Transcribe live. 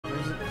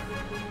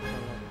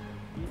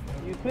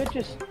could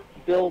just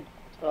build,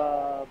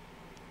 what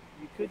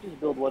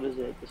is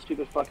it? The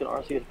stupid fucking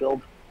Arceus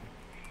build.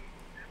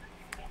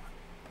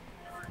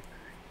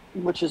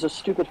 Which is a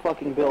stupid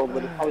fucking build,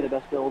 but it's probably the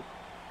best build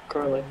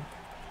currently.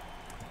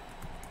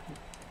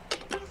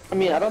 I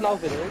mean, I don't know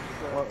if it is.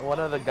 But... One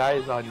of the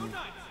guys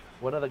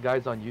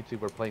on YouTube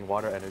were playing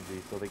water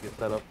energy, so they can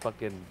set up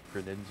fucking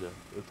Greninja.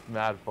 It's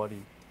mad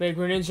funny. Wait,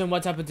 Greninja,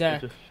 what type of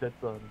deck? It just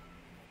shits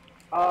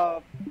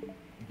on.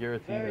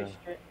 Giratina.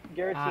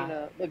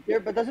 Giratina.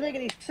 But doesn't make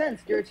any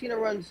sense. Giratina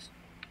runs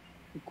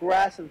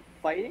grass and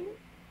fighting?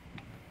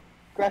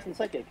 Grass and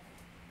psychic.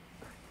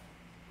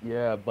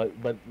 Yeah, but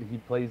he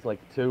plays like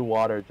 2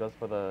 water just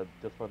for the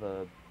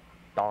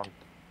donk.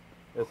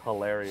 It's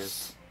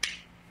hilarious.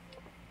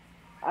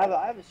 I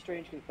have a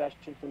strange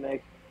confession to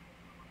make.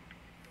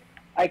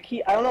 I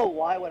don't know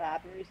what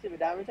happened recently,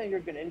 but every time I hear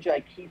Greninja, I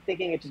keep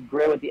thinking it's just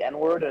gray with the N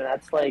word, and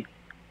that's like,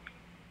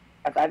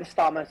 I just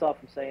stop myself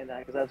from saying that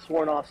because I've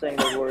sworn off saying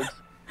those words.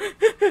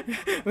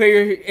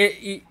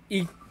 Wait,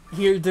 you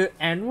hear the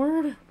N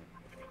word?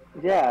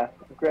 Yeah,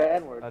 gray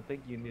N word. I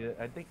think you need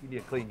to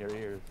clean your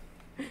ears.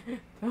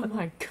 Oh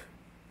my god.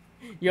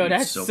 Yo,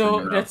 that's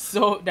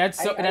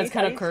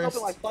kind of cursed.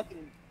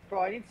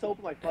 Bro, I need soap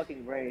in my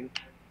fucking brain.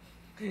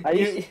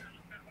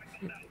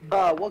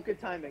 What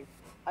good timing.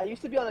 I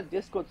used to be on a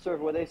Discord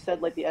server where they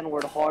said like the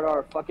N-word hard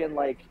R fucking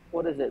like,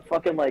 what is it?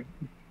 Fucking like,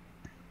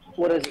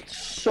 what is it?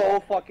 So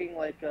fucking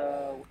like,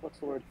 what's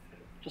the word?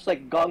 Just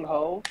like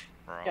gung-ho.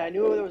 Yeah, I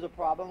knew there was a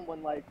problem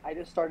when like, I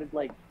just started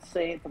like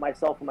saying it to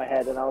myself in my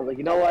head and I was like,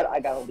 you know what? I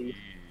gotta leave.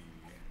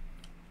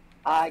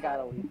 Please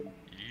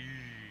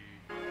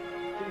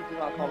do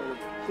not call me.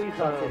 Please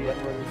don't say the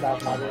N-word is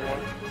that popular.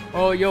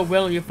 Oh, yo,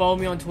 Will, you follow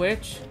me on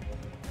Twitch?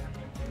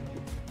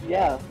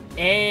 Yeah.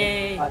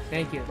 Hey,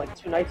 thank you. Like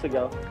 2 nights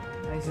ago.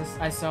 I just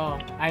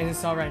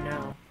saw right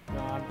now.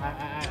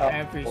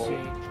 I appreciate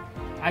it.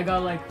 I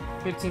got like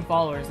 15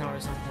 followers now or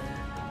something.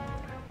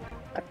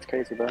 That's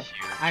crazy, bro.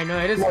 I know,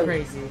 it is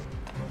crazy.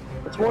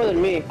 It's more than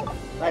me.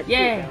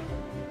 Yay!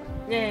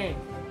 Yay!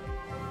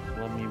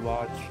 Let me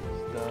watch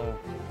stuff.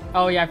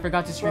 Oh yeah, I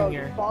forgot to stream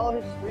here.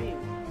 Follow his stream.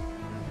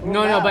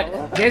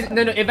 But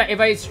if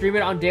I stream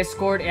it on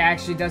Discord, it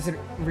actually does it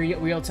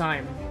real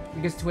time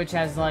because Twitch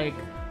has like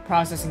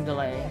processing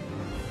delay.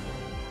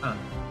 Huh.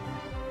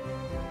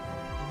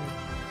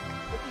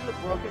 This is a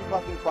broken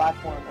fucking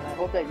platform, and I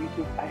hope that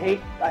YouTube. I hate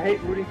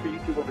rooting for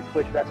YouTube over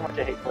Twitch. That's how much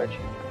I hate Twitch.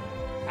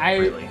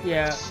 Really?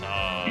 Yeah.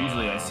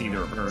 Usually I see the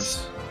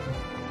reverse.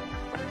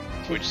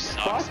 Twitch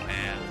sucks,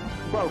 man.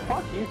 Bro,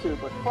 fuck YouTube,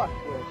 but fuck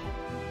Twitch.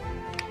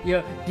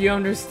 Yo, do you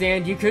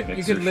understand? You could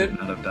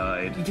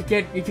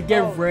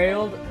get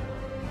railed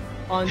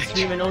on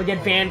stream and only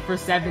get banned for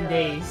 7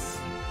 days.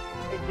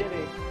 Hey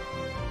Jimmy,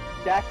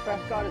 Dak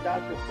Prescott is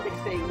out for 6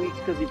 to 8 weeks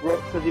because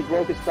he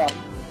broke his thumb.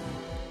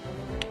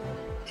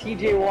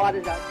 TJ Watt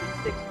is out for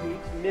 6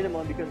 weeks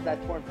minimum because of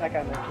that torn pec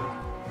I mentioned.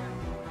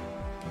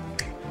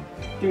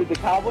 Dude, the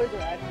Cowboys are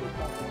actually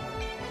something.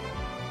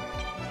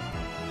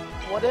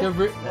 What if?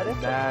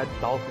 Mad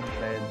Dolphin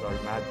fans are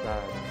mad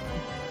sad.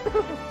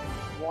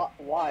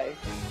 Why?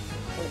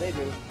 What do they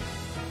do?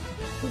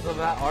 Because of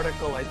that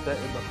article I sent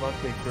in the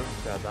fucking group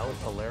chat, that was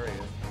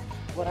hilarious.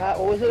 What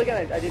was it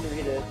again? I didn't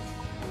read it.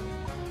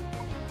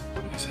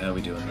 So how are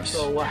we doing this?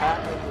 So what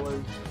happened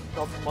was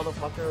some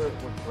motherfucker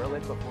was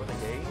grilling before the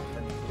game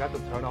and he forgot to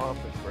turn off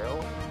the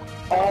grill.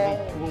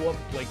 And he blew up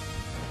like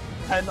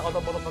 10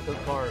 other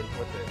motherfuckers' cars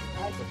with it.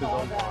 With his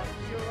own car.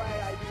 You're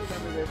right, I do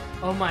remember this.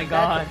 Oh my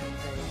god.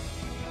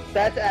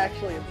 That's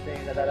actually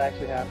insane that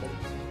actually happened.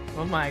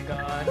 Oh my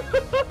god.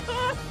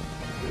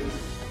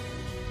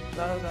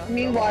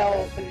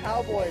 Meanwhile, the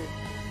Cowboys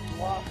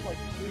lost like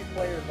 3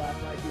 players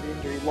last night due to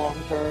injury, long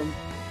term,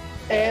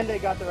 and they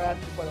got their ass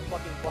kicked by the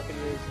fucking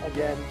Buccaneers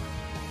again.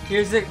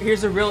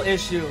 Here's a real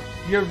issue.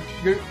 You're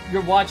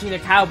watching the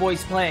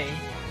Cowboys play.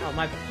 Oh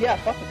my god. Yeah,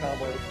 fuck the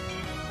Cowboys.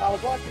 I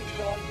was watching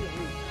the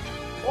Week.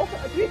 Also,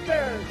 to be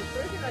fair, the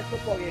Thursday night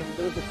football game,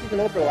 there was a season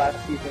opener last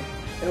season,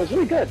 and it was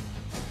really good.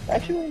 I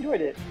actually really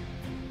enjoyed it.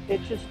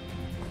 It's just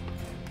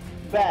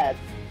bad.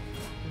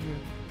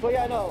 But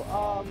yeah, no,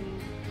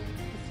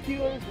 the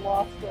Steelers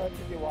lost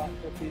TJ Watt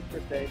for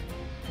first day.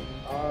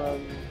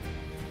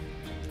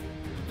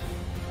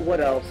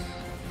 What else?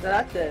 No,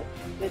 that's it.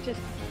 It's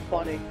just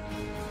funny.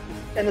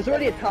 And there's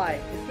already a tie.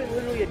 It's been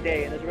literally a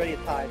day and there's already a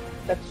tie.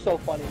 That's so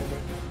funny to me.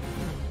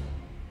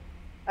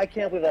 I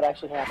can't believe that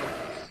actually happened.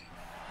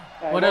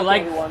 What I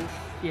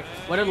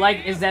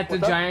like is that the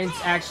Giants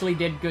actually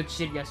did good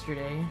shit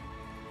yesterday.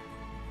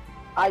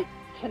 I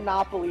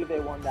cannot believe they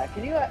won that.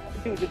 Can you,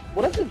 dude?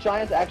 What if the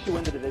Giants actually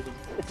win the division?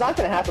 It's not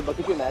gonna happen, but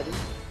could you imagine?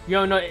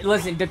 Yo, no,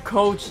 listen. The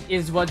coach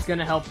is what's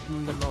gonna help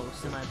them the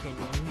most, in my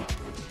opinion.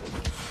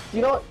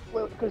 You know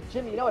what? Because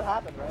Jimmy, you know what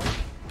happened, right?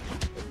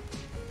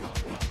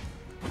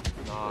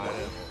 No, I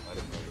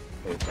didn't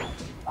pay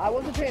attention. I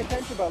wasn't paying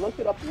attention, but I looked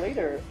it up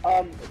later.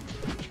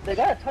 They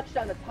got a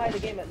touchdown to tie the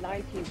game at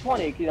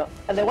 19-20, you know,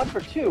 and they went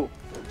for 2.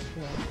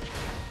 Yeah.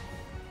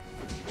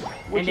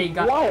 Which and they is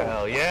got wild.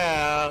 Hell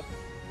yeah!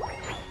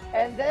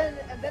 and then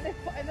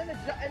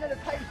the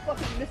Titans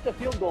fucking missed a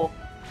field goal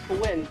to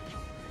win.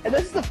 And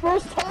this is the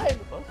first time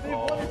they've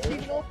won a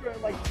season opener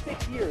in like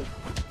 6 years.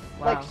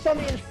 Wow. Like some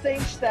insane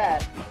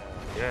stat.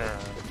 Yeah.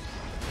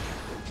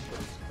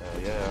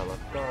 Yeah,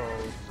 let's go.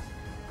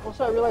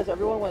 Also, I realized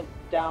everyone went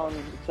down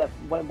except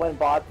when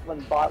bot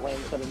lane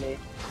instead of me,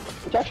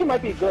 which actually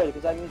might be good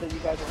because that means that you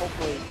guys are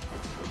hopefully.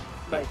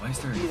 Wait, why is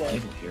there a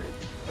Gibble here?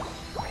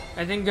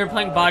 I think they're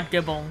playing bot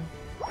Gibble.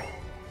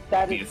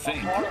 That Do you is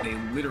think? They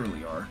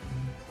literally are.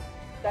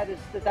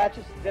 that's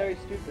just very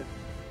stupid.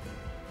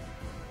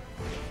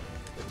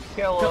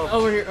 Kill Come him.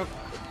 over here. Oh.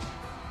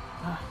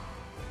 Ah.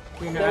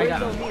 You know, There I is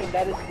got no him. meme.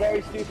 That is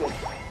very stupid.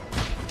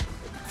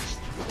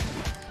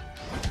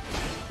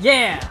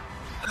 Yeah!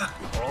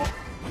 Oh,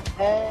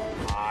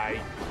 And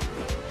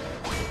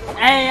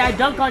Hey, I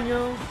dunk on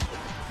you!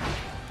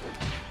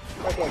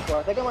 okay, so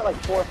I think I'm at like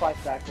 4 or 5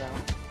 stacks now.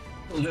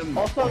 Kill him.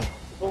 Also,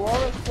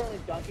 Valora is currently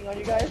dunking on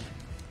you guys.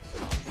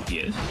 He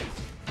is.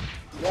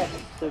 Yes,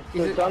 the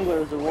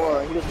jungler is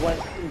Aurora. He just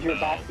went into your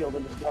backfield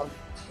and just dunked.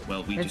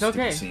 Well, we It's just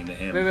okay. did the same to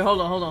him. Wait,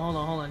 hold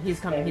on. He's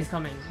coming, he's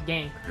coming.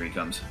 Gang. Here he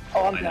comes.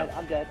 Oh, I'm I dead. know.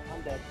 I'm dead.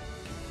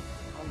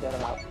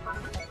 I'm out.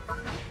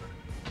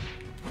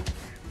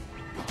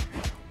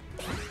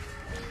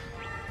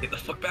 Get the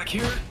fuck back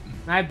here!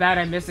 My bad,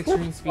 I missed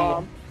extreme speed.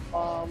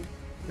 Now,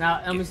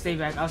 Now, let me stay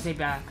back. I'll stay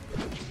back.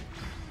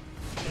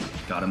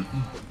 Got him.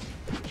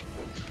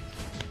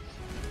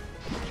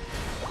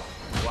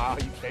 wow,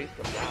 you chased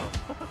him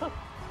down.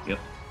 Yep.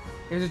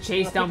 There's a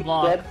chase down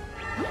block. dead.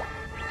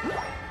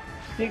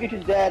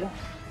 Pikachu's dead.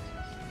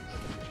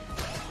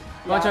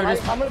 Watch out,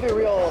 I'm gonna be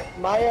real.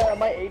 My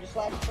Age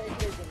Slash play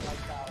is in like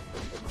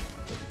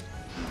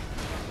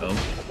Oh.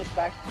 I'm just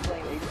back to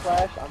playing Age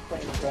Slash. I'm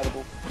playing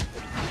incredible.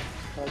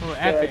 Oh,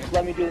 epic.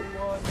 Let me do it.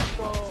 Let's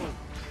go.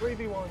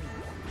 3v1.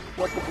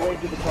 Let the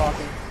blade do the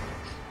talking.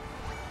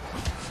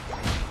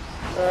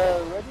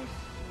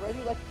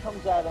 Reggie like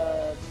comes at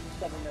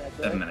 7 minutes.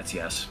 Right? 7 minutes,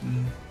 yes.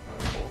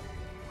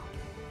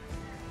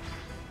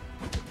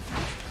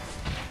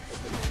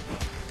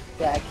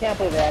 Yeah, I can't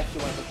believe they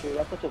actually went for 2.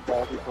 That's such a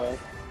ballsy play.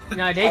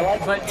 No, they, I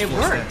like but it Full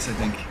worked. stacks, I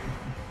think.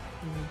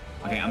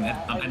 Okay, I'm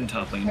heading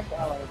top lane.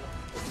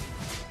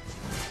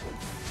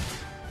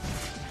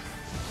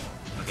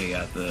 Okay,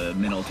 yeah, the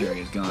mid ult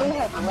area is gone. They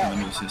have I'm left.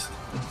 going to assist.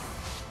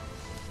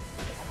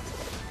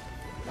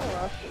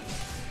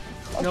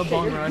 No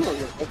bone rush.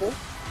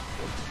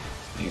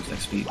 Use that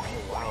speed. Oh,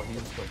 wow, he's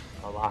like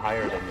a lot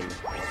higher than you.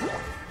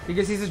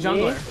 Because he's a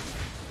jungler.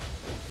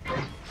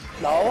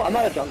 No, I'm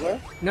not a jungler.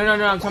 No,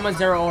 I'm talking about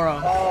Zero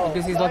Aura. Oh,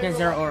 Because he's looking at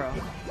Zero Aura.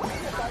 I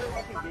started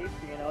watching Base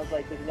and I was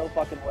like, there's no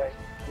fucking way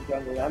I'm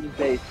jungler. I'm just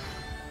base.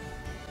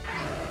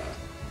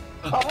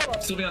 Oh,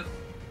 Sylveon,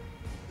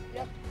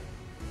 Yep.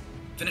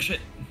 finish it.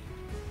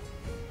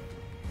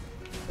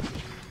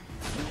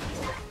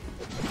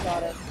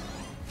 Got it.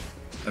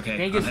 Okay,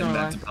 Thank I'm you, heading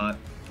back to Snorlax. bot.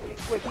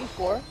 Wait, can you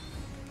score?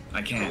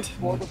 I can't.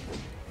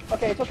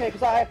 Okay, it's okay,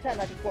 because I have 10,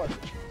 I can score.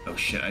 Oh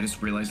shit, I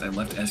just realized I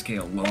left SK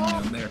alone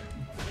down there.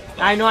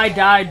 I know I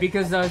died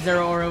because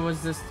Zero Aura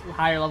was just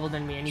higher level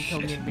than me and he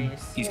killed me in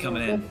base. He's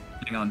coming in.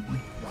 Hang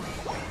on.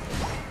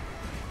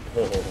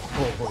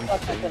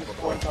 That's just been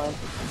score time.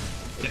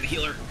 Get the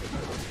healer.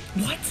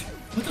 What?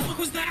 What the fuck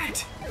was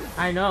that?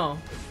 I know.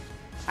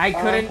 I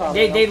couldn't, coming,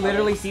 they I'm coming.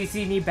 literally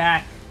CC'd me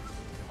back.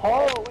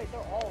 Oh, wait, they're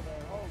all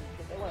there. Holy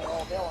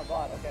shit, they all on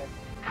bot, okay.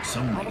 For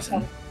some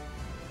reason.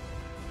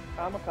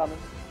 I'm a coming.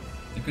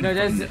 they're gonna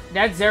No, fucking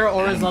that's Zero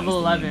Aura's Adam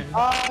level was the 11. main-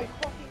 I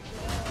fucking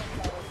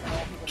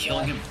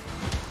Killing him.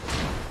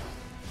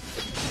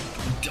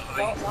 No, Die.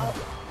 not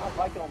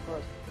I kill him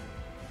first.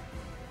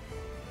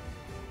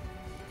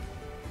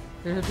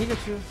 There's a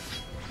Pikachu.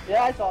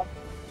 Yeah, I saw.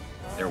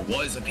 There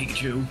was a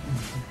Pikachu.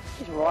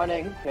 He's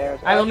running. Who cares?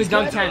 I only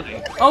gonna dunked 10.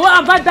 die. Oh,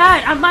 well, my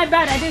bad.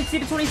 I didn't see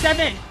the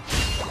 27.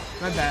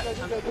 My bad.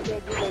 You're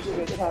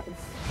good. It happened.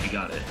 We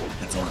got it.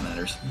 That's all that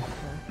matters.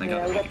 I Yeah,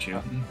 got the we got-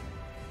 Pikachu.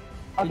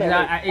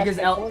 Okay, Because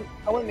wait,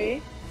 I want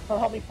me to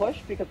help me push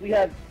because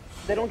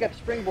they don't get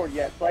springboard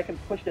yet, so I can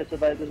push this if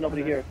there's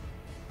nobody Okay. here.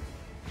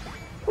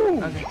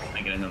 Whew. Okay.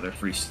 I get another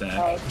free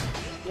stack.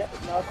 Yep,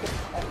 no,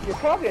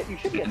 it's good. You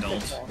should be at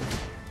And 6 ult. now.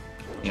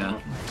 Yeah,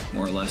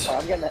 more or less.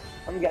 I'm getting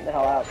the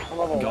hell out. I'm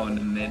level Going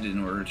to 11. mid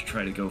in order to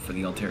try to go for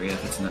the Altaria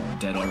if it's not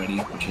dead already,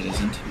 which it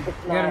isn't.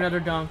 It's We got not. another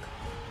dunk.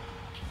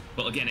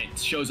 Well, again, it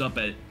shows up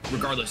at,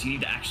 regardless, you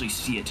need to actually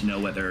see it to know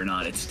whether or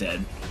not it's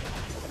dead.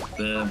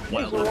 The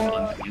wild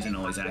one isn't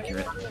always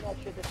accurate. I'm doing that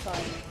shit this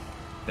time.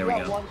 There we You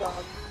got go. one dog.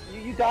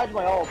 You dodged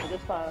my ult, but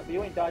this time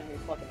you ain't dodging me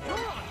fucking hand.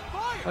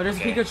 Oh, there's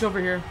Okay. a Pikachu over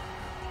here.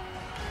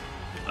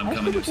 I'm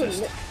coming to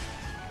assist.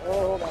 Oh,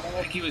 hold on.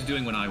 Like he was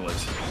doing when I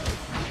was.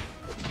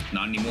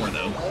 Not anymore,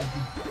 though.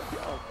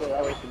 Oh, good.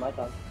 I wasted my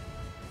time.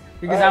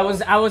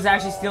 Because I was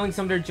actually stealing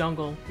some of their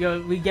jungle.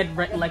 Yo, we get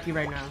lucky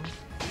right now.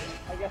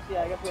 I guess we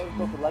have to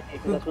go for lucky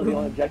because that's really the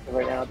only objective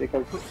right now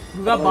because.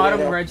 Who got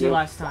bottom Reggie Yeah.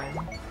 last time?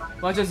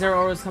 Watch out, Zero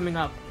Aura's coming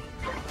up.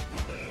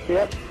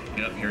 Yep.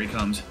 Yep, here he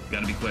comes.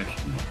 Gotta be quick.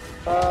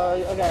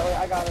 Okay, wait,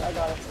 I got it.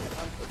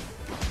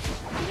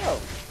 Yo.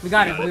 We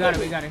got it. We got it.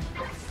 We got it.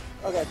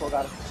 Okay, cool,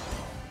 got it.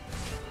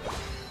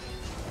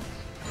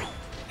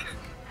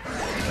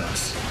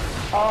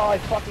 Yes. Oh, I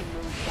fucking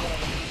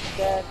moved.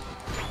 Dead.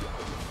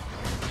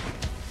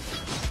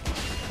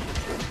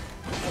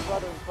 My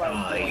brother was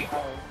probably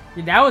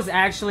Dude, that was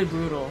actually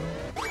brutal.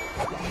 Wait,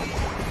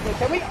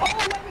 can we? Oh,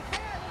 yeah, we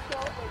can!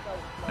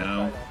 Let's go.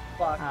 No.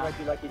 Fuck, Ah.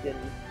 Reggie Lucky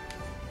didn't.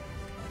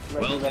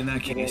 Well, in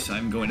that case,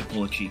 I'm going to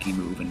pull a cheeky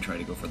move and try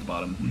to go for the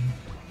bottom.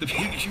 The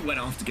Pikachu went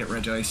off to get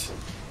Regice.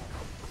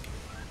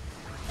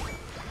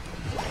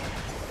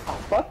 Oh,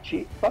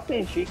 fuck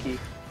being cheeky.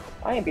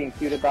 I ain't being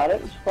cute about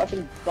it. It's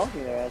fucking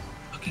dunking their ass.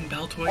 Fucking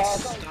Baltoys,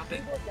 stop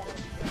it.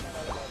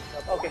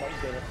 Okay, no, you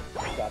did it.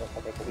 You got it.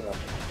 Okay, cool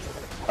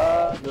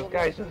enough. This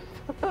guy's just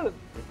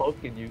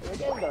poking you. They're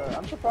getting there.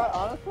 I'm surprised.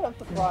 Honestly, I'm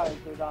surprised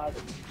they're not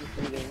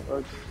retreating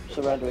or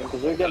surrendering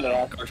because they're getting their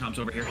ass. Garchomp's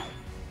over here.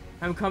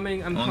 I'm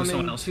coming. I'm Along with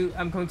someone coming else. to.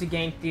 I'm going to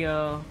gank the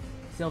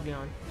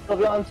Sylveon.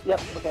 Sylveon, yep,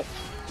 okay.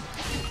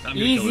 I'm gonna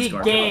kill Easy this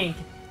Garchomp. gank.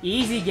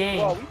 Easy Bro,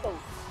 gank.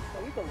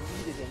 we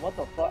deleted him. What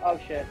the fuck? Oh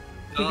shit.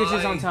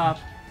 Pikachu's on Die. top.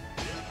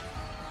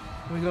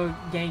 We go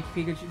gank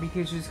Pikachu.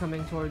 Pikachu's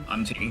coming toward.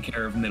 I'm taking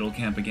care of middle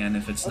camp again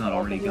if it's not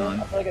already gone.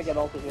 I feel like I get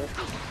ulted here.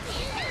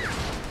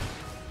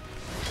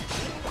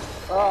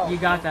 Oh, You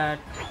got that.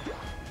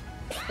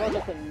 well,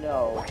 that's a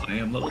no. I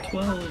am level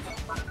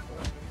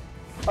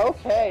 12.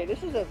 Okay,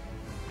 this is a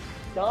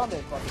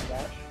dominant fucking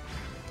match.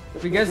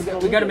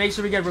 We gotta make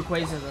sure we get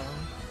Rayquaza though.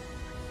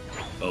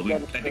 Well, Yeah, I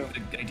that's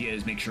think the idea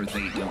is make sure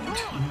they don't.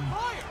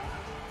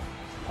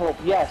 Oh,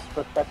 yes,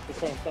 but that's the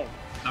same thing.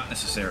 Not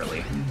necessarily.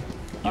 You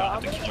don't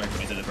have to kill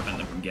Rayquaza to prevent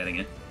them from getting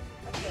it.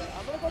 Okay,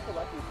 I'm gonna go for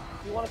Lucky.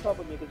 If you want to come up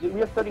with me, because we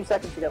have 30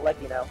 seconds to get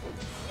Lucky now.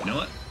 You know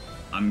what?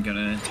 I'm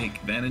gonna take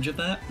advantage of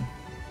that.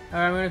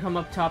 Alright, I'm gonna come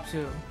up top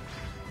too.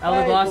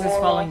 Eldegoss is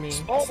following me.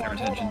 Hold Their on,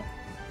 attention.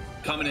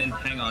 Coming in,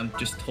 hang on,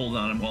 just hold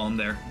on while I'm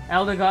there.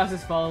 Eldegoss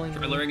is following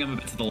Try me. luring him a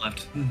bit to the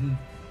left.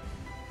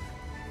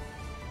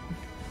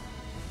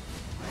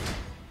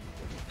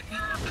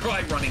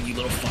 Try running, you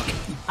little fuck.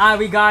 Ah,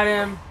 we got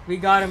him. We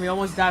got him. We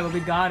almost died, but we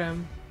got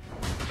him.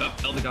 Oh,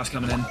 Eldegoss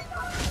coming in.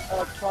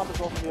 Trump is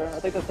over here. I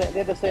think they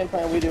have the same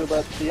plan we do,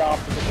 but the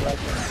opposite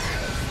direction.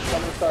 So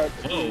I'm gonna start.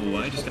 Whoa,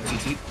 I just got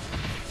CC'd.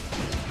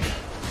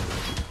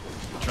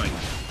 Try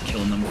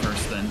killing them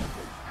first then.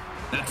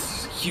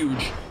 That's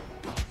huge.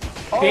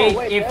 Oh, Big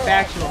wait, if they're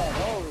factual.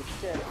 all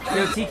dead.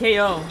 Holy shit.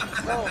 Yo,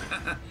 TKO. No.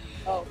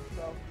 Oh,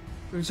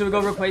 no. Should we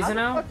go Rayquaza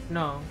now?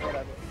 No.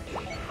 Whatever.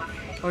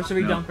 Or should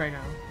we No. dunk right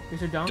now? We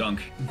should dunk?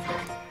 Dunk.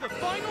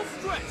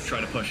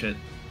 Try to push it.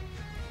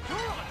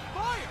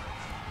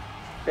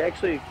 They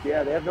actually,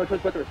 yeah, they have no choice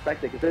but to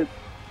respect it, because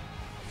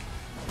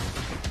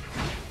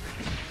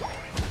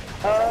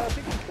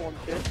people form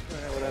shit,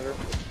 whatever.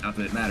 Not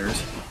that it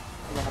matters.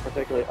 Not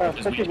particularly. Because we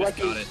Especially just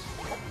Lucky. got it.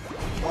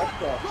 What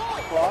the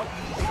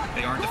fuck?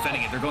 They aren't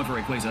defending it, they're going for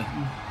Rayquaza.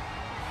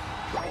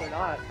 No, they're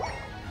not.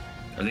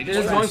 Are they They're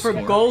just just going for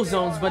score? goal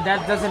zones, but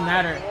that doesn't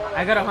matter.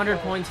 I got 100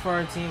 points for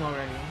our team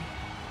already.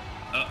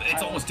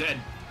 It's almost dead.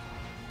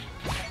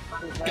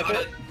 Got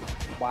it.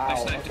 Wow, I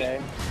sniped okay.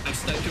 it. I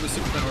sniped it with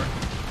superpower.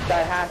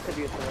 That has to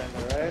be a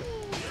surrender, right?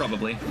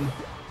 Probably.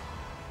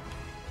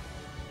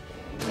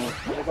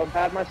 I'm gonna go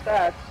pad my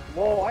stats.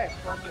 Whoa, I have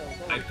strong feelings.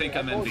 I think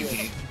I'm told you.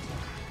 MVP.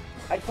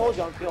 I told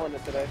you I'm feeling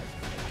it today.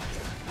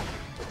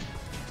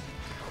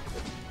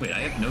 Wait, I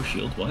have no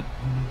shield, what?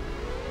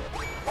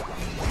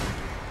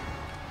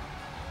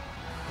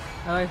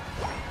 Alright.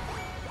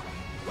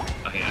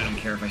 Okay, I don't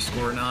care if I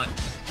score or not.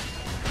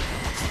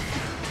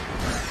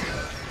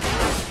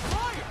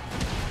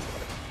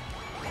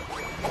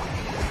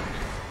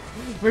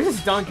 We're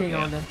just dunking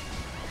on them.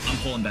 I'm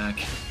pulling back.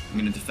 I'm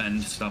gonna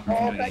defend, stop him Oh,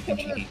 from can doing I anything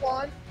kill him in cheeky.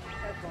 spawn?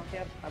 Spawn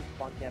camp? I'm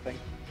spawn camping.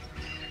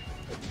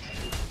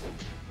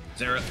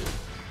 Zara,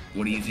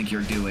 what do you think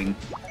you're doing?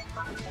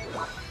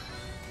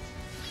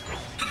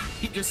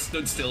 He just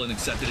stood still and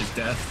accepted his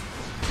death.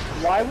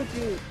 Why would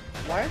you?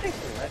 Why are they?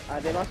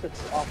 They must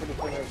have offered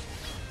the winner.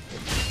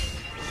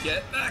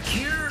 Get back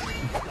here!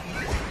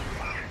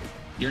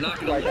 You're not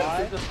Do gonna I live.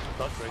 die? Just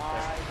stuck right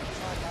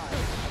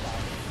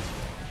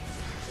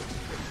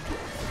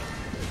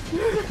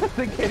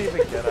they can't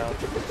even get out.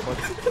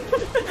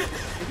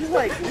 This is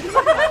like.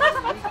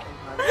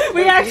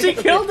 We actually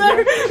killed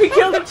her! We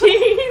killed the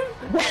team!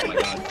 Oh my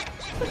god.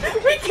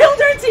 We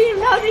killed our team!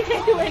 Now they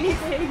can't do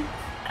anything!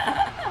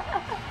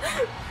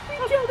 We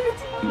killed our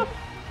team!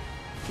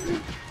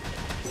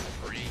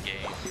 Free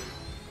game.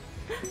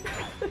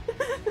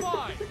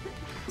 5,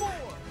 4,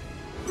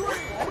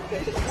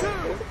 3,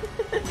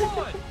 2,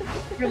 1.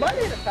 You might have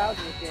hit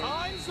 1,000 this game.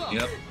 Time's up.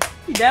 Yep.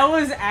 That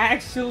was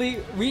actually...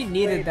 We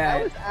needed Wait,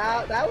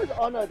 that. That was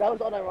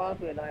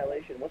unironically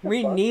annihilation. What the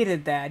We fuck?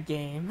 needed that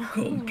game.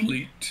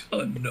 Complete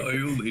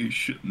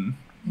annihilation.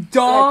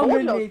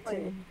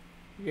 Dominating.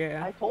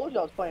 Yeah. I told you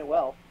I was playing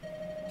well.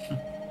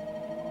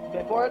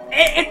 Get for it.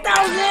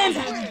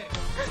 8,000!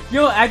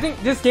 Yo, I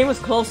think this game was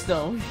close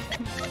though.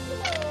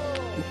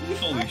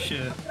 Holy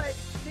shit.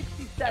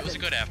 67. It was a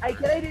good effort. I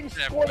didn't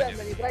Good score effort, that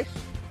many, but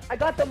I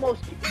got the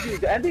most.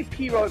 Dude, the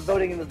MVP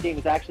voting in this game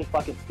is actually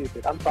fucking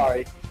stupid. I'm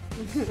sorry.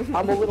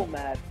 I'm a little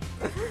mad.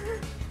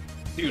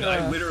 Dude,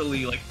 I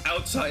literally, like,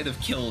 outside of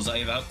kills, I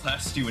have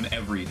outclassed you in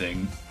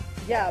everything.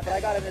 Yeah, but I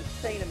got an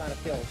insane amount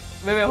of kills.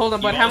 Wait, hold on.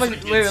 But You how much?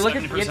 also did Wait, look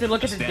at. You have to 70%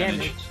 look at the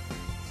damage.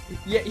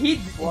 Yeah, he.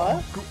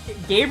 What?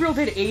 Gabriel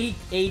did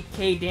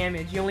 88k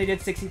damage. He only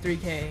did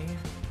 63k.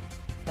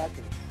 That's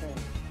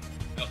insane.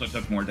 I also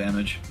took more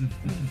damage.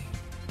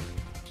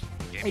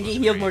 And he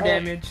healed more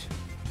damage.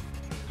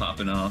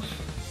 Popping off.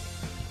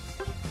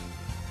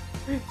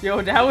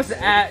 Yo, that was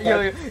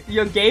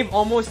yo, Gabe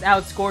almost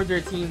outscored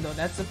their team though.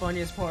 That's the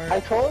funniest part. I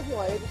told you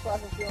my Aegis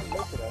class was feeling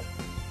good today.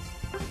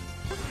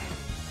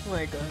 Oh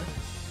my god.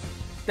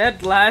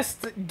 That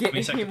last Give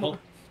me a second, game. pull.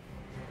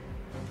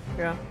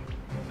 Yeah.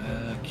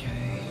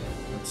 Okay,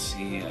 let's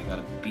see. I got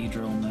a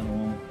Beedrill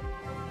medal.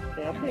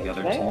 Can The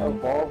other I two.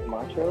 evolve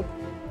Macho?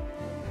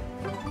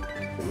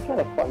 It's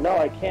kind of fun. No,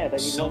 I can't. I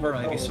need Silver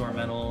one more Ivysaur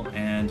medal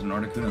and an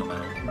Articuno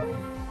medal.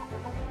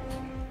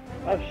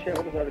 Oh shit,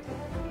 what is Articuno?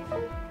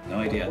 No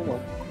idea.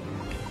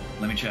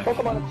 Let me check.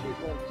 Pokemon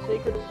achievement.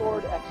 Sacred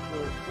Sword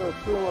Expert. So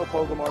 2 more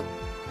Pokemon.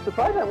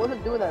 Surprised I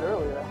wasn't doing that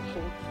earlier,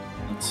 actually.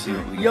 Let's see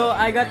what we Yo, got.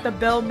 I got the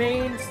Bell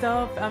main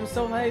stuff. I'm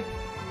so hyped.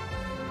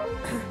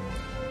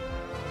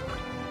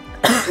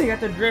 I got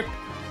the drip.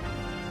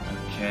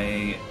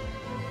 Okay.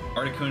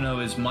 Articuno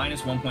is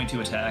minus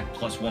 1.2 attack,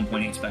 plus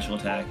 1.8 special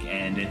attack,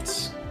 and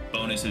its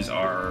bonuses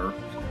are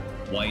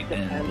white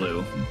and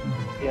blue.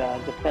 Yeah,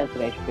 defense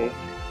and HP.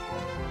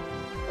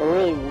 A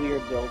really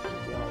weird build.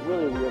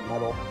 Really weird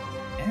medal.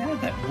 Yeah,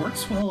 that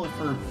works well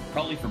for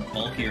probably for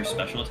bulkier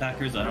special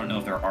attackers. I don't know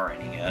if there are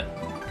any yet.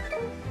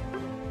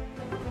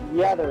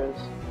 Yeah, there is.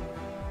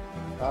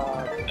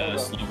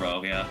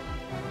 Slowbro, yeah.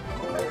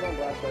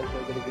 Blastoise are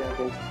a good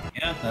example.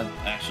 Yeah, that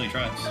actually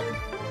tracks.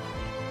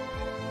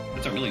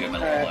 That's a really good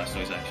medal for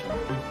Blastoise, actually.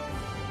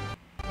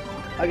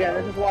 Again,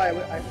 this is why I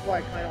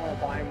kind of want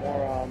to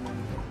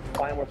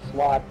buy more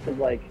slots, because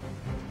like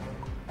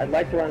I'd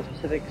like to run a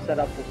specific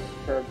setup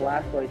for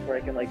Blastoise where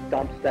I can like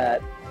dump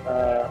stat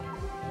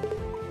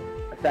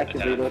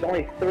effectively. But with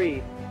only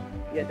 3,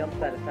 yeah, dump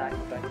stat attack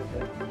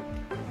effectively.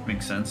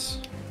 Makes sense.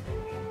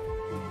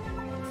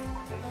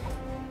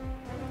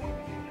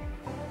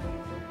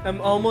 I'm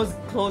almost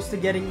close to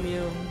getting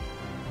Mew.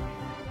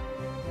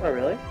 Oh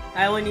really?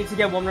 I only need to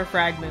get 1 more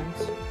fragment.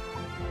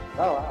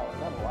 Oh wow,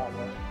 not a lot.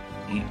 Though.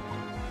 Neat.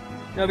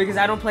 No, because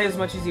I don't play as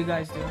much as you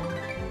guys do.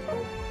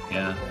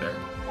 Yeah, fair.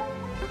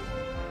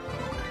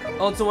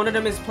 Also, one of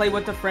them is play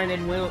with a friend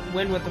and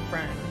win with a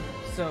friend.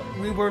 So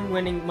we weren't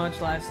winning much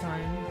last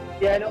time.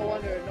 Yeah, no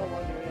wonder,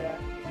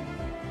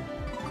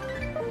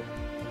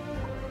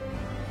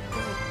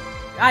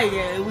 yeah.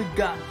 Yeah, we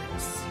got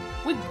this.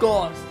 We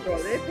got this. Bro,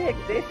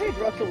 they paid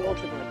Russell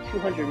Wilson like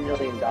 $200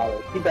 million.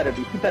 He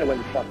better win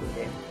the fucking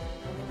game.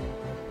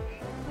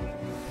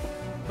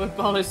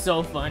 Football is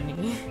so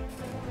funny.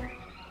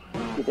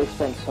 Dude, they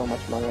spend so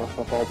much money on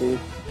football, dude.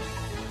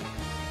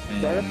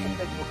 And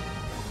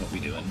what we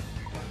doing?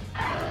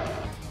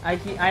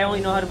 I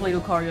only know how to play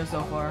Lucario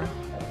so far.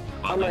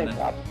 I'm Bot lane, running then?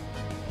 top.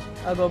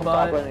 I'll go I'm top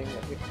bot. running.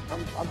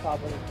 I'm top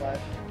running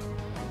Flash.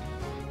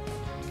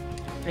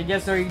 I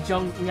guess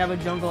we have a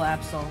jungle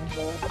app song.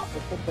 Yeah,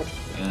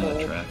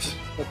 that tracks.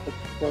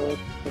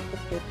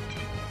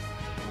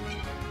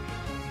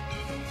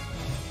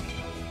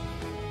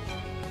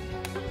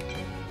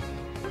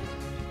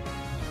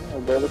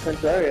 I'll go to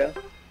Prince area.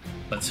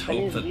 Let's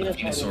hope that the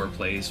Venusaur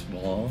plays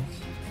wall.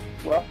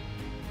 Well,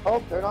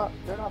 oh, they're not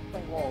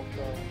playing wall,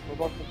 so we're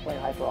both just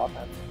playing hyper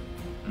offense.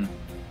 Hmm.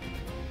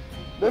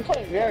 They're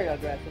playing very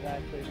aggressive,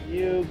 actually.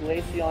 Mew,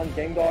 Glaceon,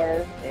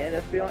 Gengar, and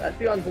Espeon.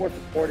 Espeon's more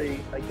supporty,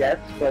 I guess,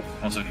 but...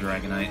 Also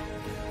Dragonite.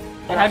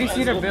 How do you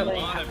see their That's a build?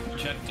 lot of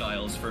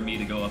projectiles for me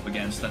to go up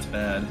against. That's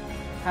bad.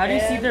 How do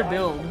you see their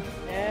build?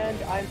 And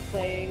I'm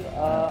playing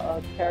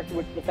a character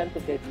with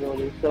defensive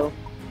capabilities, so...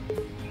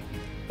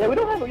 Yeah, we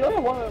only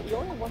have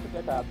one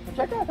projectile.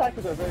 Projectile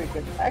attackers are very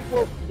good. Actually,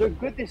 well, they're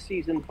good this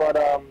season, but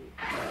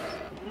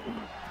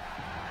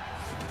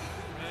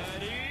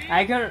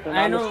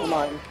I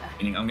know.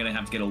 Meaning I'm gonna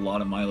have to get a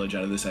lot of mileage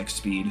out of this X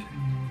speed.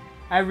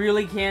 I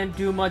really can't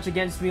do much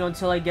against Mew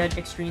until I get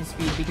extreme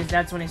speed because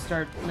that's when I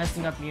start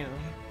messing up Mew.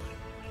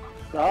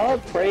 No,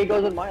 Prey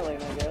goes in my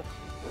lane, I guess.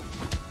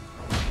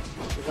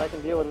 Because I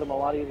can deal with them a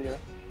lot easier.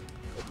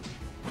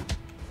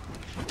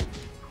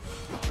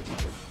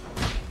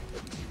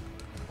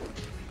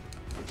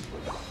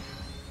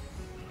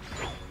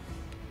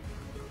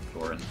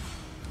 Gorin.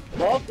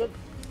 Well, good.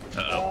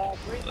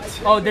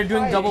 Oh, they're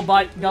doing double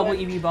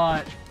EV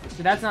bot.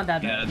 So that's not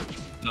that bad. Yeah,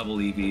 double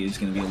EV is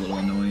gonna be a little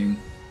annoying.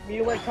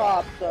 You went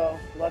top, so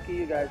lucky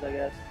you guys, I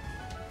guess.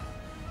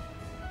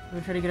 Let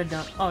me try to get a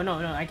dunk. Oh, no,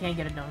 I can't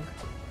get a dunk.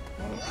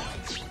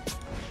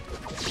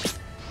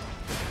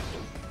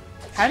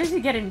 How does he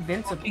get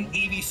invincible? Fucking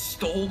Eevee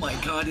stole my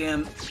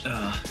goddamn...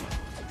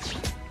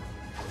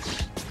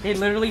 They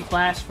literally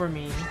flashed for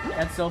me.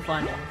 That's so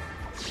funny.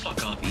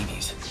 Fuck off,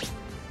 Eevees.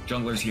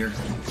 Jungler's here.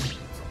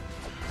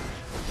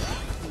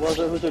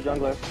 Who's their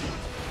jungler?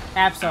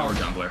 Absol. Our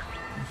jungler.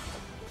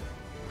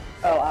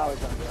 Oh, our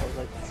jungle. I was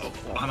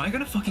like, Am I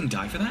gonna fucking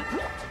die for that?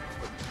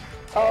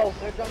 oh,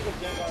 their jungle's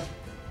Gengar.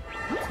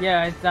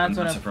 Yeah, that's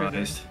I'm what not I'm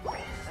figuring.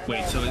 surprised.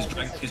 Wait, so is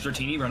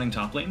Dratini running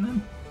top lane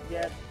then?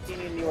 Yeah,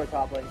 Teeny and you are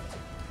top lane.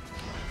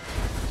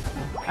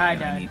 I Yeah, I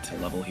died. need to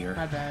level here.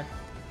 My bad.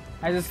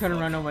 I just couldn't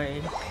run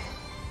away.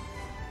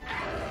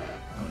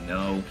 Oh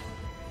no.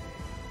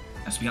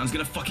 Espeon's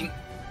gonna fucking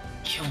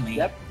kill me.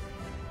 Yep.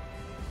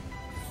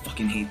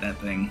 Fucking hate that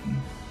thing.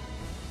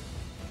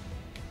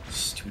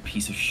 Stupid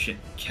piece of shit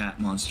cat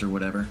monster,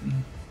 whatever.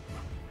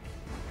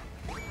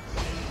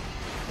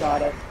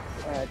 Got it.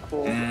 Alright,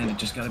 cool. And it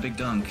just got a big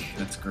dunk.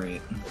 That's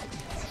great.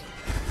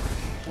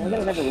 Can I get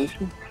an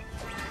evolution?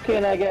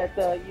 Can I get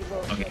the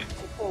Evo? Okay.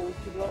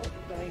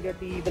 Can I get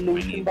the I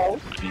evolution need, bow?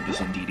 I need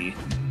this in DD.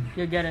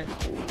 You get it.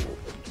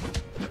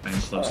 I'm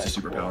close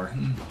to superpower.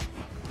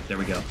 There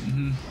we go.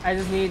 I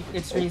just need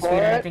extreme Go speed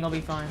and for I it. think I'll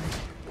be fine.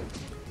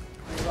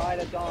 Ride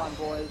at dawn,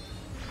 boys.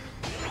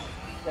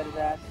 Get his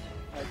ass.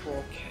 Alright, cool.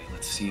 Okay,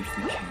 let's see if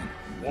we can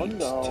One wait to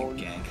down.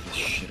 gank this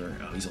shitter.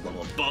 Oh, he's a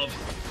level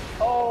above.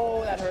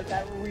 Oh, that hurt.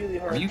 That really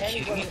hurt. Are you And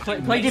kidding he's me?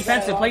 running- Play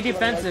defensive. Play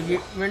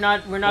defensive. We're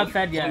not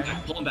fed yet.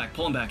 Pull him back,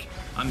 pull him back.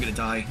 I'm gonna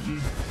die.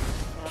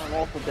 I'm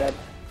also dead.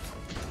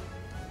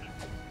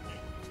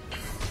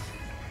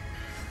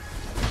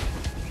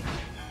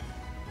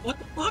 What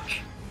the fuck?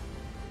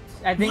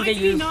 I think Why they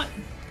did he use. not?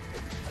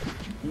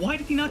 Why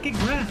did he not get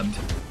grabbed?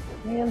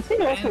 Man,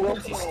 seeing And Russell of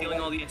course Wilson he's on a stealing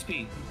white- all the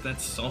XP.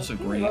 That's also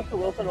seeing great. Russell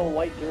Wilson in a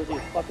white jersey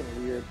is fucking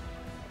weird.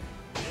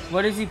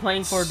 What is he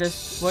playing for?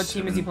 This. What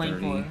team is he playing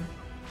for?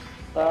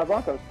 7:30.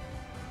 Broncos.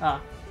 Ah,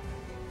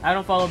 I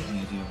don't follow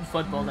Yeah, I do.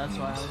 football. That's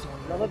why I was That was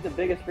wondering. like the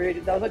biggest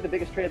trade. That was like the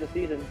biggest trade of the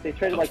season. They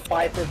traded like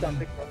 5 first-round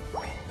picks for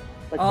him.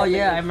 Like, Oh something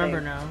yeah, I insane.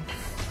 remember now.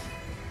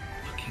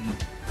 Fucking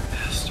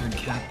bastard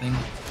cat thing.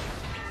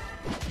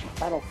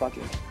 I don't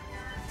fucking.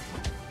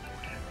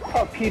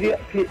 Oh,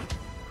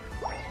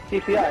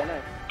 TPI,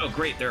 nice. Oh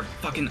great, there are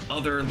fucking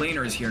other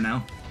laners here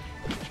now.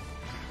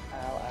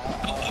 Ow,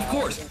 Oh,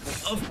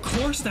 of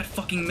course that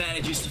fucking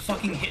manages to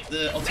fucking hit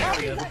the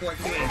Altaria before I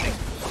can do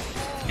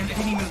anything. And I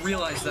didn't even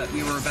realize that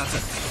we were about to.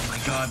 Oh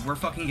my god, we're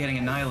fucking getting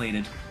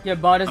annihilated. Yeah,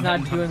 bot is I'm not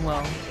having doing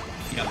well.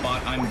 Yeah,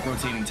 bot, I'm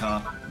rotating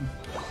top.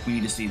 We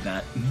need to see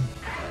that.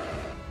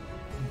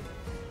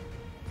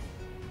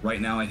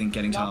 Right now, I think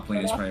getting top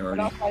lane is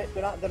priority.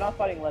 They're not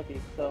fighting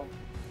Lucky, so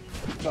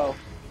go.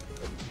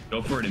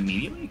 Go for it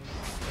immediately?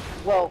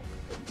 Well,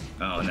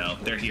 Oh no,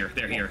 they're here,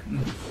 they're here.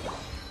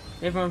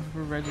 Everyone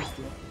for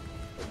register.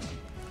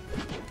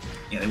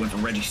 Yeah, they went for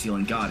Registeel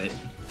and got it.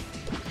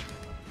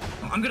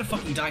 Oh, I'm gonna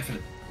fucking die for the...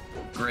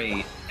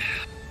 Great.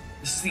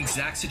 This is the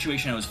exact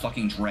situation I was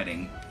fucking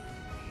dreading.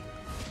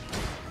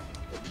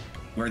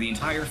 Where the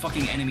entire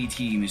fucking enemy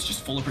team is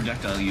just full of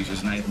projectile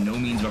users and I have no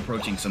means of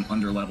approaching some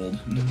underleveled.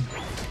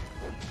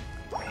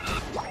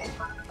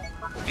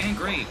 And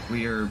great,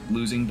 we are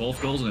losing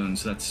both goal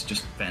zones. That's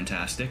just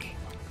fantastic.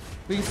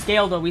 We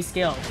scale though. We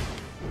scale.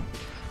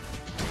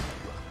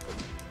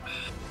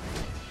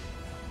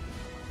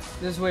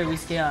 This way we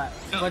scale.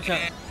 Watch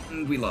out.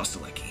 And we lost to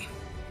Lecky.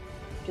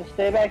 just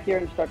stay back here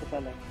and start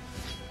defending.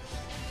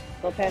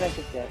 Don't panic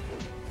just yet.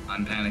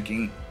 I'm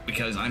panicking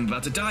because I'm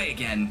about to die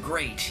again.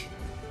 Great.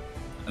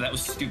 That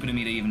was stupid of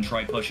me to even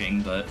try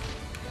pushing, but...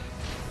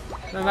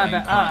 No, my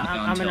bad.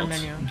 I'm in a tilt.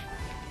 menu.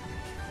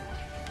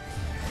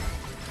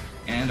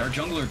 And our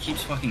jungler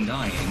keeps fucking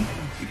dying,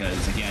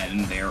 because,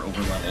 again, they're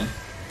overleveled.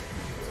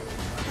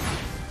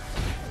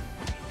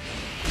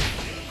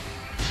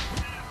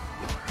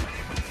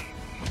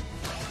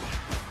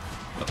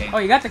 Okay. Oh,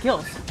 you got the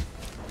kills.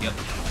 Yep.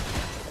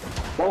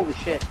 Holy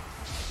shit.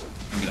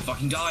 I'm gonna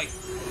fucking die.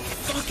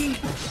 Fucking...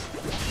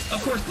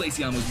 Of course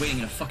Glaceon was waiting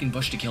in a fucking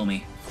bush to kill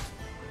me.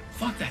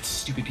 Fuck that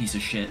stupid piece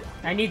of shit.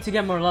 I need to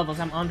get more levels.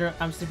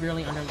 I'm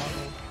severely under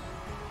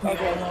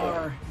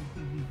leveled.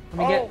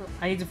 Okay.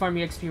 I need to farm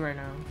EXP right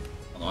now.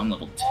 Although I'm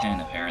level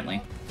 10,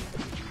 apparently.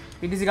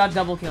 Because he got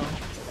double kill.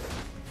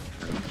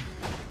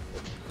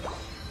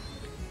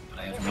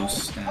 I have no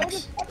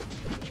stacks.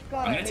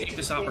 I'm gonna take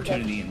this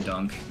opportunity and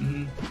dunk.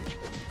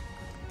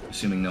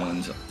 Assuming no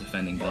one's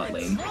defending bot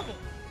lane.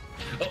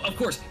 Oh, of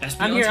course! Espeon's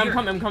I'm here. here.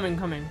 I'm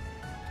coming.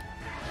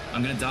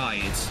 I'm gonna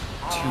die. It's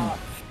too...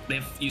 They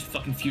have used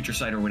fucking Future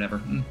Sight or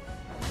whatever.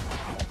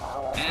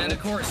 And of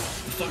course,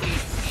 the fucking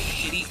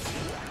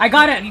shitty... I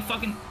got And he it!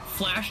 fucking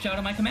flashed out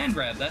of my command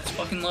grab. That's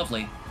fucking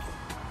lovely.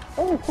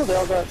 Oh, cool. They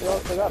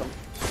got him.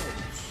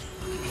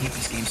 I hate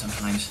this game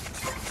sometimes.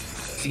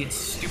 See, it's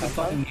stupid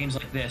fucking games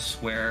like this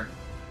where...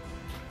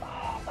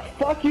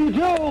 Fuck you,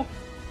 Joe!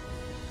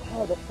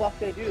 Oh, the fuck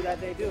they do that.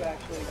 They do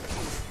actually.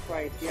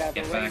 Right? Yeah.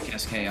 Get back,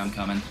 SK, I'm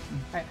coming.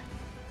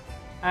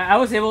 I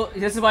was able.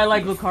 This is why I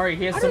like Lucario.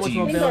 He has so much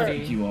How does mobility.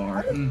 You are.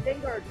 How does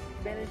Gengar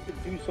manage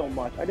to do so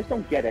much? I just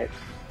don't get it.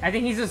 I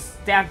think he's just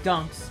stack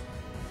dunks.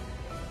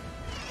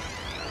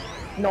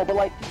 No, but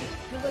like, he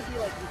feels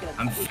like he can.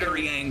 I'm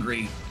very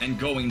angry and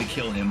going to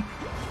kill him.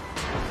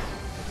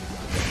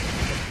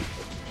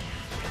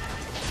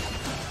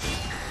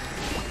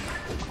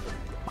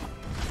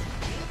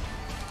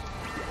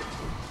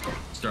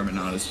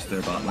 Starminato Morgana's to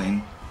their bot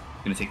lane.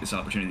 Gonna take this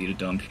opportunity to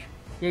dunk.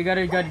 You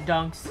gotta go to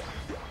dunks.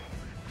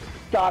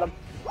 Got him.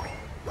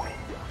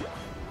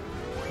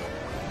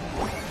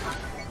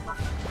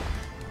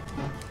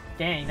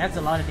 Dang, that's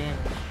a lot of damage.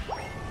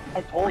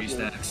 I told 3 you.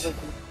 stacks. You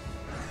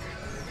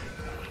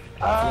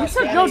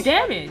took no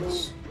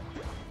damage.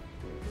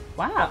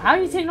 Wow, how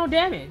do you take no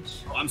damage?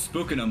 Oh, I'm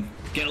spooking them.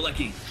 Get a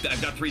lucky.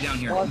 I've got 3 down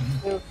here. 1,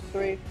 2,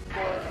 3,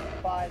 4,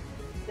 5,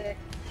 6.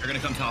 They're gonna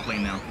come top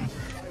lane now.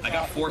 I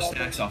got 4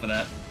 stacks off of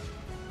that.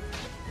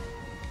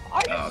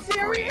 Are you Oh,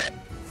 serious? great.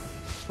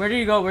 Where do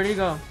you go? Where do you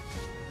go?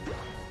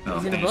 Oh,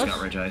 He's in they a just bush?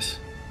 got Red Ice.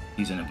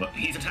 He's in a bush.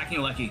 He's attacking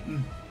a lucky.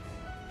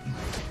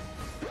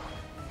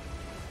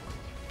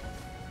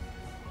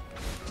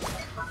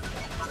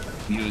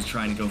 He was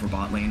trying to go for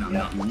bot lane. I'm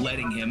not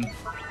letting him.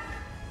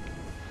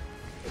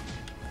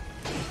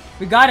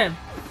 We got him.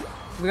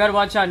 We gotta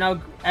watch out now.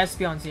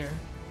 Espeon's here.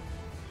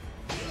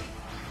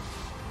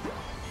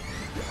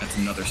 That's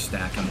another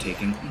stack I'm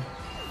taking.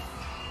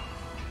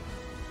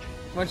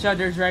 Watch out,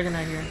 there's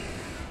Dragonite here.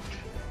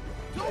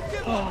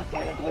 Oh,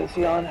 damn it,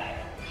 Glaceon.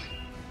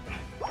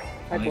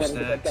 I can 5 let him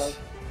get that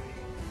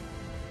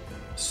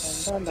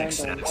stacks. done. 6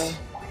 stacks.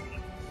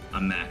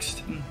 I'm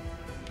maxed.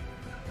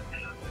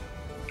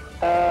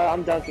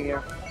 I'm dunking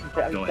here.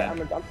 Go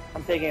ahead.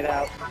 I'm taking it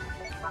out.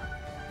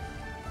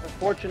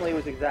 Unfortunately, it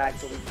was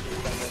exact, but we can do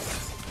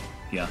something.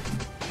 Yeah,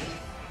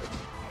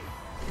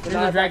 There's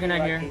a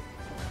Dragonite here.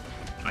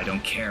 I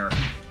don't care.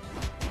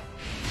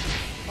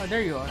 Oh,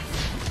 there you are.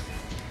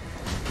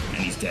 And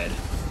he's dead.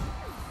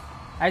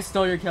 I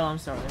stole your kill, I'm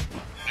sorry.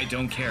 I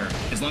don't care.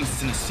 As long as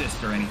it's an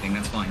assist or anything,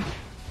 that's fine.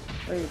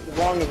 As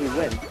long as we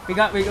win. We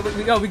got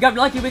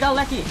lucky, we got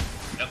lucky.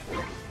 Yep.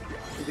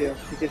 We do.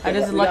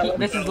 This is lucky.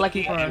 This is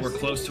lucky for Okay, us. we're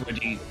close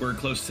to we're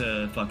close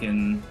to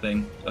fucking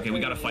thing. Okay, we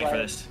gotta fight for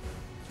this.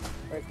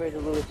 Right, crazy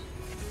Lewis.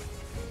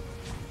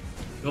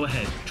 Go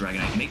ahead,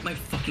 Dragonite. Make my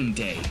fucking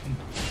day.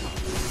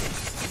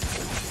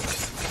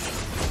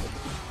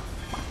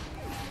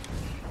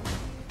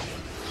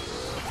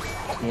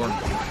 Or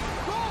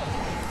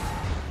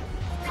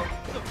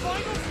The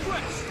final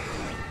stretch.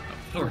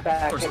 of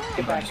Back, course,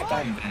 get back, just get back.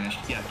 fucking vanished.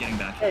 Yeah, getting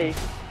back. Hey,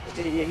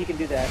 yeah, he can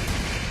do that.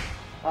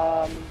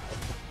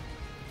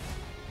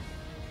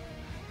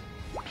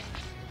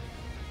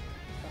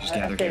 Just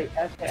gather here.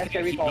 SK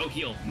Go recall.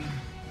 heal.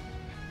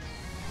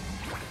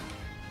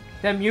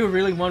 That Mew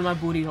really won my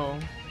booty hole.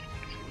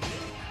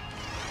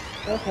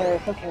 Okay,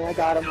 I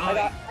got him.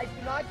 Die. I do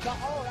not got.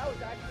 Oh, that was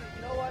actually.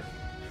 You know what?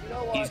 You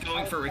know what? He's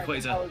going for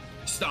Rayquaza.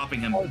 Stopping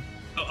him. Oh.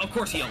 Oh, of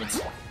course he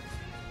ults.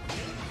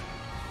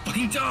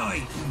 Fucking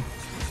die!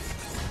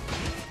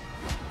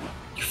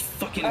 You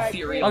fucking Alright,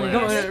 theory. Okay, go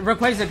ass.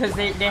 Rayquaza because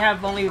they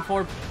have only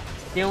 4.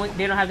 They don't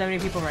have that many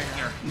people right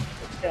now.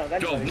 There. Yeah,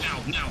 that's Go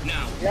right.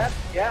 now. Yep,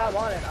 yeah, I'm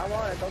on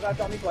it. Don't got to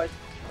tell me twice.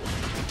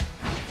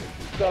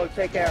 Go,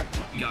 take care.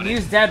 We got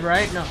Mew's it. dead,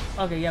 right? No.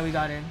 Okay, yeah, we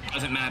got in.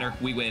 Doesn't matter.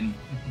 We win.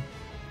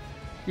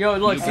 Yo,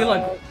 look, see,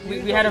 look,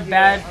 we had a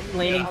bad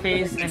laning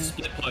phase, and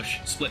Split push.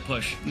 Split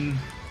push.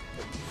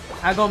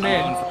 I go mid.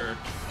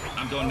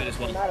 I'm going mid as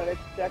well. Doesn't matter.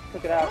 That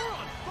took it out. You're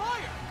on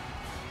fire.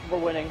 We're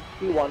winning.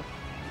 We won.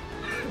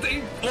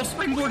 They all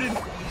springboarded.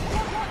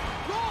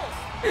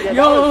 Yeah, that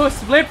Yo, was-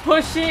 split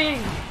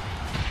pushing!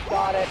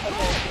 got it. Okay,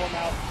 one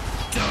out.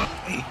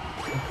 Die.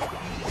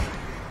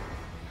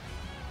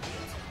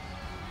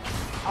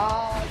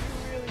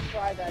 You really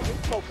tried that. You're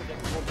so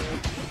predictable, dude.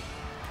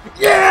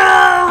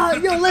 Yeah!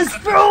 Yo, let's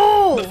The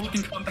go!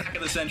 fucking comeback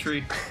of the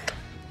century.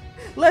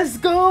 Let's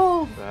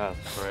go!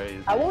 That's crazy.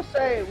 I will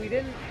say we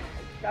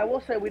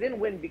didn't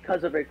win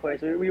because of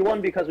Rayquaza. We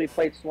won because we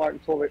played smart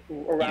and told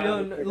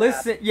around. Yo, with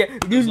listen, yeah, you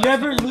Those last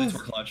never couple minutes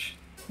lose. were clutch.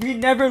 We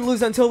never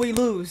lose until we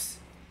lose.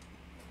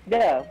 that.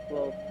 Yeah,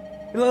 well,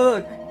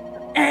 Look.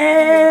 Holy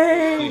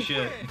Hey!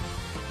 shit.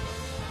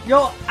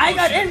 Yo, I Oh,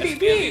 got shit, MVP!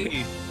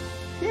 MVP.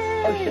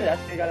 Yay! oh shit,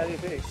 that's you got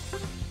MVP.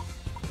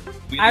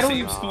 We I had the don't-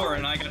 same score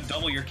and I got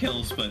double your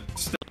kills, but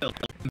still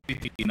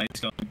MVP. Nice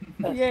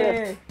going.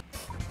 Yay!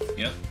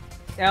 Yep.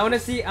 Yeah, I wanna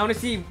see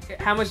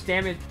how much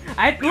damage.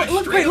 I I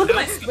look, straight look up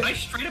at my. I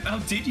straight up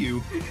outdid you.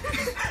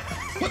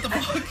 What the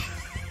fuck?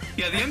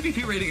 Yeah, the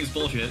MVP rating is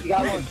bullshit. You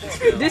got one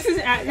too. This is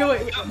yo,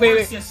 I got more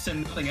wait. assists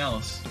and nothing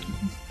else.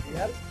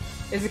 Yep.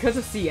 Is it because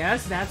of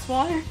CS? That's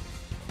why.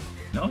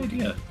 No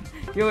idea.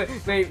 Yo,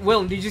 wait,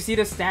 Willem, did you see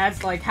the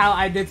stats? Like how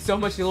I did so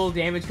much little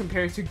damage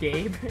compared to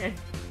Gabe?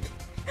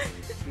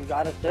 You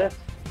got assist.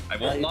 I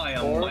won't Yeah, lie,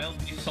 I'm four.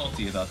 mildly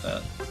salty about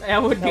that. I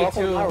would be No, up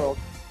on my too. roll.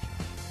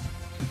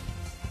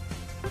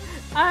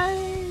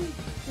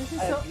 This is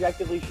I so.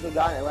 objectively should have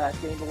gotten it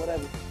last game, but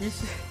whatever.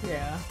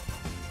 Yeah.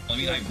 I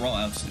mean, I raw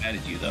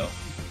outstatted you though.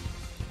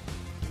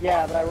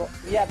 Yeah,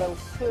 but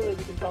clearly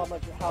we can tell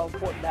how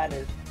important that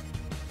is.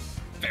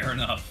 Fair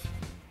enough.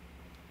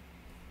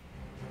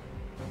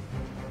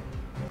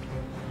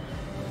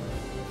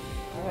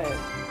 Alright.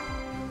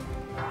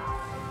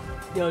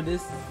 Yo,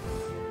 this.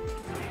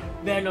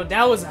 Man, no,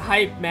 that was a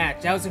hype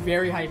match. That was a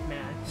very hype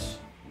match.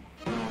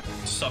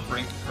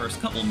 Suffering the first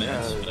couple Yeah,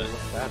 minutes, it but was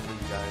bad for you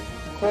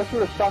guys. First we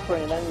were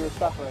suffering, and then we were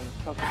suffering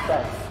from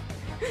success.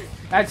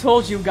 I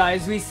told you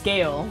guys, we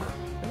scale.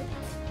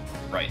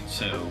 Right,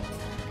 so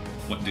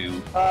what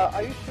do?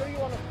 Are you sure you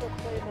want to still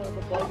play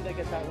the bug that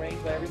gets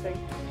outranged by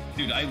everything?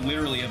 Dude, I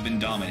literally have been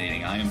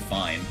dominating. I am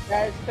fine.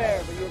 That is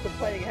fair, but you were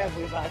complaining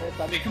heavily about it.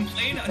 So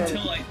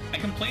I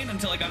complained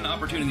until I got an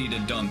opportunity to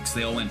dunk, so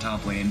they all went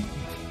top lane.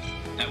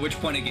 At which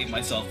point I gave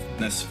myself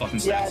this fucking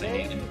Yeah, stats I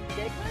needed.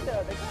 they kind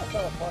of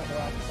fell apart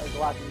the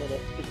last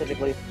minute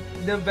specifically.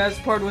 The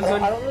best part was I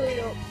when... don't really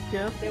know.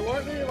 Yeah. They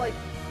weren't really like.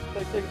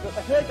 I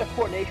feel like the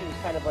coordination is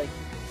kind of like.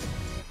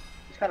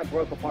 Just kind of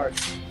broke apart.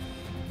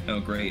 Oh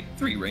great,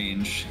 3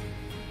 range.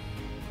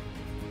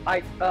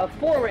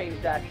 4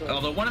 ranged actually.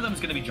 Although one of them is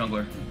gonna be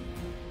jungler.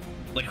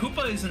 Like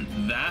Hoopa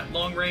isn't that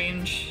long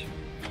range.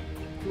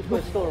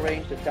 Hoopa's still a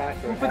ranged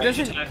attacker. Hoopa right? Range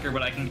doesn't- attacker,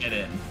 but I can get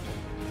in.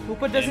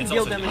 Hoopa And doesn't it's deal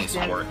also damage just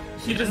support.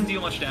 She It doesn't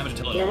deal much damage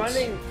until it They're ults.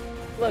 running.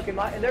 Look, in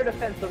their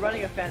defense, they're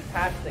running a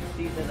fantastic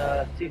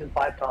season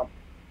 5 comp.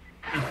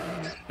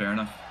 Fair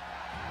enough.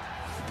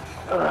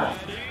 Ugh.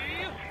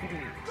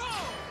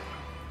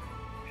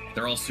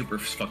 They're all super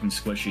fucking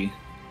squishy,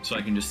 so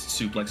I can just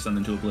suplex them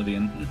into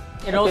oblivion.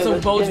 It also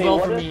let's- bodes Jimmy, well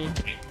what for if-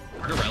 me.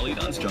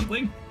 Duraludon's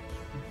jungling?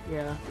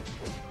 Yeah.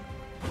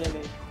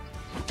 Jimmy.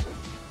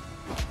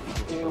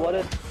 Dude, what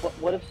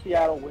if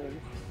Seattle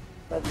wins?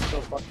 That'd be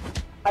so fun.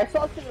 I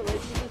saw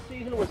simulations this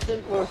season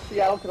where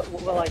Seattle could,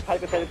 like,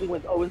 hypothetically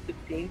wins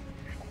 0-16.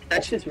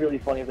 That's just really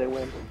funny if they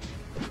win.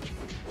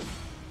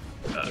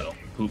 Uh-oh.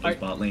 Hoopa's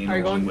bot lane are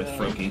you along going- with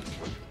Froakie.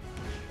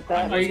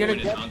 That, Are you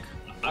gonna- dunk?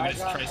 I'm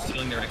gonna try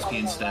stealing their XP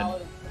instead.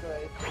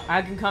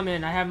 I can come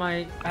in. I have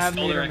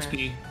Stole their Meter Man.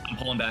 XP. I'm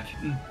pulling back.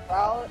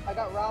 I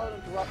got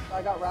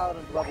Rowlet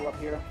and Rubble up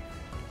here.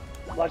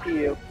 Lucky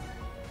you.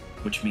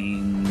 Which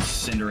means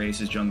Cinderace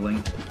is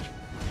jungling.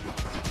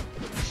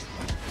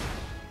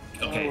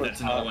 Okay, Oh, that's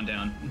another one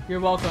down. You're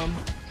welcome.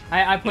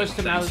 I pushed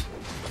him out. Thanks.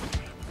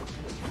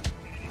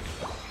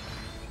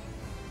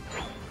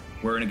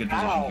 We're in a good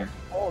position Ow. here.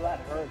 Oh, that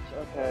hurts.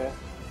 Okay.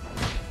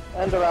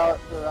 And they're out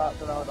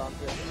on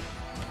here.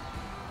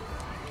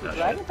 Oh,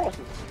 Dragon shit. Pulse is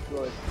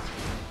good.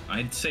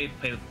 I'd say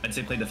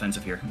play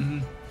defensive here.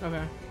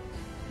 Okay.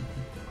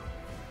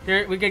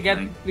 Here we could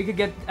Fine.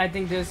 get I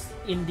think this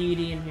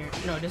Indeedee in here.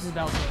 No, this is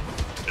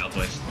Baltoy.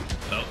 Outplay.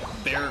 Oh,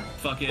 their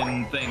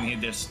fucking thing. He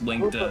just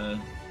linked.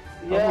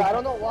 Yeah, I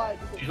don't know why.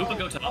 Hey, Hoopa,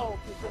 go top. Oh,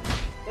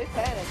 they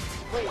panicked.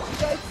 Wait, you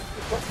guys,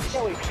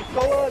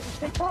 just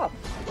take top.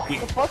 What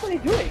the fuck are they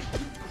doing?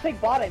 Just take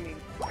bot, I mean.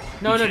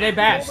 No, they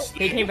back.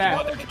 They came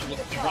back.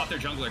 They brought their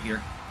jungler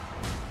here.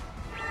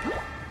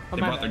 Oh,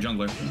 They my brought their bad.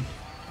 jungler.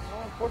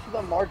 Well,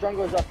 unfortunately, our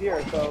jungler's up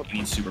here, so. I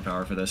need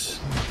superpower for this.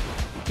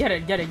 Get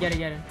it.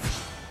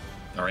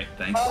 All right,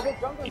 thanks. The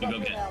jungler's You can up go here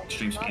get now.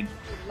 stream speed.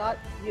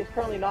 He is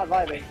currently not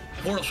vibing.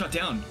 Portal shut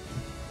down.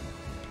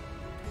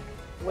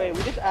 Wait,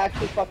 we just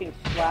actually fucking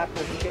slapped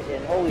their shit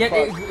in. Holy Get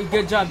fuck. it.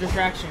 Good job,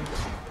 distraction.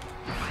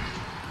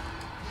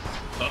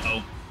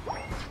 Uh-oh.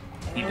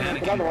 He Another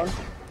panicking. one.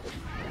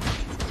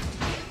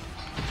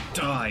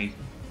 Die.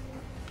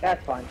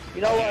 That's fine.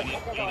 You know what? Need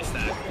a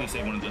stack. Please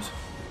save one of those.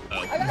 I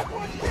Oh, got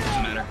one.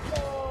 doesn't matter.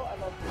 Oh, I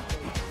love this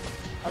game.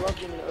 I love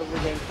being an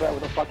overgame threat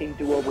with a fucking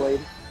duo blade.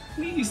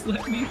 please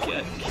let me get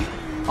killed.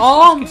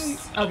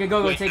 Okay,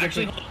 go Wait, take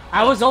actually, it. hold on.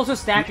 I was also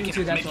stacking Make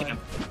too. camp, That's make why. camp.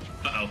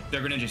 Uh-oh,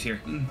 their Greninja's here.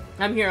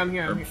 I'm here.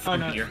 Or Oh from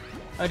no. here.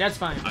 Oh, that's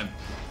fine.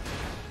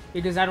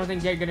 Because I don't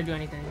think they're gonna do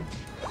anything.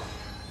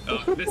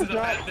 Oh, this is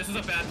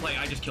a bad play.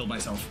 I just killed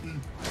myself.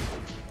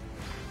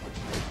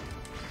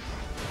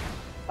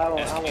 I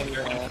won't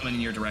They're gonna come in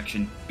your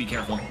direction. Be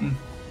careful.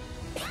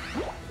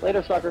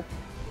 Later, sucker.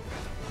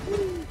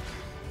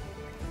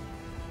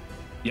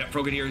 Yep,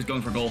 Frogadier is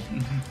going for goal.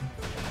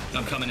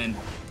 I'm coming in.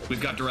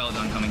 We've got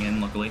Duraludon coming in,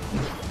 luckily.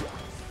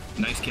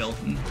 Nice kill.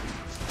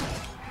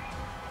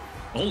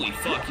 Holy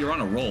fuck, you're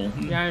on a roll.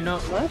 Yeah, I know.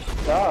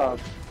 Nice job.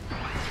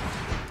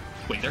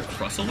 Wait, their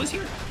Crustle was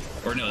here?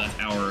 Or no, that's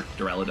our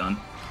Duraludon.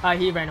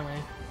 He ran away.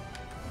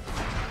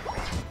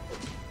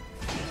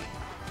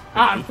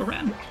 Hoopa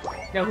ran?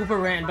 Yeah, Hooper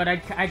ran, but I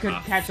could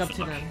catch up to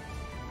fuck. them.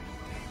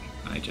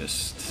 I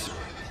just...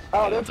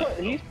 Oh,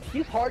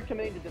 he's hard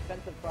committing to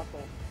defensive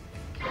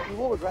Crustle. You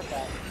will regret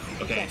that.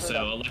 He Okay, can't hurt so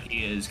us.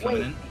 Aleki is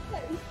coming in.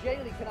 He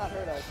genuinely cannot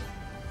hurt us.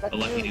 That's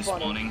Aleki really is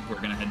funny. spawning. We're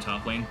gonna head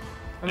top lane.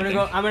 I'm I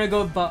gonna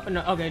think. go.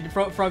 No, okay. The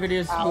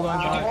Frogadier's Ow, going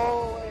ow. bot.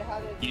 Oh, wait, how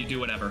did... You do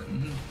whatever.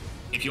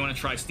 If you want to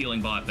try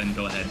stealing bot, then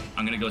go ahead.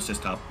 I'm gonna go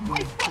assist top.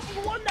 I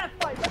fucking won that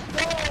fight!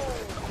 Let's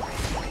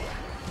go!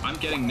 I'm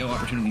getting no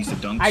opportunities to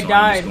dunk, I so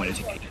died. I'm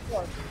just going to take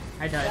it.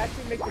 I It died.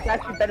 it's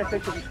actually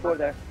beneficial to score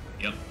there.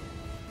 Yep.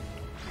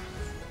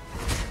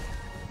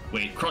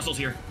 Wait, Crustle's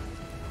here.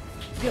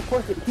 Yeah, of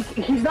course.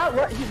 He's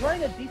not. He's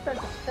running a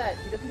defensive set.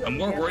 He doesn't do I'm any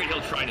more damage. worried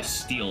he'll try to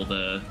steal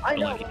the I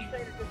know. Aleki. I'm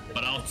saying it's just-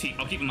 But I'll keep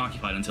him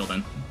occupied until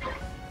then.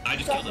 I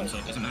just killed him, so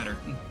it doesn't matter.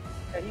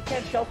 And he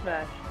can't shell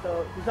smash,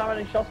 so if he's not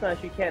running shell smash,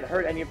 he can't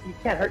hurt he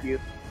can't hurt you.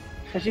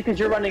 Especially because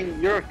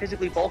you're a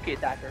physically bulky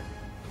attacker.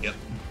 Yep.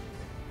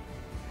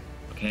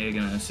 Okay,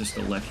 gonna assist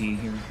Aleki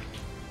here.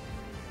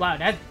 Wow,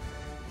 that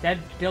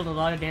dealt a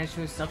lot of damage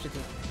to his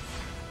substitute.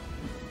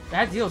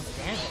 That deals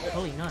damage.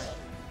 Holy nut.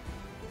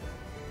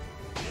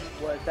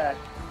 What is that?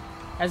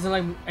 As in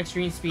like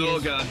extreme speed. Oh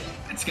god,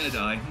 it's gonna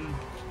die.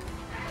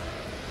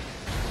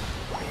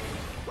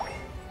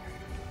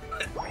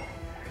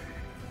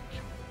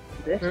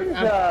 This is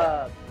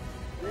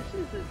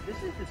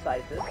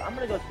decisive. I'm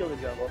gonna go steal the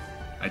jungle.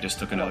 I just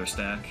took another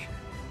stack.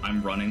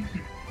 I'm running.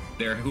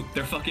 Their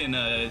fucking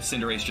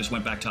Cinderace just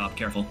went back top.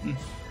 Careful.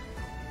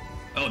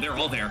 Oh, they're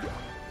all there.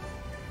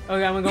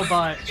 Okay, I'm gonna go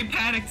bot. They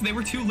panicked. They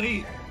were too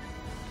late.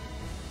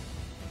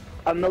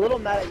 I'm a little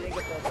mad I didn't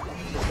get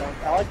the junk.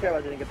 All I care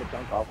about I didn't get the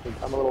junk off.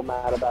 I'm a little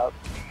mad about.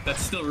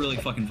 That's still really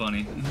fucking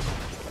funny.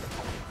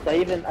 I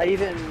even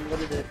what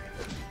is it?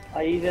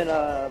 I even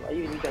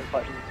use that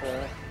button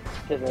to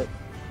pivot.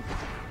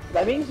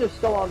 That means they're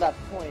still on that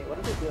point. What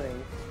is it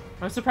doing?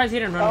 I'm surprised he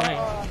didn't run away.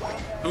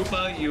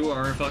 Hoopa, you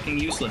are fucking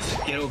useless.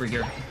 Get over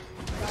here.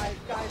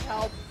 Guys,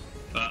 help!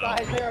 Uh-oh.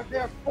 Guys,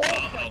 they're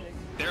Uh-oh.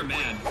 They're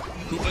mad.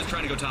 Hoopa's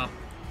trying to go top.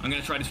 I'm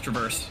gonna try to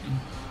traverse.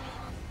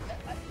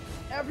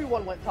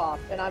 Everyone went top,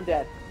 and I'm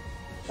dead.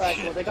 Alright,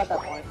 cool. They got that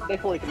point. They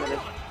fully committed.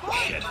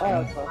 Shit.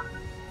 Oh, that's fun.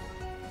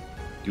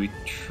 Do we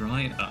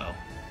try? Uh-oh.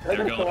 They're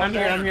going. I'm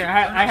here.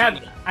 I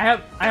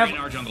have in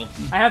our jungle.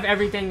 I have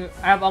everything.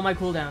 I have all my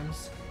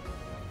cooldowns.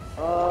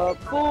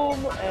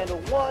 Boom, and a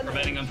 1.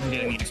 Preventing them from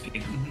getting the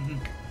XP.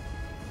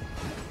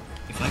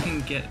 If I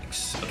can get...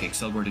 Okay,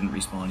 Excelgor didn't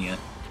respawn yet.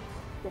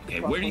 Okay,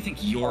 where do you think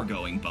you're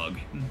going, Bug?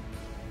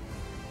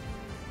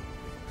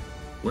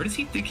 Where does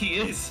he think he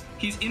is?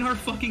 He's in our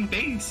fucking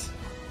base!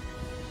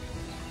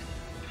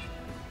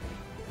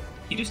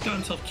 He just got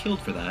himself killed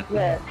for that.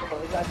 Yeah,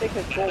 I think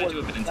his I goal had was to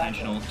have been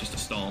intentional, just to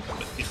stall,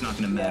 but it's not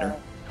gonna matter.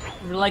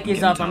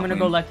 Lucky's up. I'm gonna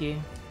go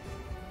Lucky.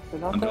 They're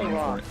not I'm going going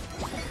rock.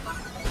 for it.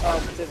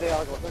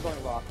 They're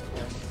going rock.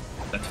 Yeah.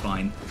 That's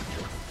fine.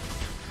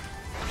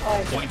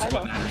 Points is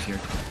what matters here.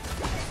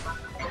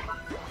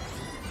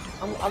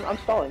 I'm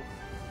stalling.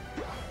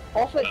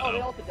 Also, they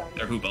ulted down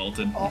Their here. Hoopa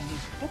ulted.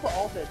 Hoopa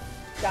ulted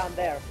down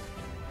there.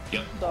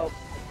 Yep. So,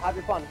 have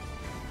your fun.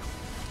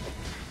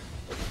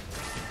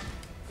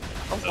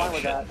 I'm fine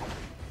with shit. that.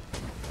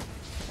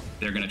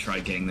 They're gonna try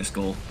getting this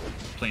goal.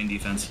 Playing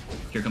defense.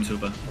 Here comes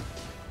Hoopa.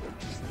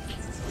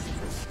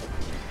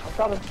 I'm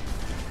coming.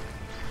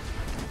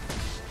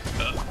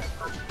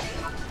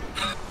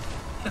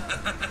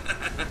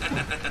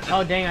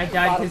 Oh dang! I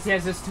died because he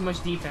has just too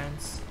much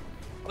defense.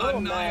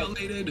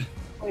 Annihilated!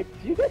 Wait,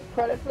 do you get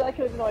credit for that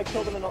kill even though I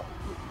killed him in all...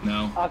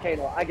 No. Okay,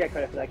 no, I get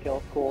credit for that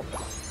kill. Cool.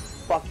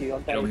 Fuck you,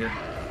 I'm Get over here.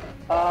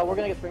 We're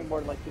gonna get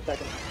springboard in like 2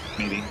 seconds.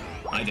 Maybe.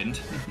 I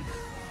didn't.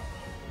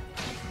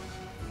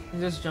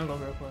 Just jungle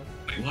real quick.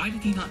 Wait, why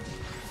did he not?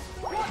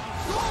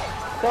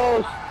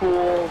 So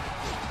cool.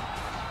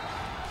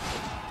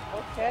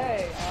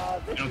 Okay,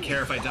 this I don't is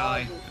care if I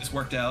die. This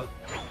worked out.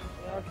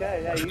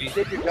 Okay, yeah, you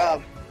did your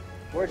job.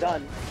 We're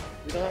done.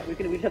 We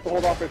just have to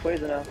hold off for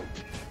Quasar now.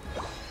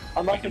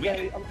 Unless Wait,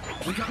 again,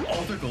 we got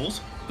all their goals?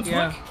 What the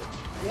Yeah. fuck?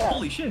 yeah.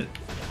 Holy shit.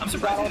 I'm We got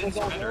surprised all they didn't the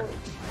goals surrender.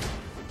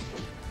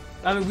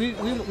 early. I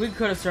mean, we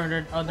could have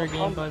surrendered other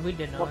game, but we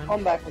did Well, not.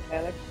 comeback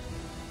mechanics.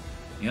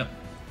 Yep.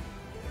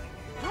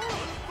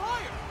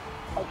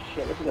 Oh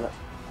shit, this is gonna...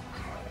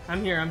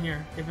 I'm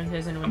here. If in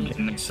case anyone I'm needs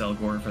getting me.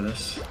 Excelgor for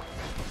this.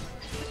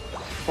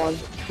 1,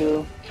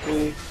 2,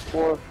 3,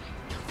 4.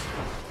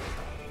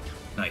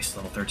 Nice,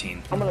 level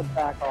 13. I'm gonna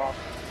back off.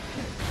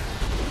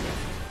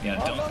 Yeah,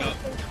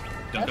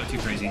 don't go too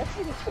crazy.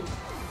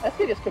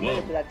 SK just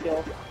committed Whoa. to that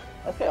kill.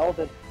 SK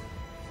ulted.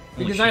 Holy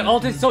Because shit. my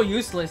ult is so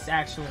useless,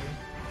 actually.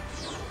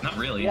 Not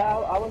really. Yeah,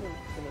 I wasn't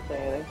gonna say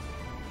anything.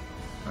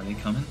 Are they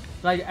coming?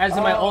 Like, as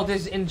in my ult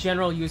is in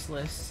general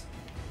useless.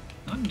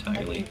 Not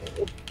entirely.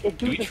 It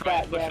Do we boosted try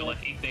that, and push yeah. a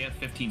lucky? They have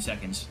 15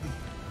 seconds.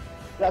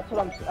 That's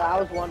what I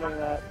was wondering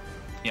that.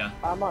 Yeah,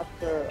 I'm not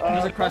sure.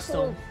 There's a Crystal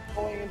crystal. is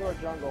going into our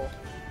jungle.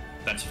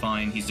 that's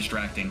fine. He's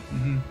distracting.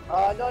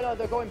 No,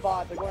 they're going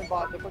bot. They're going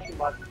bot. They're pushing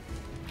bot.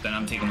 Then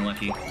I'm taking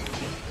lucky.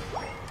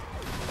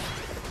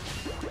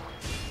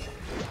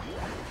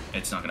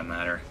 It's not gonna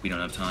matter. We don't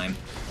have time.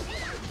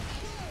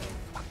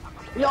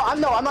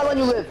 I'm not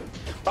letting you live.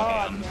 Okay,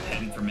 I'm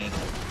heading for mid.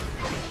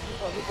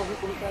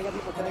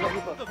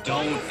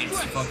 Don't.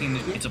 It's fucking.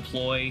 It's a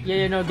ploy.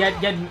 Yeah, no, get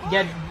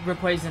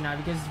Rayquaza now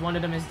because one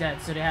of them is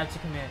dead, so they have to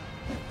commit.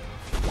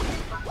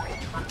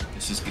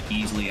 This is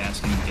easily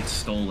asking to get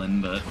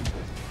stolen, but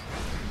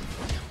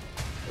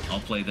I'll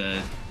play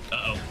the.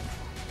 Uh-oh.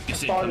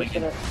 Is it coming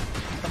in?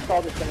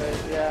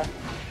 Yeah.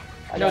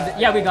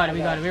 No, we got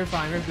it. We're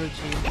fine. We're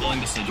Gucci. Pulling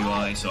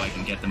Decidueye so I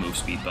can get the move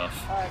speed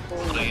buff. Alright, cool.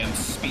 I am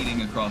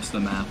speeding across the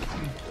map.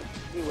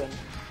 You win.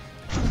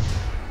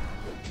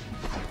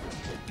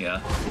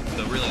 Yeah.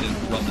 So really to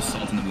rub the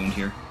salt in the wound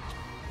here.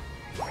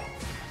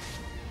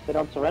 They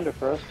don't surrender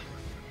first.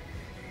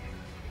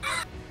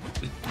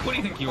 What do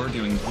you think you're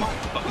doing,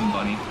 fucking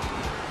bunny?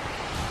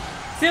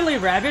 Silly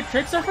rabbit,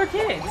 tricks are for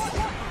kids.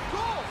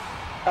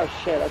 Oh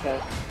shit,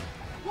 okay.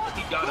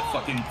 He got a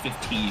fucking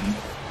 15.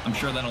 I'm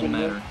sure that'll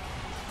matter.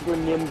 You're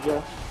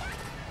ninja.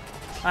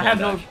 I have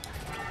no.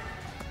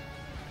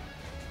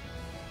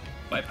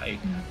 Bye bye.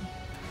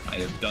 I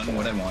have done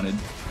what I wanted.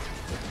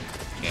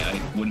 Yeah,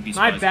 I wouldn't be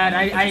My surprised. bad.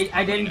 if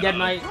I didn't get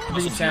my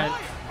Muscle reset.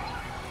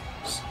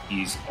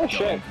 He's Oh, going,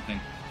 shit. I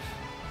think.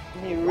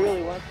 He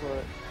really went for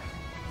it.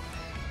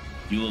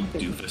 You little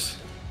doofus.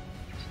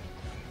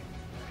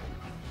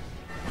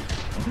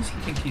 What does he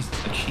think he's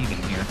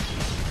achieving here?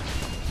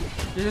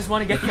 You just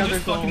want to get He the other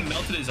just goal. fucking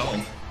melted his ult.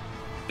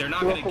 They're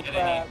not gonna Local get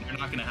crab. any. They're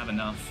not gonna have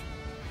enough.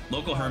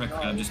 Local hermit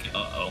crab just get.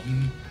 Uh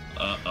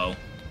oh.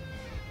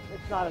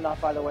 It's not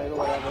enough, by the way, but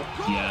whatever.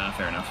 Yeah,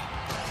 fair enough.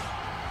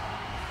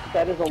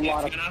 That is a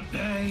lot It's of. gonna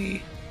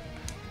pay.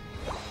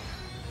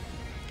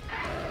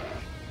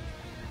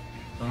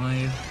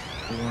 5,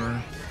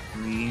 4,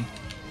 3,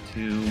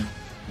 2,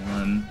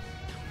 1.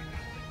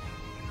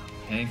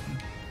 Okay.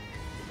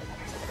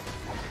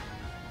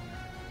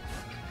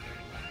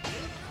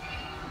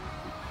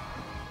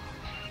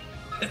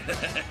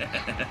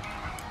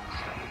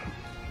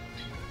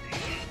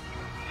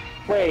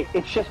 Wait,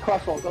 it's just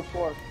Crustle. Go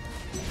for it.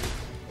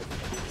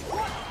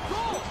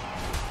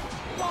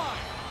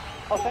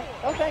 Oh, thanks.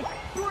 Oh, thanks.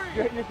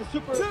 You're the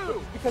super.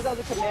 Because that was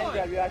a command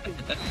grab, you actually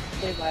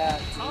saved my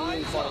ass.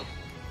 Really close.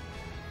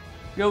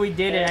 Yo, we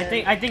did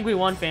it. I think we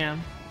won,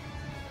 fam.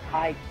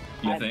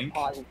 You I'm think?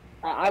 positive.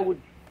 I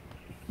would.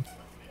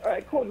 All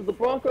right, cool. Did the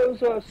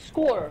Broncos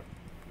score?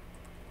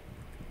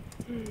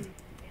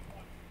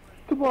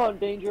 Come on,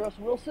 Dangerous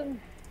Wilson.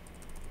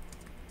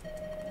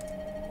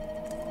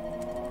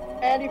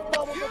 And he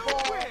fumbled the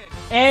ball.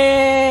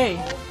 Hey!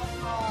 Oh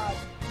my god.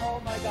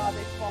 Oh my god,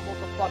 they fumbled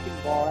the fucking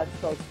ball. That's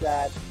so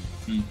sad.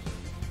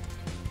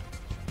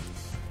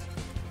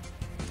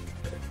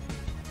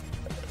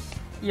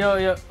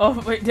 Yo. Oh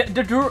wait,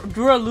 the Drew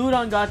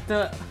Ludon got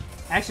the.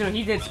 Actually, no,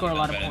 he did score a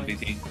lot of Bad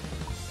points.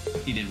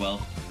 MVP. He did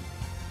well.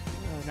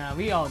 Oh, nah,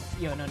 we all.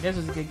 Yo, no, this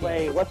was a good game.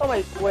 Wait, what's on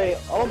my. Wait,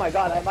 oh my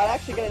god, I might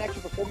actually get an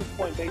extra performance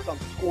point based on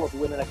score if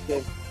we win the next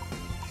game.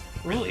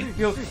 Really?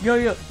 Yo.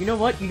 You know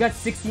what? You got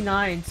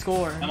 69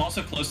 score. I'm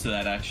also close to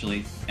that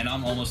actually, and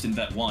I'm almost in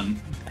bet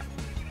 1.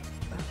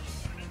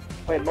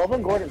 Wait,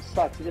 Melvin Gordon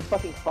sucks. He just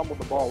fucking fumbled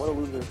the ball. What a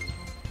loser.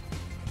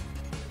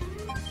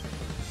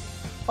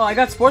 Oh, I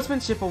got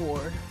sportsmanship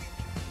award.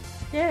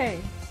 Yay!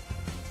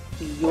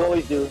 You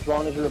always do, as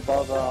long as you're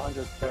above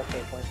 100 fair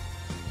play points.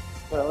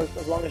 Well,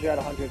 as long as you're at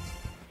 100.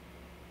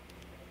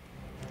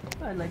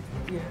 I like.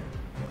 Yeah.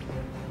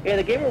 Yeah,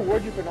 the game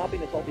rewards you for not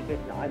being a salty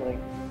bitch and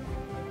idling.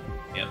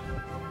 Yep.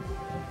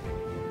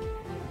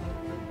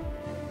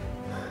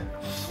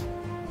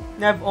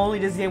 Now, if only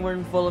this game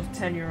weren't full of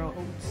 10-year-olds.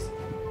 Or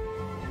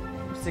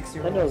I know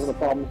 6-year-olds. the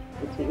problem.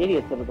 It's the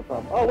idiots that are the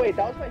problem. Oh wait,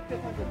 that was my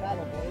 500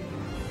 battle, boys.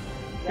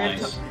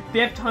 Nice.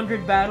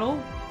 500 battle?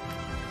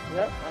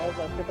 Yep, that was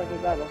my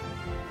 500 battle.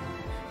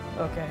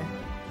 Okay.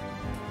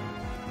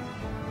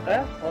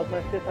 Yeah, that was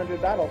my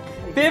 500 battle.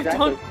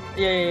 500?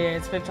 Yeah,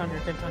 it's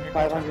 500.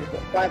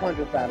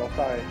 500 battle,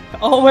 sorry.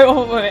 Oh,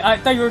 wait. I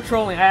thought you were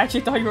trolling. I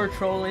actually thought you were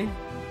trolling.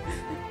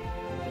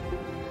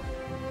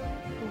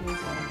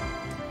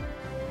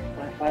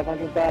 My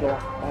 500 battle.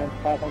 I have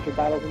 500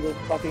 battles in this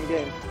fucking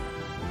game.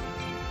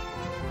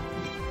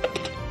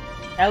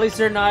 At least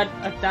they're not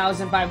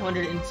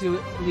 1,500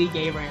 into League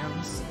A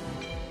Rams.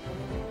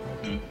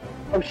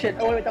 Oh shit,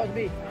 oh wait, that was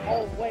me.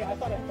 Oh wait, I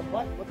thought I hit the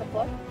button. What the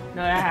fuck?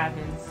 No, that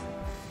happens.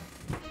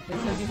 It's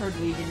because you heard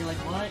League and you're like,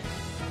 what?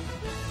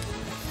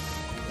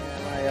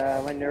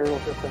 Yeah, my neural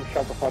system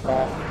shut the fuck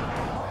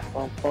off.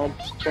 I'm gonna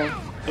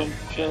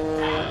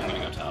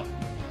go top.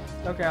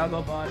 Okay, I'll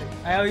go bot.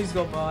 I always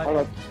go bot. Hold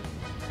up.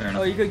 Fair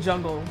enough. Oh, you could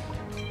jungle.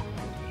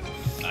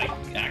 I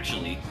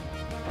actually.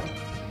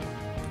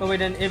 Oh wait,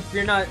 then if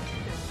you're not,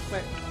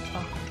 wait.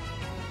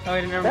 Oh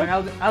wait, never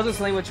mind. I'll just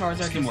lane with Charizard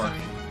This can this work.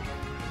 time.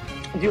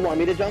 Do you want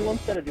me to jungle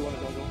instead, or do you want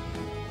to jungle?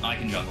 I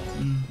can juggle.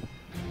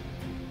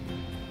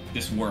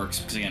 This works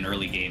because again,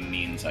 early game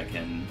means I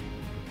can.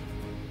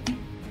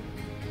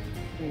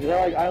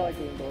 I like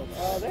doing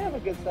both. They have a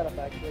good setup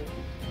actually.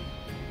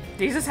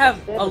 These just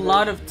have a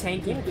lot of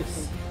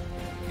tankiness.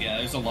 Yeah,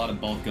 there's a lot of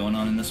both going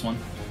on in this one.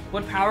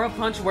 Would Power Up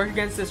Punch work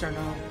against this or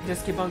no?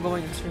 Just keep on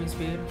going extreme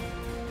speed.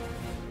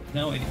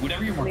 No,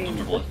 whatever you're more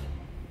comfortable with.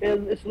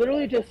 It's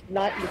literally just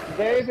not. It's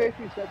very, very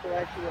few sets are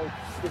actually like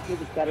this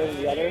move is better than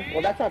the other.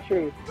 Well, that's not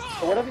true.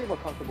 But whatever you're more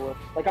comfortable with.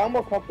 Like I'm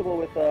more comfortable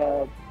with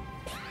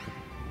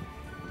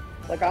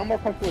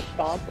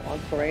Stomp on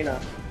Serena,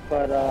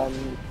 but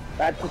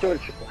that's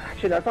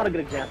actually that's not a good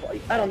example.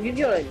 I don't. You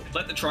know what I mean?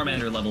 Let the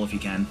Charmander level if you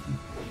can.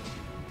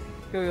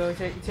 Go,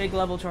 take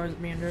level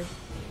Charmander.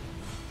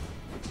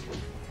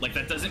 Like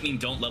that doesn't mean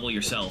don't level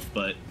yourself,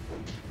 but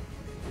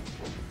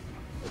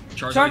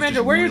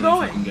Charmander, where are you really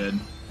going? fucking good.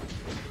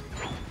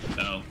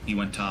 Oh, he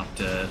went top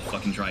to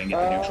fucking try and get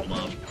the neutral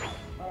mob.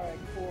 Alright,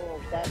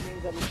 cool. That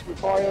means that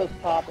Lucario's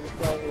top and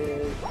so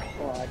is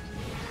what?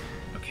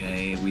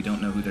 Okay, we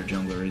don't know who their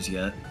jungler is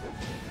yet.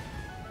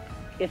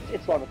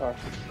 It's Larvitar.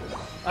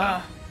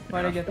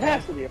 Why'd I get It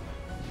that? has to be.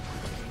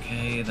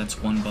 Okay,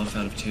 that's one buff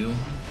out of 2.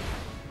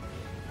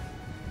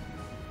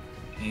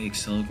 Okay,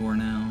 Excelgor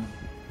now.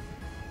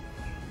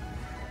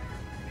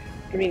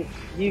 I mean,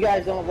 you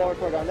guys don't have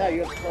Larvitar down there.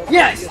 You have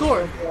Yeah, you have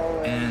score!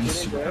 Slowpoke And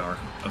Greninja. superpower.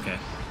 Okay.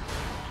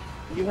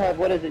 You have,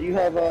 what is it? You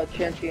have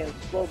Chansey and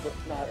Slowbro,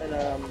 not, and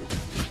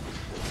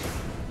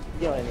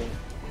you know what I mean.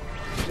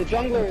 The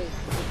jungler is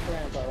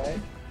Tarantula, right?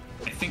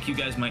 I think you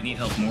guys might need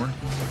help more.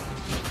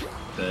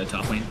 The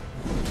top lane.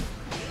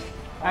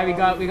 Alright,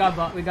 we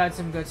got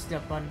some good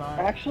stuff on bot.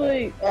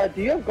 Actually,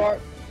 do you have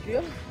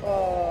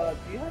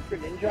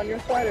Greninja on your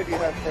side, or do you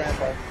have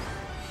Tarantula?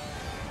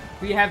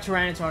 We have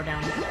Tyranitar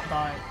down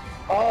bot.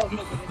 Oh,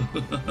 no,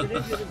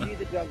 Greninja is indeed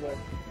the jungler.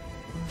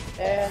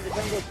 And the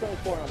jungler is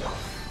 24 on it.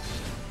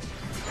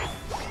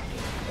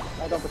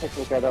 I don't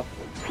particularly care though.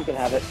 You can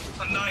have it.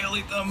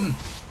 Annihilate them!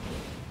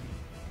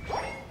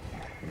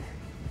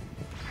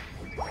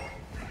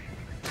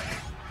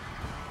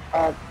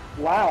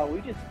 Wow,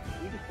 we just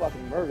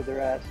fucking murdered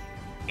their ass.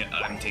 Yeah,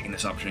 I'm taking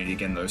this opportunity to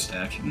get another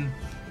stack. I'm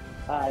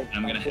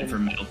gonna head for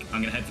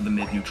the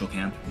mid neutral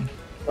camp.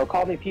 So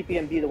call me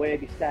PPMB the way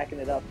I'd be stacking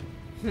it up.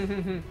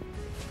 I'm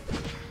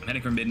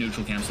heading for mid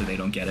neutral camp so they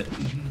don't get it.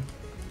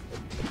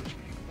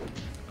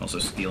 Also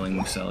stealing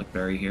Selic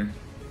Berry here.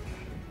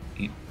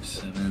 8,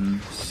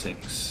 7,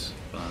 6,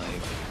 5,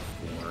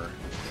 4,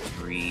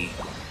 3,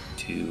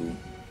 2,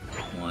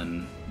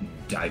 1.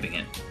 Diving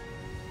it.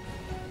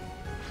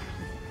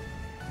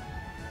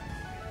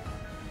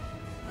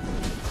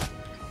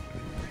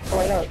 Oh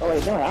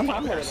wait, no, I'm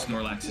ready.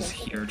 Snorlax is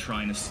here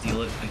trying to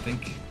steal it, I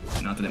think.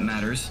 Not that it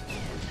matters.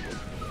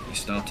 We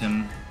stopped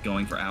him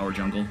going for our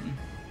jungle.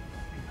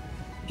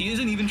 He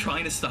isn't even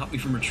trying to stop me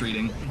from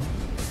retreating.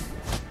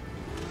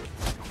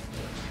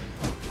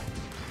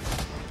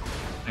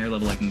 Higher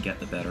level I can get,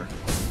 the better.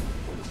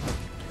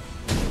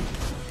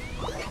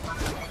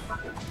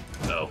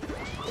 Oh.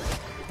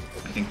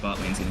 I think bot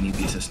lane's gonna need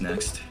the assist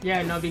next.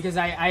 Yeah, no, because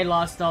I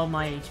lost all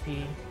my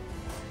HP.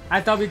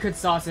 I thought we could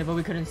sauce it, but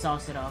we couldn't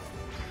sauce it up.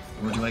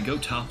 Or do I go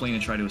top lane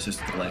and try to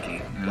assist with the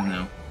Lecky? I don't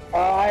know.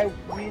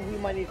 We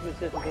might need some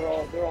assistance.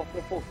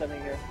 They're full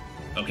sending here.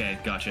 Okay,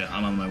 gotcha.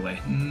 I'm on my way.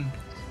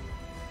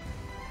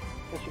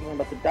 Especially when I'm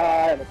about to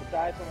die. I'm about to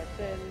die for my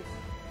sins.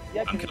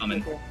 Yep, I'm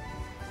coming.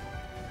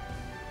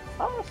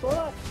 Oh, slow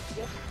up.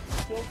 Yep,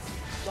 still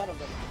one of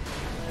them.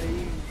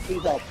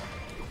 Please help.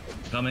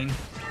 Coming.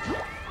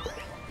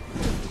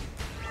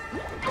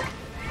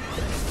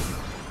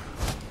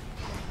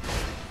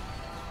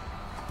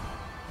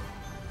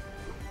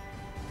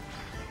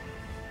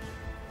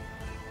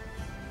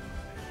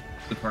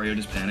 Lucario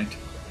just panicked.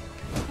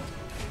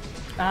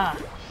 Ah.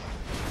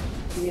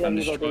 Yeah, I'm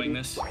destroying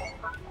this.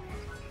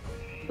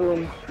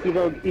 Boom.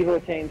 Evo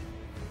attained.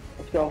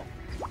 Let's go.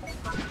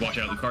 Watch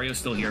out, Lucario's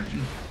still here.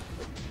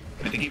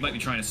 I think he might be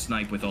trying to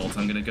snipe with ult.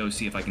 I'm gonna go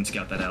see if I can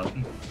scout that out.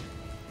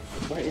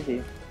 Where is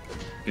he?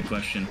 Good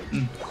question.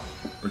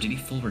 Or did he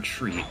full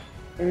retreat?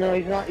 No,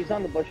 he's not. He's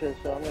on the bushes,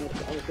 so I'm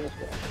just gonna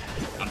stay.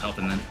 I'm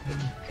helping then.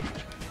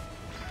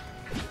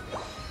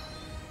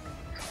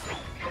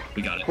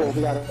 We got it. Cool,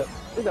 we got it.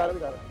 We got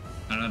it.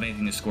 I don't have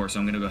anything to score, so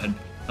I'm gonna go ahead and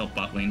help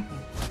bot lane.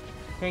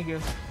 Thank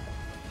you.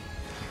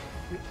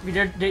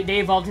 They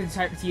evolved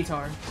into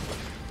T-Tar.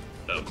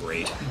 Oh,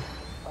 great.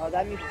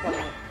 That means you're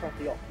probably press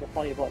the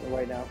funny button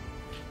right now.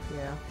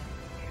 Yeah.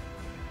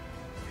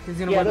 He's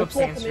gonna work up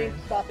Sandstream.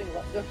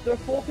 They're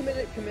full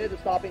committed to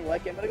stopping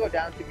Lecky. I'm gonna go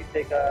down to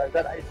take.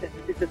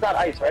 It's not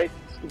ice, right?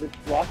 It's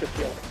rock or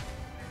steel.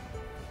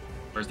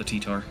 Where's the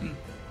T-Tar?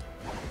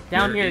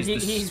 Down here.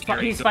 He's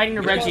fighting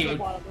the Reggie.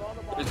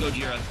 Let's go,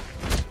 Jira.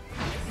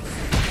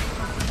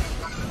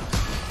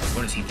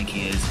 What does he think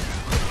he is?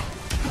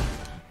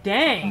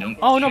 Dang!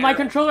 Oh no, my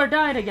controller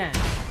died again.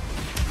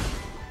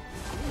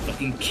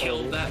 Fucking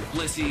kill that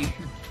Blissey.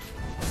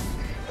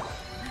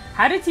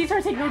 How did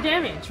T-Tar take no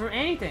damage from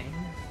anything?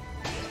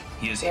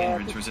 He has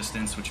hindrance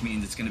resistance, which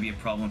means it's going to be a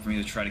problem for me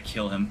to try to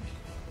kill him.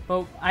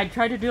 But I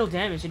tried to deal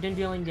damage. It didn't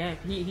deal any damage.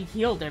 He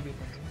healed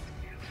everything.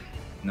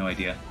 No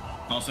idea.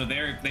 Also, they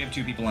have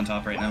 2 people on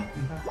top right now.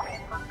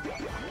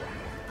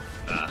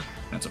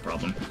 That's a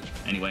problem.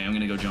 Anyway, I'm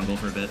gonna go jungle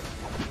for a bit.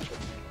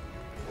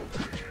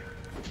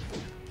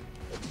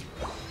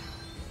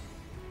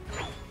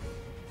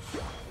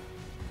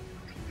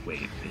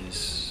 Wait,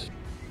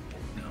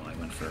 no, I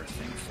went for a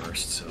thing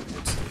first, so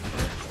let's do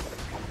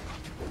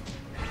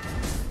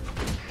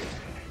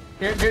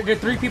There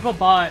 3 people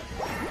bought.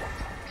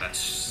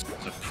 That's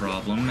a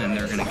problem, and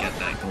they're gonna get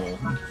that goal.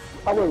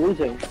 Oh, we're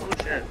losing. Oh,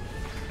 shit.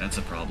 That's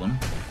a problem.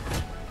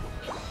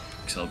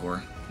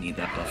 Xelgor, need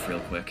that buff real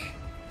quick.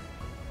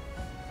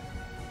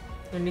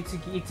 I need to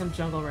eat some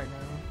jungle right now.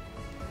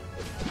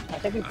 I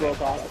think we broke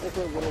off. I think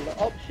we're a little bit.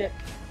 Oh, shit.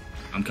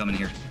 I'm coming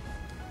here.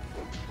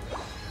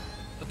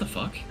 What the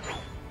fuck?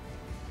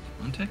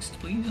 Context,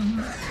 please, on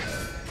that.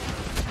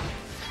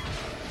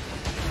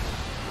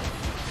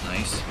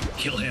 Nice.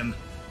 Kill him.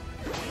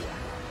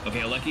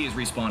 Okay, Aleki is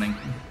respawning.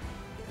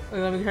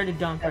 Let me try to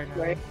dunk right now.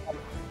 Great.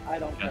 I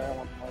don't care. I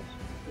want points.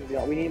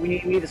 We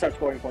need to start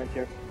scoring points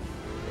here.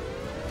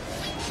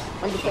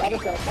 I'm just I got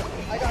it.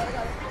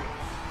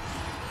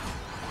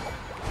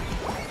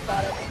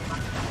 Got it.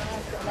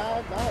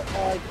 Now,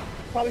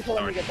 probably should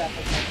let me get that.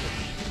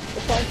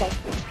 It's fine.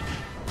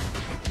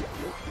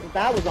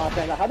 That was not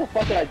fair. How the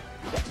fuck did I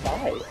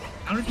die?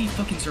 How did he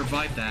fucking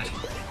survive that?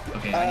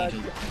 Okay,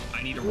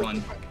 I need to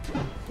run.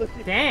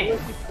 Dang.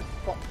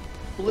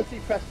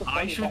 Blissey press the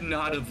I should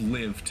not have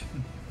lived.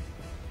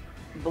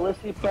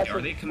 Blissey press Okay,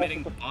 are they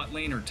committing bot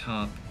lane or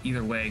top?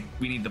 Either way,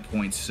 we need the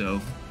points,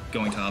 so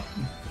going top.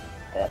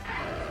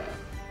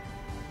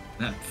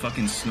 That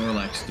fucking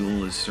Snorlax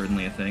duel is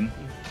certainly a thing.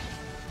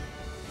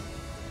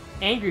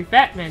 Angry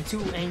fat man,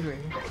 too angry.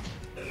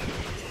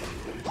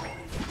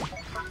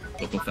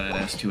 Local fat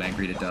ass too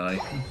angry to die.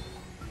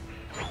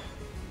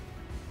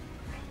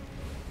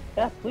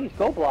 Yeah, please,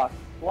 go block.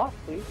 Block,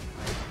 please.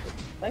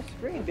 Nice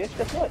screen, bitch.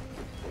 Guess what?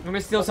 I'm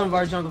gonna steal some of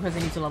our jungle because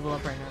they need to level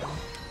up right now.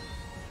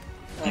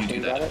 You Okay,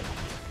 do got that. it.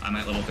 I'm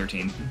at level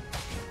 13.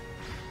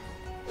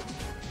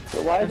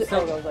 So why is it?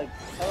 still- Oh, I was like,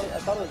 I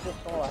thought it was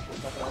just Snorlax or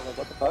something. I was like,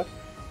 what the fuck?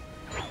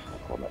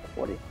 Hold on,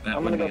 40. That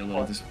I'm would gonna be go a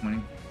little 4.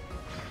 disappointing.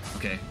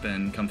 Okay,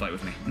 then come fight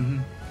with me.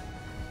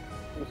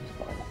 This is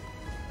fine.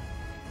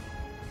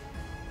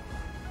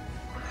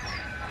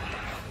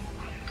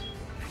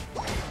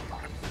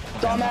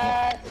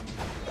 Dumbass!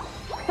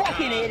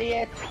 Fucking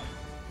idiot!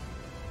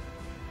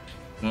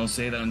 We'll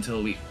say that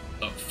until we...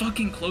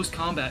 fucking close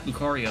combat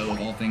Lucario, of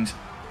all things.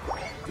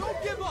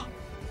 Don't give up.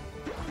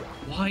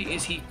 Why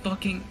is he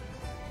fucking...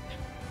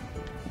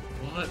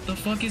 What the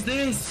fuck is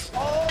this?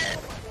 Oh!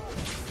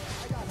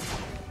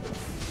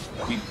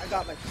 We... I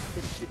got my.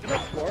 Did you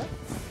get score?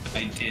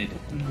 I did.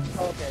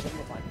 Oh, okay, then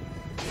we're fine.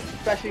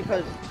 Especially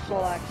because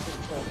Snorlax is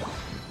so.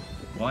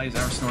 Why is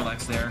our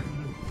Snorlax there?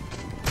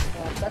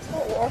 That's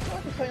not. Our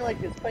Snorlax is playing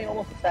like it's playing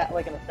almost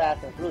like an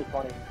assassin. It's really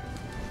funny.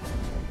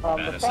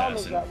 Bad The problem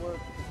is assassin.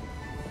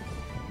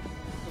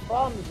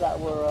 that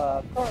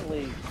we're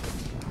currently.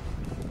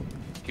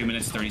 2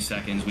 minutes, 30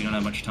 seconds. We don't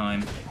have much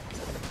time.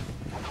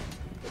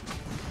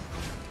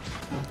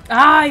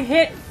 Ah, I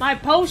hit my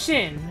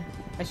potion!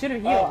 I should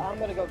have Oh, healed. I'm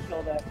gonna go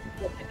kill that.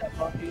 Go take that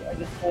monkey. I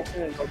just pulled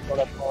through and go kill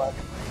that Snorlax.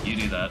 You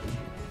do that.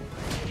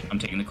 I'm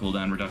taking the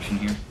cooldown reduction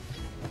here.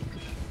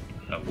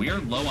 We are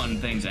low on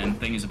things, and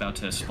thing is about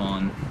to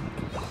spawn.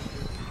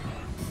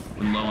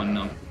 We're low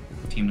on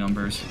team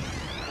numbers.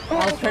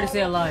 I'll try to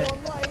stay alive.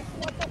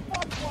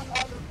 What the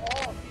fuck?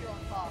 Oh, here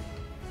on top.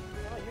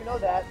 You know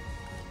that.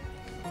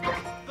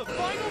 The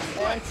final And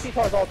stretch.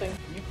 Cheetar's ulting.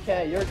 You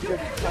can't. You're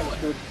kind of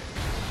screwed.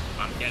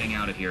 I'm getting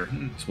out of here.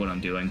 That's what I'm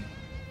doing.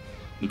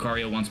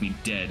 Lucario wants me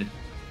dead.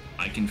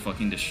 I can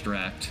fucking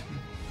distract.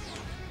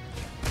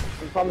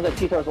 The problem is that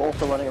Cheetar's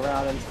also running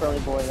around and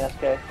currently bullying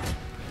SK.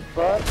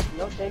 But,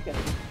 no taken.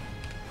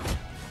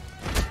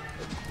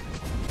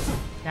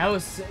 That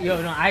was...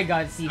 Yo, no, I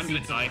got I'm CC. gonna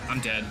die. I'm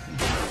dead.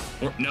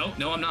 Or, no,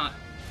 I'm not.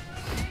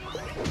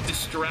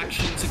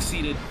 Distraction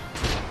succeeded.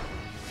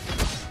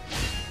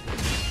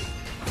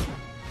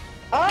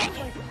 Oh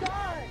my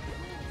god!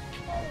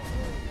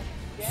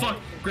 Fuck.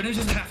 Greninja's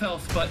at half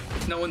health, but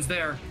no one's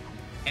there.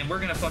 And we're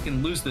gonna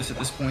fucking lose this at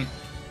this point.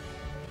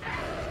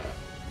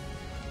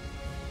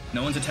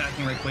 No one's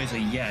attacking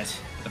Rayquaza yet.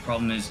 The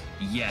problem is,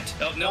 yet.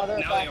 Oh, no, they're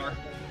now they attacking. are.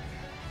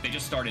 They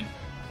just started.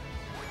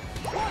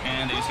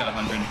 And they just got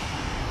 100.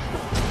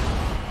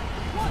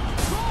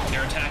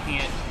 They're attacking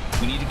it.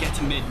 We need to get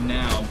to mid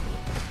now.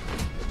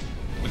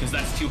 Because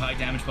that's too high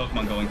damage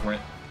Pokemon going for it.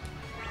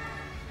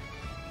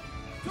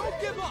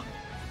 Don't give up.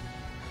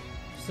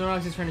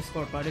 Snorlax is trying to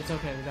score, but it's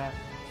okay, we got...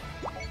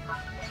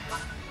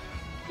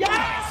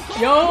 Yes!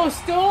 Yo,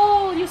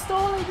 stole! You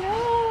stole it,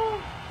 yo!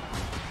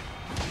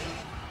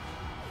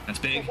 That's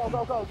big.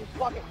 Go. Just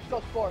block it. Just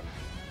go score.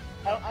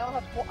 I don't have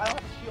a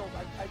shield.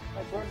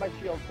 I burned my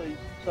shield,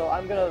 so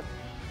I'm gonna.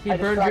 You I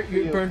burned distracted your,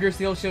 you. you burned your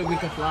steel shield, we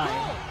can fly.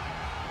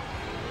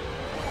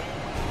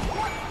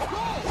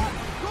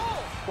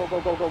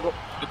 Go.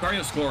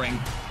 Lucario's scoring.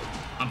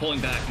 I'm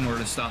pulling back in order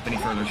to stop any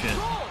further shit.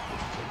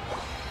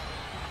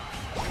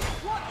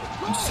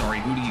 I'm sorry,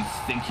 who do you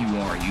think you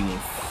are, you little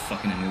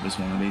fucking Anubis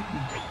wannabe?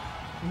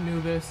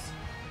 Anubis.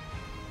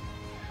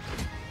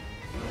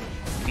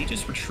 Did he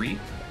just retreat?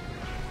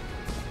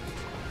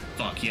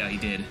 Fuck, yeah, he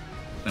did.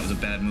 That was a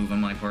bad move on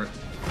my part.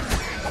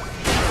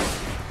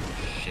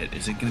 Shit,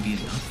 is it gonna be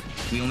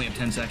enough? We only have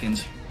 10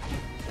 seconds.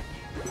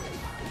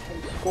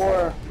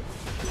 Score.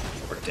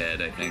 We're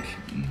dead, I think.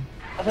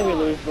 I think we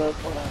lose, but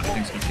I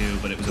think so too,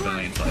 but it was a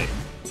valiant fight.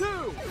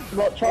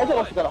 well, Charizard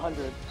also got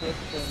 100. We'll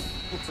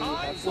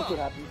see what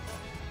happens.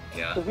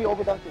 Yeah. Because we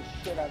overdunked the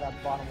shit out of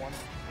that bottom one.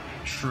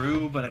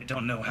 True, but I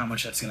don't know how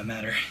much that's gonna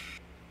matter.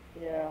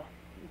 Yeah,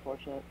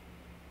 unfortunate.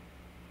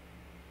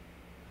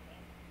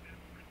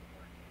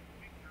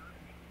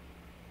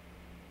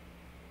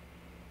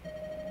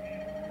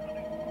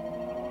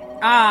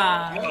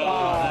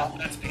 Ah! Oh,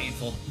 that's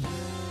painful.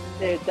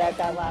 Dude, that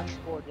last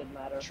score didn't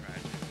matter.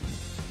 Tragic.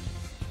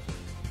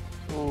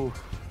 Ooh.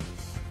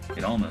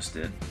 It almost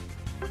did.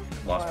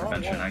 Loss Oh, I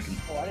prevention, won. I can.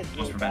 Oh, I didn't do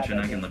Loss it prevention,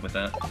 bad, I can live with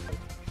that.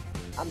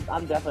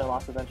 I'm definitely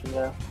lost prevention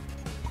there.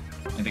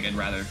 I think I'd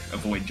rather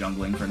avoid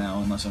jungling for now,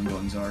 unless I'm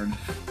going Zard.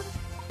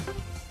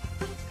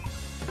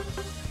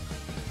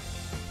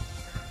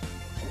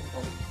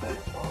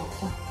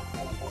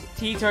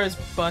 T-Tar's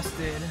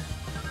busted.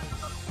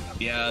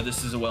 Yeah,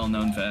 this is a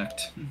well-known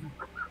fact.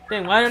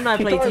 Dang, why didn't I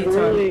play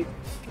Cheetar is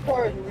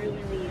T-Tar?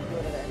 really good.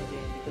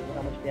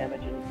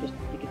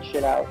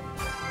 shit out.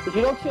 Because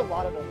you don't see a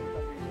lot of them for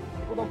some reason.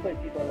 People don't play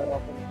T-Star that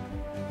often.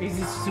 Is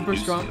he super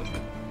Used strong?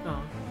 to.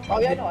 Oh. Oh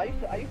yeah, no, I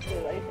used to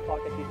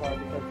pocket T-Star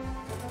because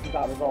he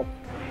got results.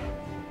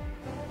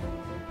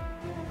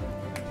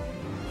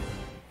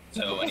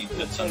 So any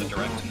tips on the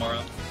direct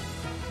tomorrow?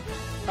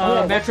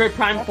 Metroid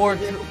Prime 4.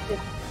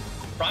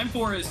 Prime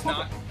 4 is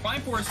not. Prime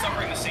 4 is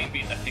suffering the same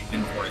fate that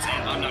Pikmin 4 is in.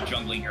 I'm not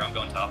jungling here. I'm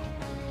going top.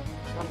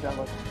 I'm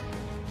jealous.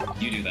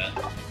 You do that.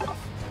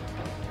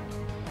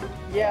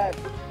 Yeah,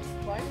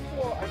 Prime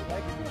 4, I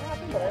like it to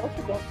happen, but I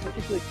also don't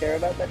particularly care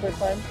about Metroid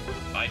Prime.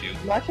 I do.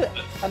 I'm actually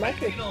I'm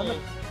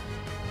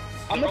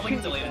a probably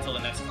 2D delayed fan. until the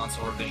next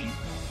console revision.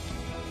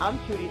 I'm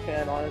 2D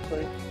fan,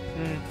 honestly.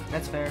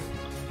 That's fair.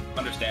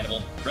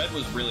 Understandable. Red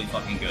was really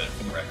fucking good,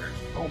 for the record.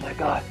 Oh my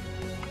god.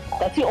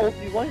 That's the only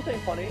one thing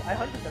funny. I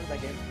 100%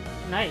 that game.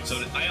 Nice. So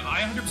I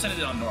 100%ed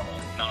it on normal,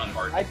 not on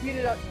hard. I beat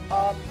it up.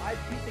 I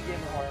beat the game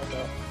in hard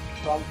though,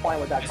 so I'm fine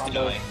with that Just to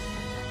combo. die.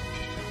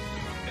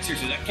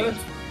 Seriously, that game's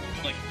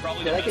like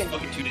probably the Yeah, best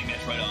that game- fucking 2D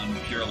Metroid on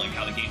pure like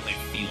how the gameplay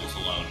feels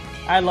alone.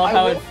 I love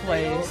how will it say,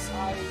 plays. though,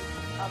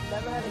 I've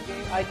never had a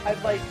game.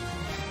 I've like.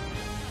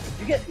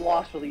 You get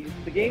lost really.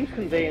 The game's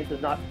conveyance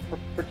is not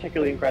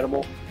particularly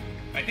incredible.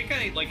 I think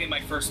in my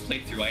first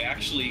playthrough, I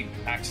actually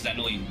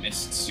accidentally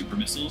missed super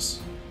missiles.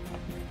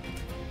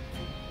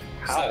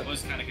 So How? it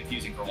was kind of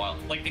confusing for a while.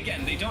 Like,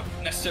 again, they don't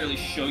necessarily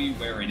show you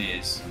where it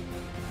is.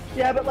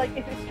 Yeah, but like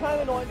it's kind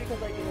of annoying because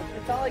like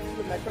it's not like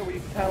Super Metroid where you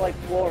can kind of like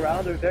flow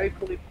around. They're very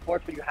clearly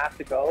ports where you have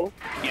to go.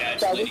 Yeah,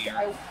 it's So linear.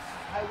 I wish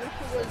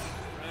it was.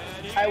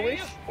 I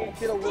wish it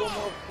did a little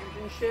more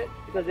fusion shit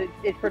because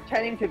it's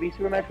pretending to be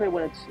Super Metroid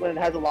when it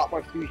has a lot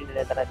more fusion in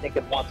it than I think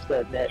it wants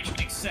to admit. Which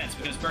makes sense,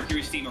 because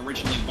Mercury Steam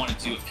originally wanted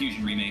to do a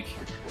Fusion remake.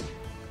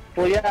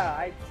 Well,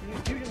 yeah,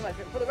 Fusion was my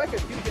favorite. For the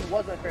record, Fusion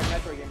was my favorite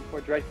Metroid game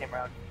before Dread came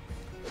around.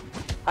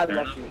 I Fair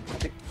love enough.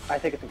 Fusion. I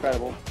think it's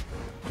incredible.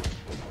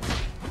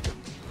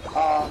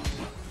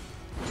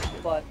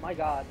 But my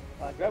god,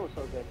 Dread was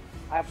so good.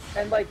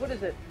 And like, what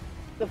is it?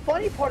 The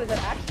funny part is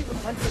that actually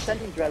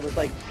 100%ing Dread was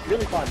like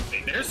really fun.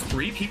 Wait, there's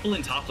 3 people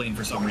in top lane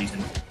for some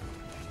reason.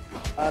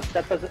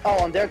 That doesn't.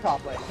 Oh, on their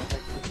top lane.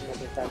 That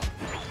makes sense.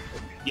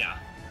 Yeah,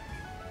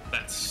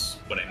 that's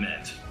what I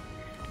meant.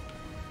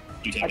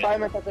 You take I it. thought I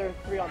meant that there were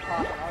 3 on top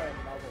on our end,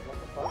 and I was like, what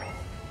the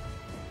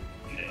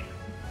fuck? Okay.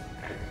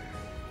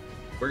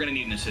 We're gonna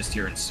need an assist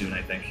here and soon,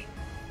 I think.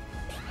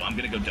 Well, I'm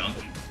gonna go dunk.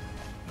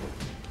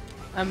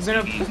 I'm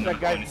gonna. He's not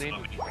That going guy's to name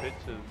stop is me.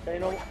 bitches.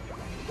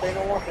 Say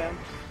no more, fam.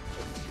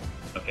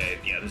 Okay,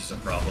 yeah, this is a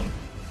problem.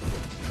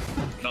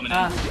 Coming in.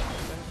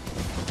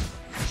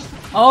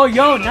 Oh,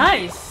 yo,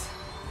 nice.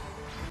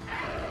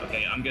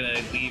 Okay, I'm gonna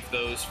leave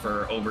those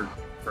for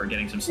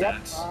getting some Yep.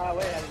 stats.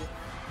 Wait.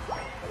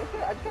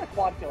 I just got a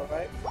quad kill,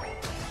 right?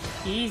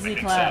 Easy I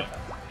think clap.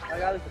 so. I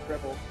got this a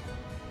triple.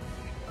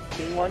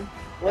 King one.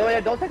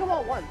 Wait, don't take them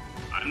all at once.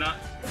 I'm not.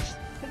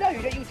 So no,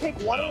 you take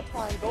one at a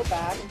time, go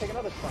back, and take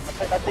another one.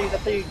 That's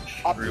the True,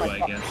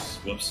 optimize. I guess.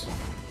 Whoops.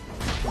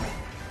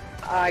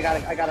 I got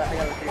it.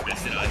 Figure.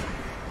 Missed it, I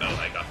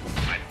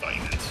thought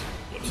you meant.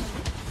 Whoops.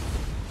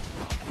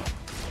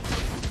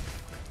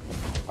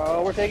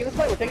 We're taking this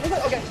fight.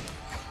 Okay.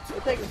 We're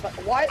taking this fight.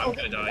 Why? I'm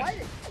gonna die. Why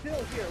is it still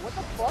here? What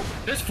the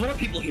fuck? There's 4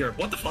 people here.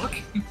 What the fuck?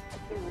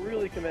 They're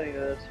really committing to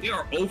this. We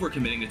are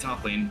overcommitting to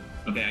top lane.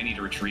 Okay, I need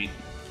to retreat.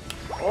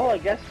 Well, I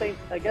guess they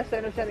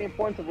understand the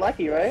importance of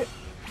Lecky, right?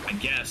 I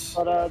guess.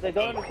 But they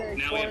don't understand.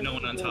 the Now we have no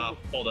one on importance top.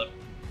 Hold up.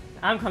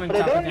 I'm coming But I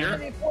top don't again.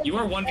 understand- You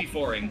are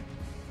 1v4ing.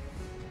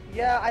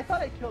 Yeah, I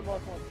thought I killed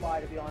most of them with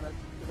Fly, to be honest,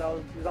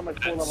 because I'm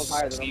like 4 levels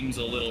higher That than them. seems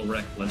a little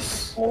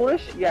reckless.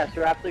 Foolish? Yes,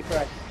 you're absolutely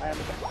correct. I am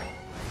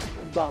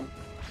dumb.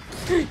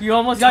 You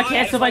almost got Why?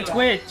 canceled by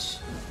Twitch.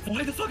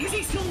 Why the fuck is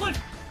he still alive?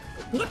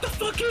 What the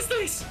fuck is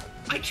this?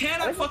 I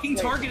cannot fucking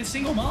target a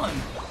single mon,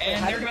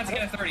 and they're about to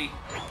get a 30.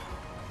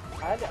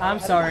 I'm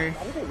sorry.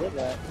 How did they live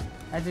that?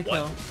 I did What?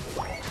 kill.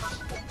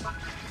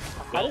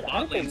 Well, how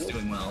bot did they lane's live?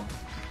 doing well.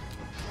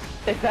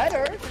 They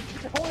better.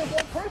 There's only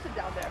one person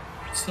down there.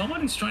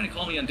 Someone is trying to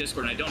call me on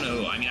Discord, and I don't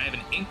know. I mean, I have an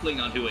inkling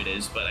on who it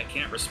is, but I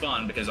can't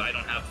respond because I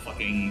don't have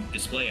fucking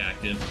display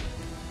active.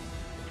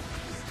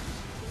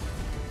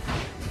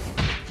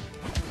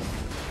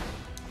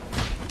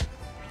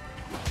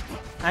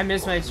 I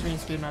missed my screen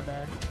speed, my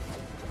bad.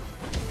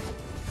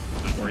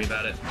 Don't worry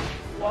about it.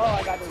 Whoa,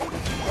 I got to leave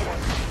this.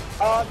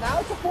 Now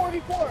it's a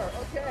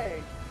 4v4.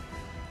 Okay.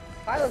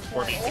 Tyler's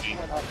flying also 4v3.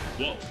 went up.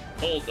 Whoa,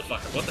 hold the fuck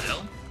up. What the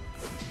hell?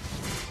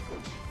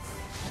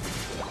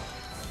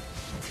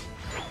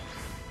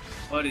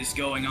 What is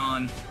going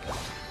on?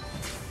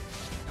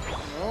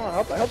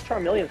 Oh, I hope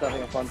Charmeleon's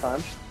having a fun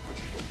time.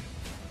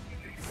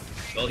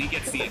 Well, he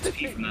gets the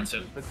XP from that,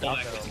 so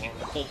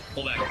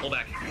pull back. Pull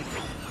back.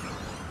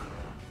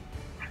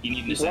 You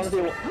need an He's assist.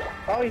 1v1.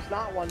 Oh, he's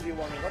not 1v1.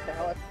 What the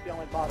hell? That's the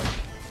only bottom.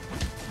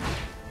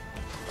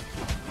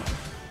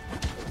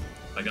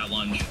 I got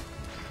lunge.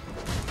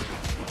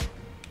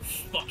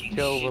 Fucking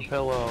Kill shit. the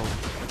pillow.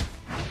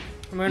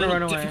 I'm gonna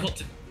run away. Difficult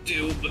to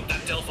do, but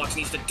that Delphox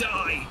needs to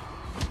die.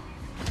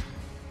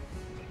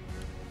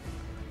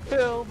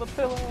 Kill the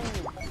pillow.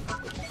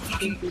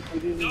 fucking...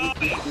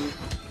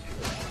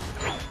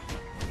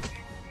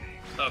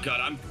 Oh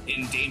god, I'm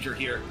in danger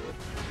here.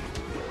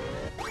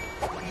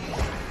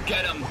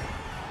 Get him!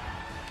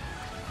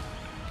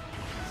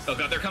 Oh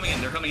god, they're coming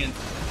in, they're coming in.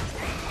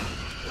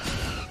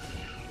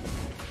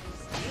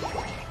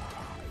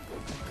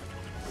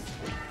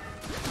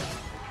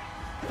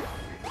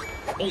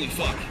 Holy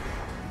fuck.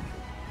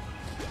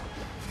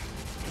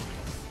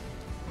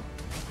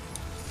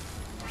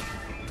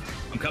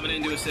 I'm coming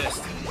in to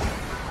assist.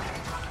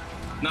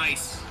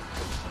 Nice.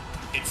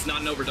 It's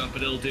not an overdunk,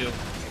 but it'll do.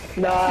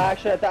 No,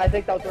 actually, I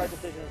think that was the right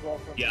decision as well.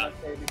 Yeah.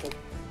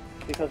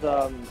 Because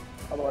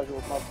otherwise it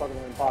was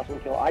motherfucking impossible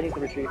to kill. I need to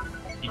retreat.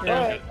 You No,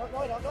 can. no,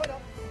 no, no, no.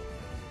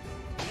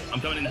 I'm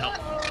coming in to help.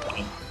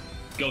 Oh.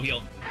 Go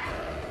heal.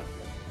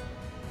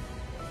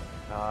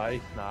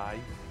 Nice, nice.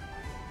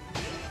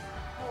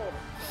 Oh,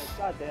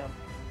 goddamn.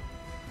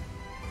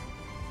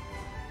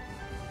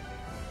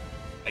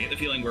 I get the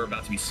feeling we're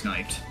about to be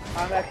sniped.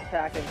 I'm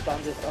attacking, so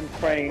I'm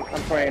praying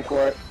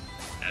for it.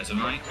 As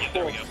am I. Yep,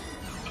 there we go.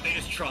 Oh, they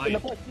just In tried. the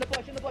bush, in the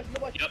bush, in the bush, in the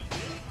bush. Yep.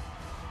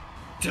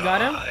 You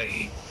got him?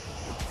 Die.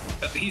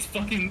 He's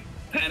fucking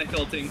panic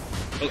ulting.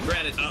 Oh,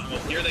 granted,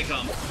 here they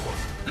come.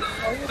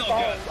 Oh, you're Oh fine.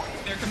 god,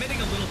 they're committing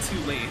a little too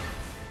late.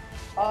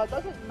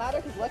 Doesn't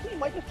matter because Lucky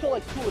might just kill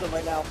like 2 of them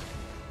right now.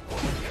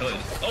 Good.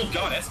 Oh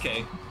god,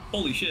 SK.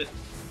 Holy shit.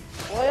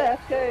 Well,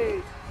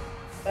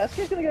 yeah,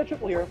 SK's gonna get a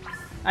triple here.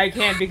 I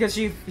can't because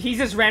he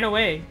just ran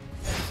away.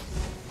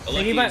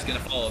 Aleki might- is gonna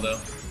follow though.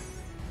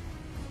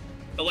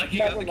 Aleki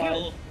got the Never mind.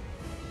 kill.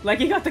 Like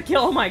he got the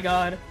kill. Oh my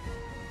god.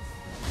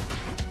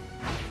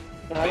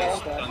 And I Base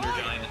got that. Thunder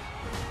Giant.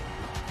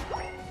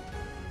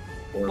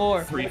 Or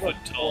 4. 3 foot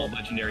tall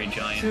legendary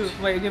giant. 2.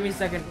 Wait, give me a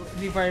second.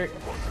 Before I...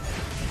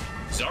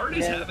 Zard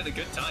is Yeah. having a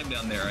good time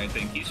down there, I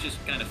think. He's just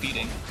kind of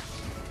feeding.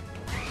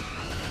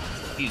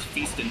 He's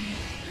feasting.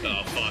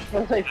 Oh, fuck. I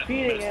was like That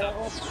feeding messed it. up.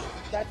 Oh,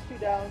 that's 2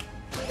 down.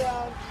 2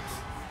 down.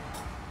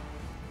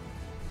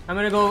 I'm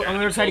gonna go. I'm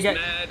gonna try to get.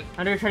 Mad.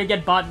 I'm gonna try to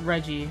get bot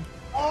Reggie.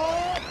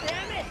 Oh,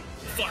 damn it!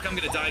 Fuck, I'm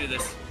gonna die to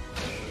this.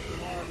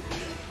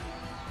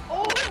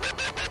 Oh!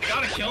 I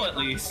got a kill at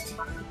least. You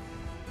know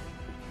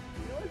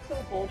what's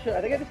so bullshit?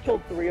 I think I just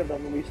killed 3 of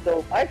them and we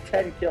still... I have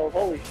 10 kills,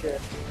 holy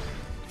shit.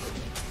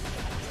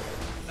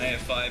 I have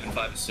 5 and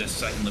 5 assists,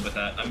 so I can live with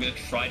that. I'm gonna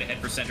try to head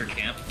for center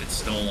camp if it's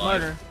still alive.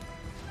 Murder.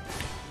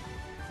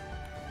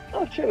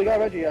 Oh shit, we got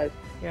Reggie, guys.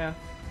 Yeah.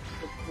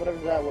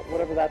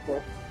 Whatever that's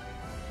worth.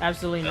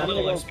 Absolutely A not.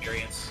 little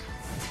experience.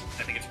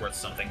 I think it's worth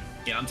something.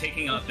 Yeah, I'm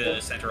taking out the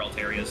center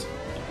Altarias.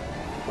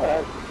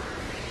 Alright.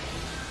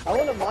 I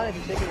wouldn't mind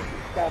if you take it as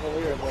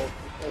Cavalier, but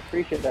I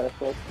appreciate that, I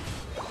suppose.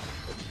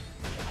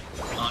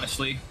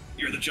 Honestly,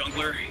 you're the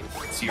jungler.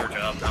 It's your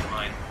job, not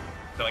mine.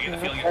 So I get the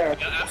feeling fair.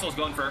 Absol's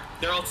going for.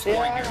 They're all Yeah,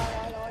 scoring I here. know.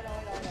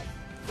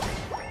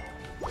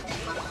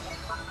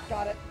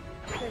 Got it.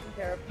 Taken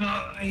care of.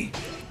 Die.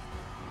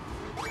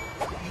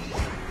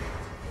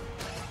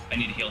 I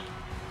need to heal.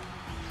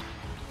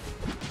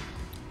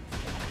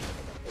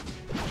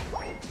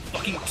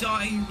 Fucking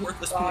die, you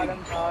worthless Got pig.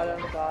 him, got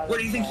him, got him. Where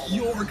do you think got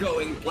him. you're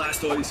going,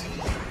 Blastoise?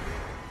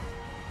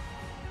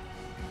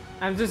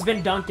 I've just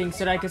been dunking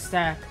so that I could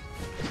stack.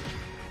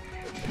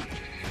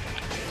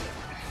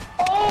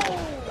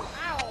 Oh!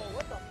 Ow!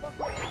 What the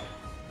fuck?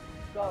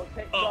 Go,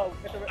 take, Oh,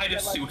 go. Get the, I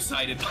just get, like,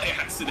 suicided by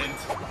accident.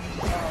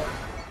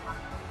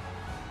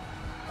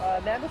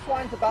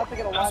 Mamoswine's about to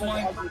get a lot of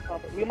Mamoswine? ugly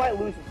comfort. We might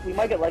lose. We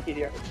might get lucky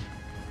here.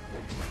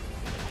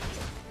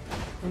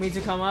 We need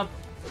to come up.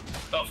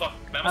 Oh fuck,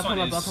 I'll come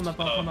Mamoswine up. is... I'll come up.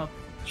 I'll come up.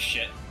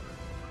 Shit.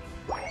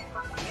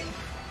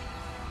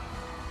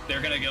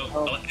 They're gonna go...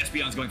 Oh.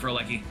 Espeon's going for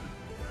Aleki.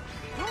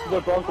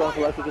 They're both going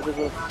for lucky because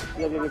there's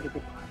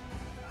a...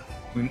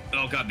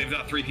 Oh god, they've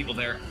got 3 people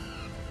there.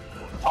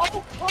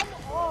 Oh, come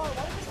on!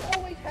 Why does this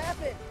always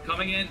happen?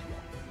 Coming in.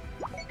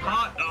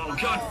 Hot. Oh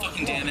god,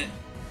 fucking damn it.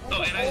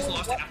 Oh, and I just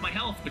lost half my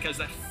health because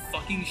that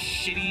fucking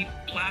shitty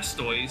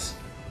Blastoise.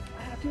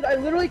 Dude, I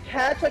literally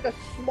catch like a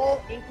small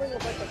inkling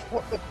of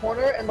like the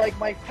corner and like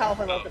my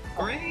Palpatine Oh, left it.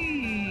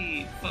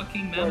 great!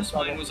 Fucking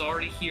Mamoswine was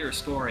already here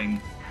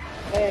scoring.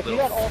 Hey, if you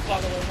got all by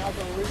the way, now's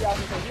a really, I was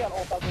gonna say, if you got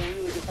all by the way,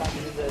 really good time to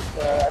use this.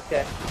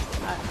 Okay.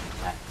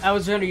 I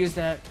was going to use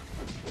that.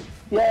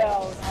 Yeah, I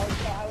was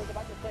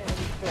about to say, and then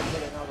you just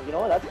did it, and I was like, you know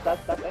what,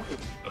 that's thank you.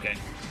 Okay.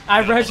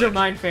 I read your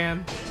mind,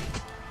 fam.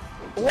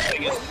 Wait,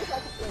 Thing we is- just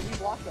have to, we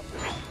blocked them. We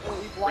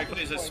blocked Great them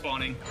plays is before.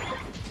 spawning.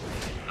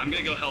 I'm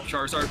gonna go help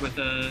Charizard with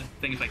the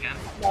thing if I can.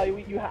 No,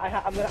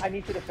 I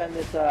need to defend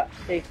this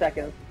 8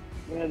 seconds.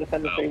 I'm gonna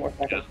defend this 3 more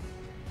seconds.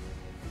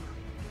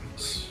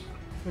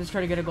 Let's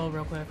try to get a goal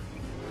real quick.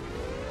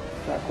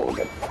 That's cool,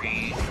 good.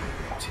 3,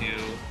 2,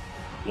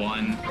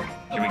 1.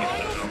 Here we go.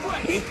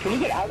 Can you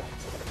get out?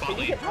 Bot Can you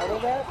lane. get out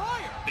of that?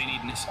 They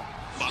need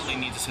bot lane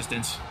needs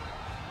assistance.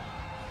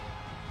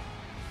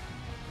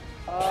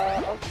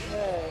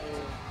 Okay.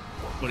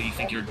 What do you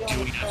think you're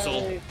doing,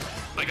 Absol?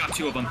 I got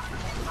 2 of them.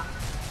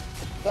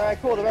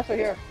 Alright, cool, the rest are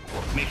here.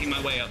 Making my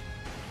way up.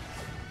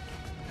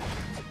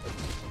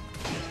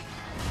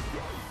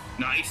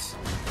 Nice.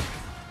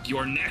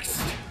 You're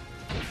next.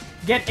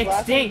 Get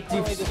extinct,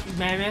 you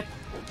mammoth.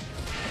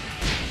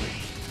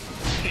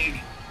 Pig.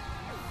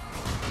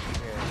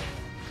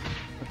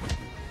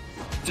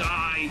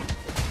 Die.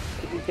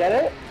 Did you get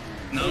it?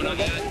 No, not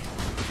yet.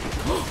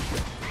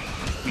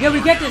 Yeah,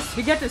 we get this.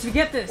 We get this. We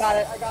get this. Got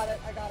it. I got it.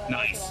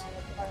 Nice.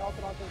 I also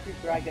increase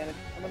drag damage.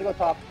 I'm gonna go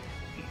top.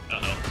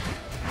 Uh-oh.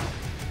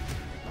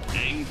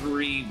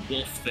 Angry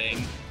wolf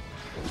thing.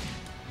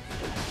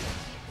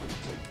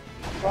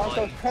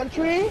 Broncos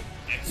country.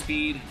 X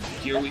speed.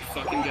 Here we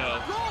fucking go.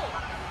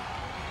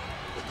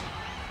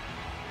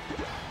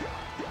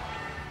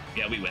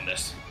 Yeah, we win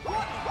this.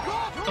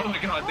 Oh my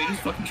god, they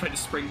just fucking tried to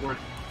springboard.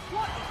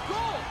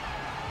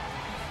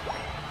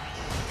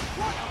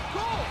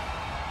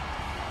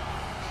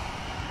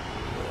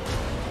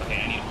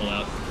 Okay, I need to pull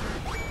out.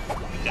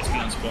 SP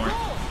on scoring.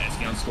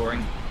 SP on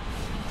scoring.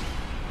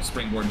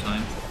 Springboard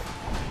time.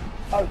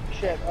 Oh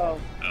shit. Oh.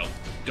 Oh,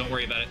 don't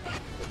worry about it.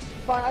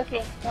 Fine. I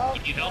feel. Oh.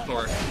 You need help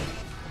or?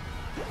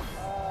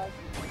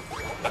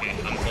 Okay,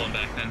 I'm pulling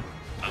back then.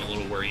 I'm a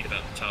little worried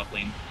about the top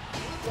lane.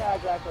 Yeah,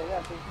 exactly. Yeah,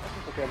 I think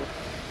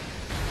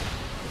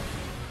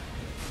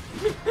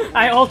okay.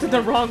 I ulted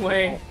the wrong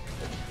way.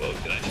 Whoa,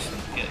 did I just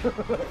get...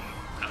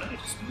 How did I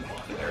just move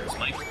off of there? Is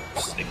my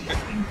stick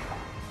drifting?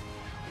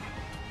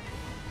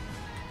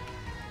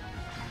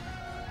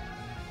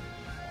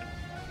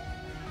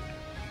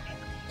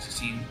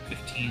 $16,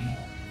 $15,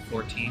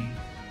 $14,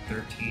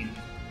 $13,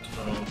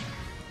 $12,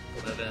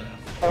 $11,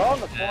 They're all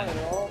in the corner. 10,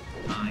 They're all.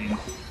 9,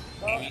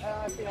 Oh, 8,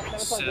 I see. I'm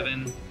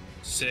 7,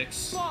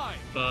 6,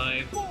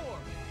 5, 4,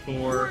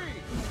 4,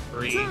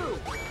 3, 2,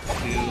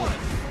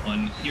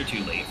 1. You're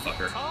too late,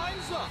 fucker.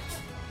 Time's up.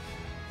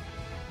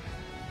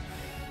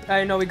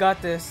 I know we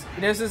got this.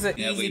 This is an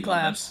Yeah, easy we won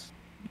clap. this.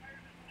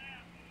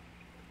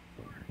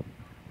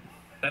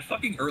 That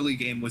fucking early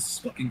game was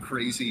fucking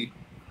crazy.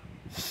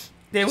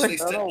 They Just went. they,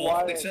 sent I don't know all,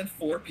 why they they- sent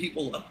 4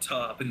 people up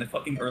top in the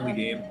fucking early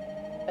game.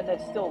 And they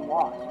still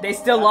lost. They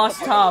still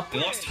lost top. They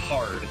lost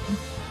hard.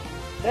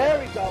 There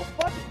we go.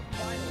 Fucking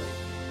finally.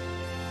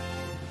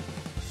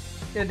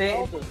 Yeah, they.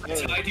 I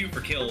tied you for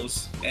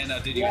kills, and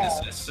did you an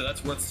assist, so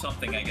that's worth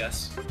something, I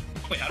guess.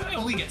 Wait, how did I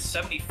only get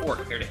 74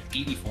 compared to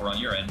 84 on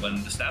your end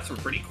when the stats were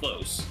pretty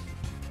close?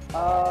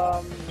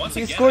 Once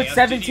He again, scored I outdid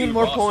 17 you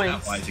more raw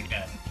points. stat-wise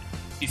again.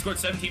 He scored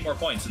 17 more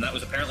points, and that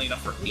was apparently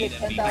enough for You 8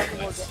 did MVP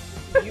 10,000 more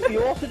points.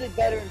 you also did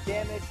better in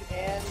damage,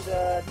 and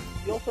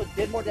you also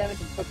did more damage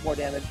and took more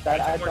damage. I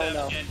Took more don't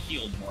know. damage and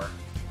healed more.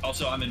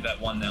 Also, I'm in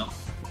vet 1 now.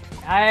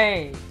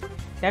 Hey,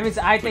 that means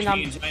I Which think I'm.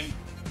 means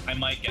I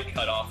might get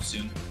cut off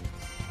soon.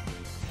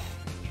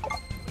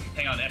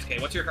 Hang on, SK,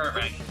 what's your current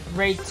rank?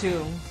 Rate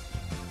 2.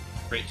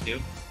 Grade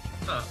 2?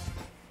 Huh.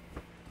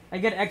 I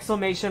get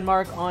exclamation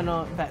mark on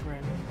a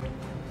veteran.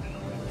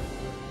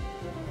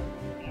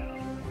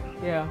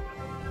 Yeah.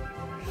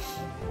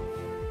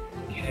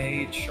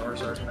 Okay,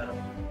 Charizard's medal.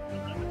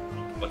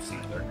 What's the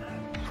other?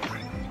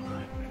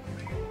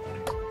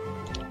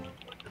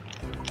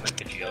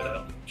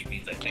 Pidgeotto, which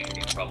means I think we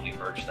can probably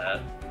merge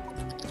that.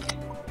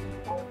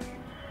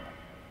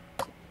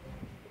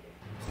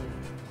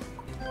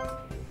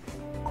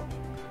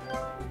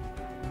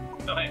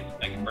 Oh, hey,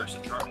 I can merge the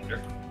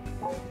Charmander.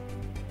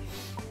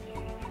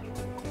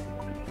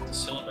 The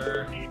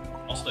Cylinder,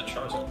 also the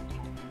Charizard.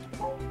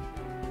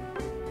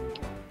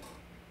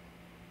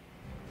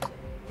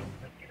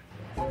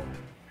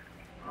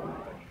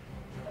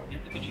 And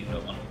the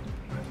Pidgeotto one.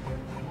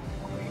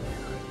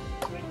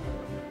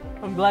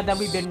 I'm glad that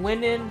we've been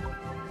winning.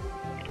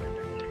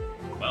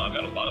 Wow, I've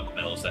got a lot of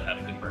medals that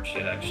haven't been merged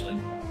yet, actually.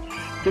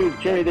 Dude,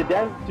 Jimmy,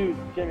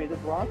 Jimmy, the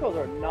Broncos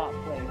are not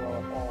playing well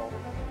at all.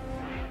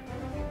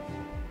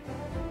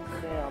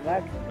 Damn,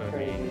 that's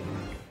crazy.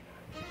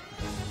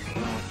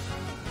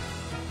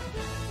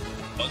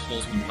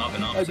 Buzzball's been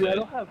popping off Dude, I today.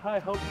 don't have high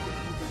hopes.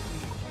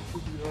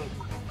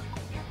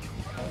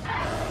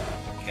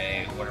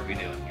 Okay, what are we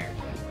doing here?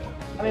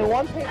 I mean,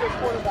 one paid their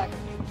quarterback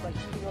like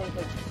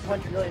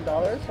 $200 million, so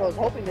I was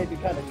hoping they'd be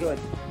kind of good.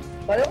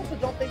 But I also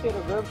don't think they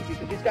deserve to be,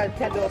 because these guys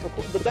can't develop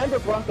the Denver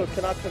Broncos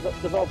cannot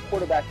develop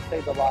quarterbacks to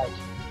save their lives.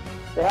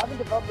 They haven't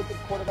developed a good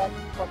quarterback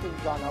since fucking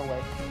John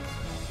Elway.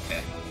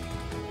 Okay.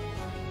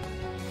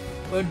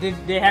 Well, they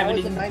That haven't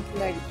was in even.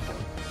 1990.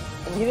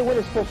 And he didn't win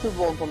his first Super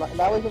Bowl until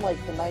that was in like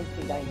the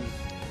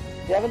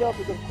 1990s. They haven't developed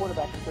a good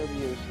quarterback in 30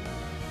 years.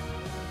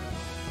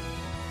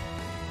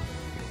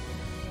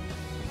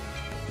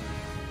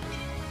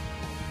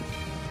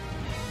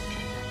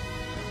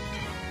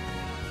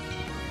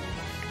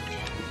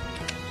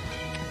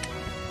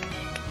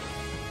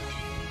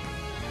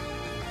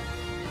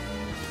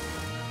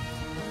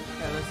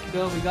 Yeah, let's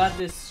go. We got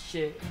this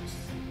shit.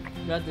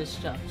 We got this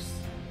stuffs.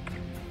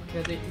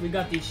 We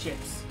got these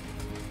ships.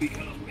 We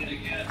gotta win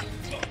again.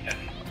 Okay.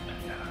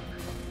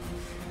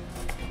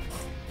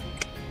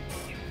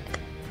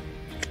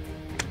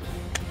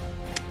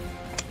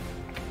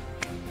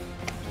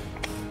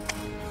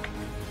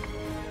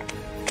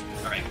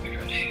 Alright, we're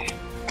good.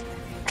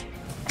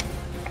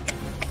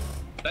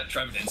 That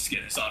Trevenant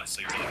skin is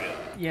honestly really good.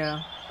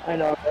 Yeah. I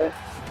know, right?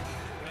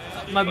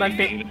 My David,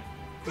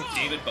 favorite.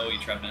 David Bowie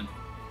Trevenant.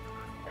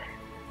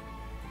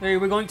 Hey,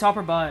 we're going top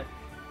or bot?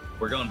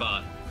 We're going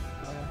bot.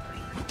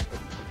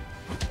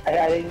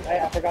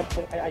 I forgot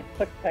to. I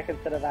took tech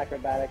instead of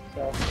acrobatics,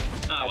 so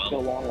I have to go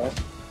well. long way.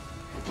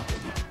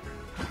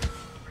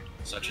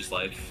 Such is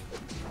life.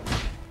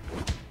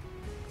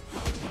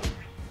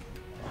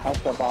 House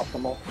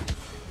suboptimal.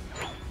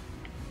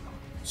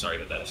 Sorry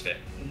about that, SK.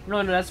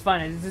 No, that's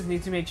fine. I just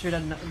need to make sure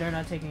that they're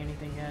not taking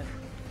anything yet.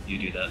 You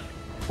do that.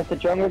 If the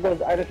jungler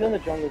goes, I have a feeling the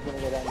jungler's gonna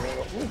go down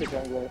here. Who's the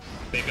jungler?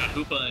 They've got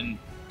Hoopa and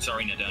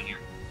Sarina down here.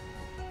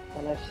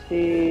 And I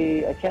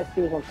see. I can't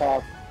see who's on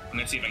top. I'm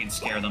gonna see if I can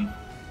scare them.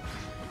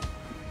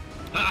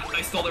 Ah!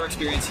 I stole their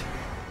experience.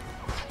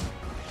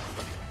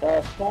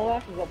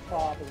 Snorlax is up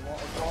top as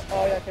well.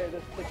 Oh yeah, okay.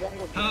 The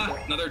jungler. Ah!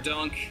 Another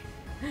dunk.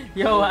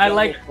 Yo, I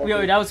like.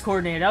 Yo, that was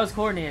coordinated. That was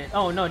coordinated.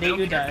 Oh no, I don't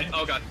you care. died.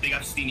 Oh god, they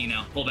got Steamy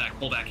now. Pull back,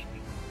 pull back.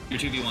 You're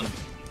 2v1.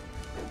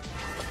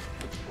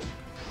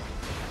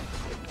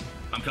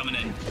 I'm coming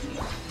in.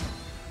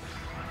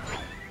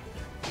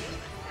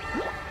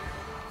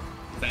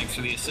 Thanks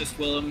for the assist,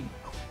 Willem.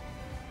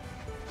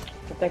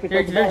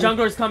 Your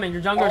jungler's coming.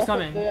 Your jungler's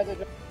coming. Their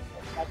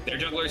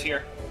jungler's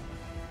here.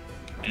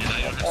 And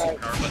I don't have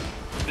superpower,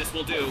 but this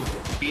will do.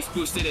 Beast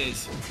boost it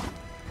is.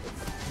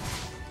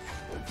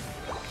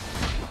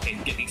 Okay,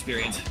 get the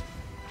experience.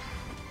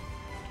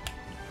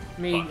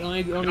 Me, Fuck.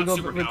 only Got go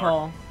superpower.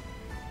 recall.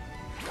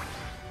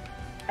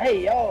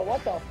 Hey yo,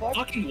 what the fuck?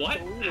 Fucking what?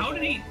 How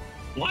did he?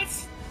 What?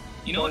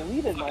 You know what?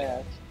 Deleted Fuck my it.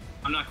 ass.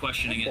 I'm not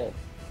questioning Okay. it.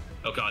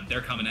 Oh god,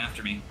 they're coming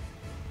after me.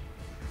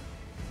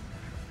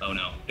 Oh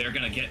no, they're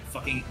gonna get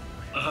fucking...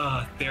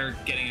 they're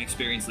getting an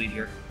experience lead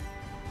here.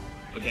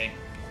 Okay,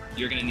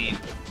 you're gonna need...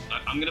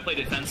 I'm gonna play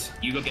defense,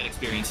 you go get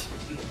experience.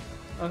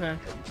 Okay.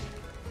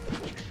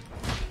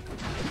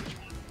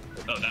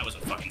 Oh, that was a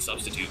fucking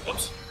substitute,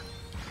 whoops.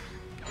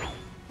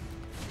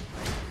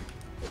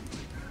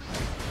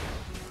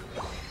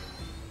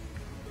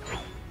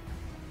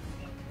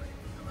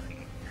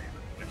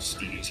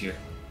 Stevie's here.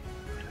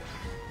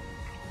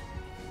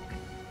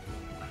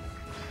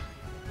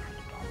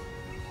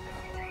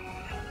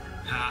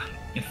 Ha!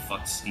 It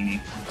fucked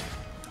Stevie.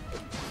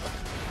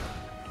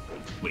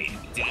 Wait,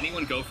 did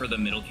anyone go for the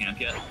middle camp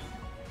yet?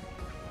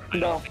 I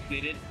No. don't think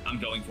they did. I'm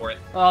going for it.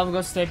 Oh, I'm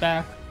gonna stay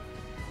back.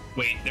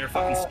 Wait, their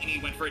fucking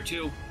Stevie went for it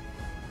too.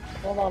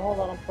 Hold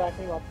on, I'm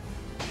backing up.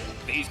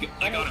 He's good.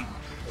 I got him.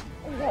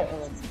 What is that?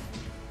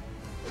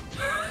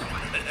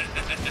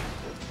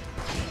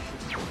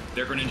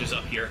 Their Greninja's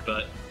up here,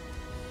 but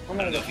I'm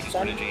I gonna don't know go. if he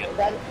can Greninja yet.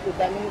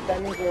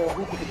 That means we're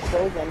who could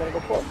explode, I'm gonna go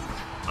for it.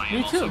 I am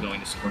Me also too. going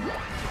to score.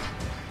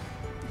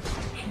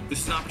 This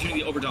is an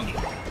opportunity to overdunk.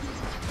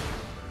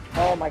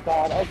 Oh my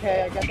god,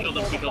 okay, I guess We killed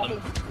him, we killed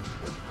him.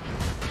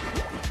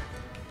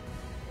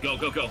 Go,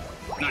 go, go.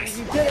 Nice.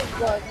 You did it,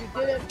 but you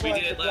did it, We but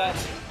did it,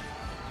 lads.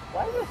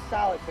 why is there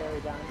salad berry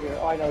down here?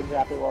 Oh, I know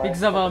exactly why.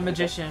 Because of a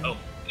magician. Oh,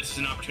 this is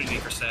an opportunity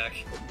for Stack.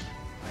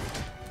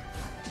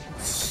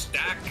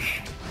 Stack.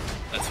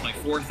 That's my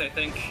fourth, I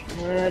think.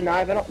 No,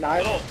 I don't.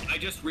 Oh, I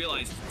just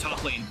realized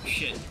top lane.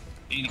 Shit.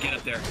 I need to get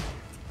up there.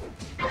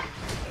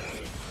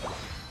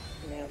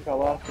 Man, I got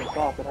lost in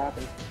thought. What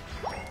happened?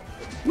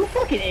 You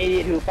fucking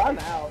idiot, Hoop. I'm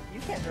out. You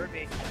can't hurt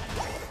me. You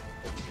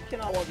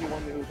cannot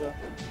 1v1 me, Hoopa.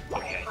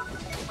 Okay.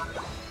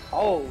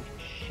 Oh,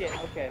 shit.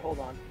 Okay, hold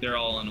on. They're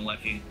all on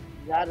Lecky.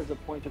 That is a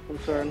point of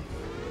concern.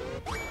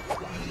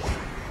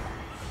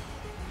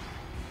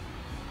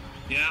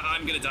 Yeah,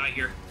 I'm gonna die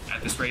here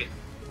at this rate.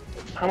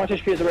 How much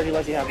HP does already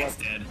let you have It's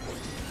left? dead.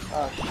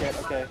 Oh, shit.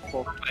 Okay,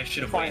 cool. I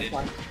should have Fine, waited.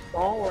 fine.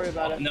 Don't worry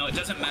about it. No, it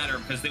doesn't matter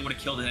because they would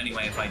have killed it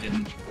anyway if I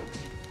didn't.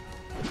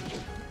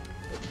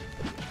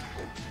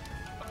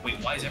 Wait,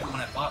 why is everyone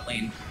at bot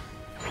lane?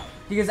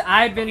 Because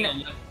I've been.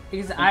 Yeah,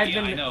 Because I've I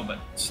been know, but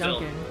still.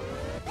 dunking.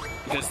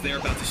 Because they're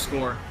about to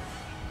score.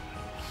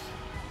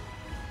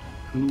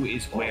 Who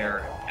is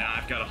where? And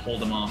I've got to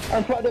hold them off.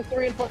 There's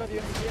three in front of you.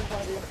 Three in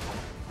front of you.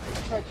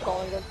 I tried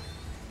stalling them.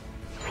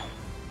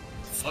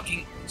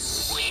 Fucking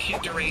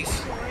shit to race.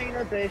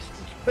 Serena base.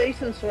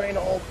 Base and Serena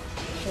ult.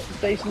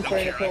 Base and Don't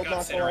Serena care, I killed got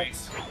not for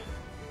life.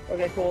 Cinderace.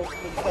 Okay, cool.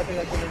 Stepping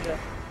like a ninja.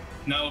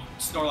 No,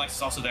 Snorlax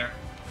is also there.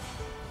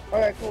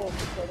 Alright, cool.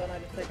 So then I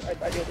just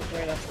take, I deal with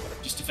Serena.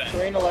 Just defend.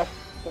 Serena left.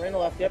 Serena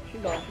left. Yep,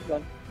 she's gone. She's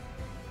gone.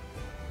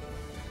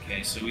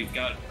 Okay, so we've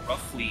got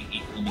roughly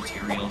equal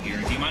material here.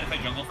 Do you mind if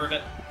I jungle for a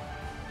bit?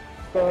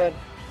 Go ahead.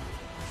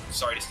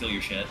 Sorry to steal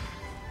your shit.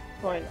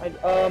 Fine.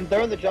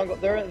 They're in the jungle.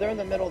 They're in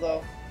the middle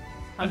though.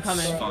 I'm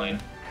That's coming.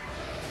 fine.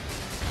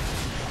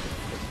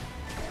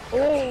 Oh,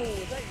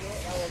 is that your?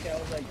 Oh, okay. I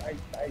was like,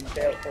 I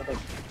failed. I was like,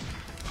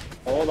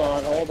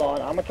 hold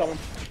on. I'm coming.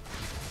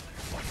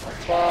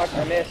 Fuck,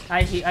 I missed.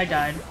 I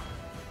died.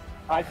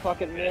 I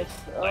fucking missed.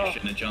 I Oh.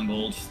 shouldn't have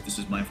jungled. This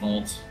is my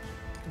fault.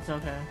 It's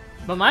okay.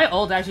 But my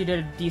ult actually did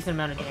a decent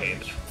amount of Okay,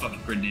 damage. the fucking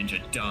Greninja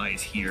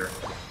dies here.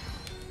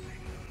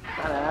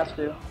 Kinda has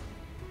to.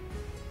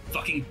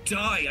 Fucking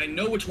die! I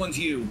know which one's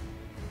you!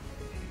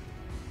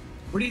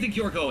 Where do you think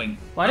you're going?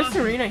 Why does Huh?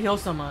 Serena heal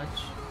so much?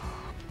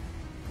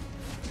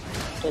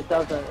 It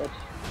doesn't. It's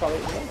probably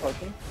one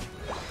person.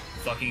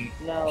 Fucking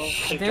No.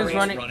 shit They're is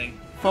running-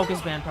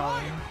 focus band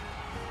probably.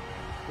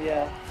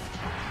 Yeah.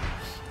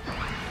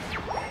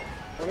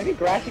 Or maybe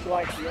grassy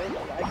glide shield.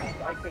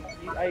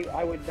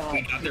 I would not.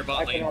 We got their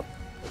bot I lane. cannot-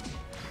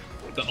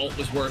 The ult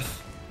was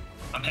worth.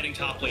 I'm heading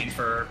top lane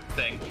for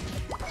thing.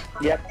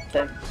 Yep,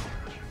 same.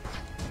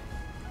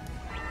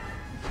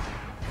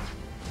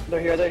 They're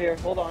here, they're here.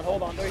 Hold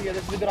on, they're here.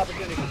 This is a good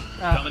opportunity.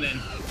 Coming in.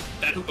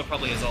 That Hoopa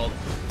probably has ult.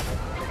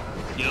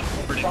 Yep,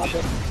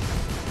 predicted.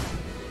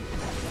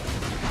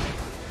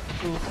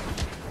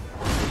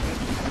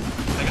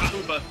 I got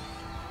Hoopa.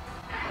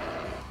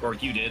 Or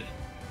you did.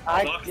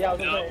 Fuck. Yeah, I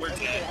was No, gonna say, we're I was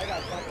gonna dead. say, I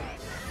got something.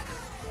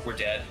 We're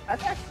dead.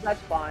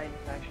 That's fine,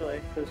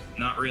 actually. Cause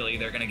Not really.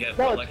 They're gonna get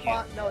no, it's lucky.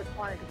 fine. No, it's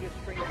fine because you have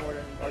springboard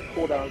and our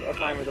cooldowns, our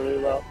timers are really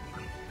low.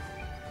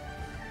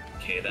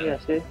 Okay then. Yeah,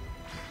 see.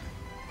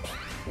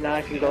 Now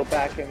I can go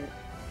back and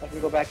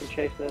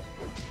chase this.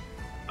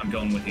 I'm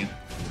going with you.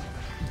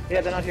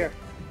 Yeah, they're not here.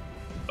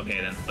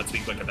 Okay then. Let's be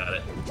quick about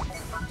it.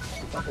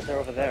 Not that they're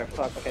over there.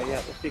 Fuck. Okay, yeah.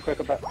 Let's be quick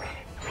about.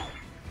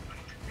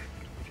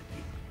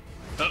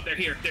 Oh, they're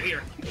here. They're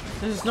here.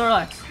 This is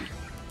Snorlax.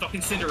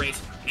 Fucking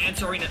Cinderace and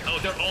Serena. Oh,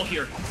 they're all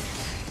here.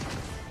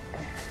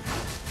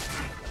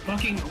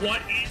 Fucking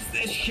what is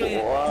this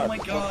shit? Oh my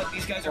god,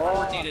 these guys are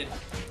coordinated.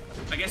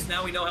 I guess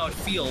now we know how it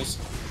feels.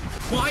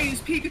 Why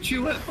is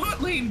Pikachu at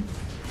bot lane?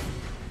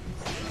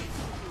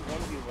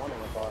 1v1 in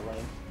the bot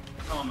lane.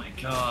 Oh my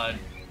god.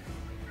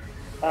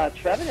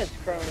 Trevin is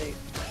currently,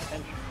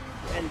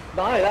 and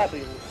not only that, but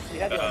he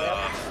had the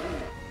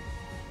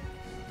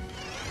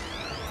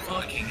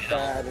Fucking hell.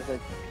 That is a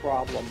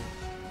problem.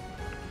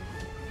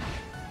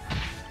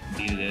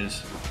 Indeed it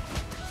is.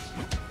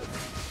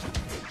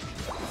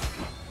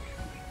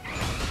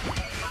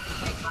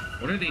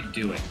 What are they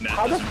doing? That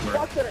How the doesn't work.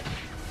 fuck did it?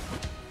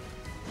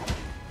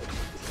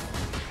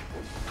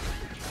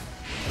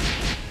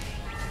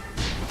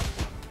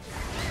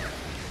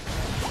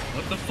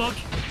 What the fuck?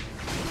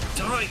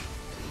 Die!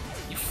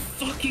 You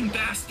fucking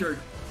bastard!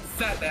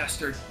 Fat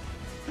bastard!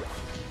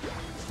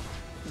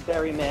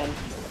 Berry man.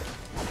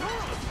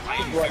 I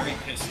am very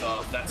pissed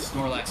off. That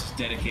Snorlax is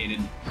dedicated.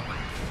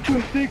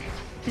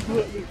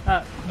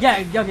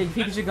 Yeah, okay,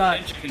 Pikachu got.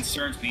 That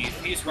concerns me.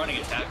 If he's running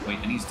attack weight,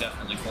 then he's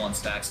definitely full on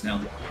stacks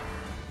now.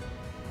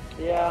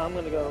 Yeah, I'm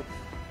gonna go.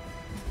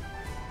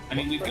 I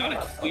mean, we've got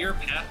a clear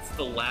path to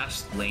the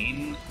last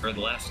lane, or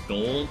the last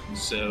goal,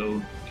 so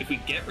if we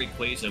get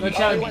Rayquaza, we Watch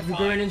should out, be the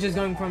fine. Greninja's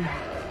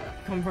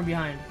coming from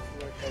behind.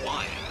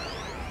 Why?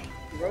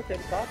 You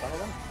rotate top, I don't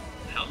know.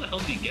 How the hell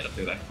did he get up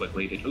there that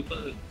quickly? Did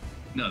Hoopa...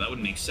 No, that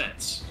wouldn't make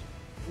sense.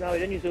 No, he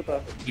didn't use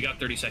Upa. We got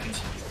 30 seconds.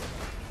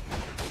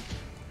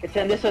 It's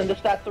in this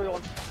stat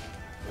 3-1.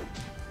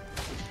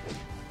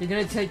 He's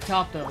gonna take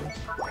top though.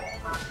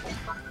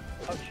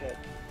 Oh shit.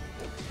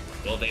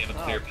 Well, they have a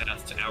clear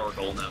path to our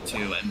goal now,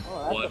 too, and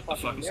Oh, what the that's a fuck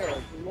fucking is...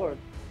 mirror. Lord.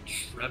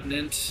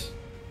 Trevenant...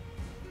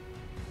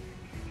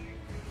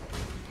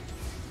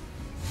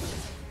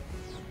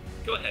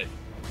 Go ahead.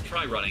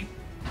 Try running.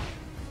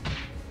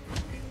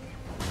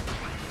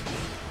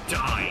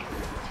 Die!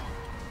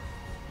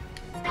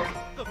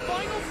 The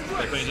final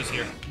stretch. Rayquaza's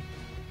here.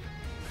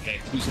 Okay,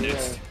 who's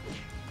next?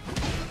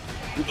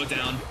 Hoopa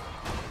down.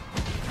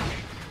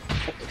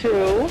 2.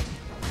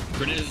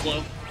 Greninja's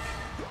low.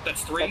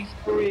 That's 3.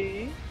 That's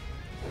 3.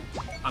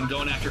 I'm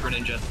going after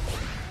Greninja.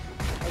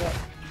 Okay.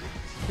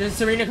 There's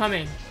Serena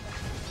coming.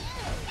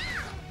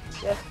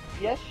 Yes,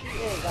 she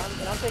is.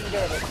 I'm taking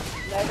care of it.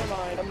 Never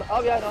mind.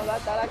 Oh yeah, no,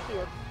 that actually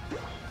works.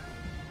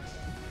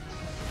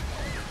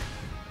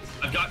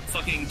 I've got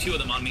fucking 2 of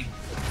them on me.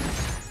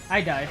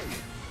 I died.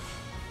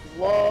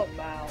 Whoa,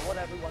 Mal,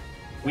 whatever. What?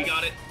 We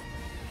got it.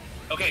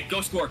 Okay,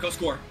 go score, go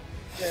score.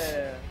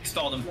 Yeah.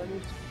 Stall them.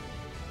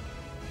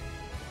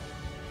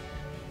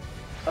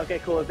 Okay,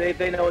 cool. They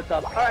know what's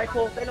up. All right,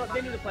 cool. They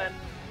knew the plan.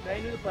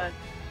 They knew the plan.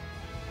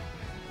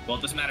 Well,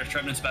 it doesn't matter.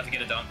 Trevenant's about to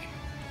get a dunk.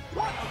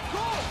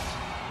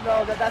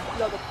 No, the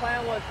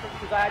plan was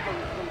because I had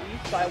the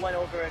release, so I went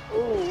over it.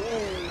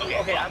 Ooh.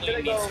 Okay, I'm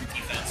gonna go. Some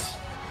defense.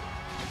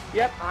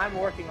 Yep, I'm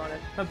working on it.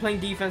 I'm playing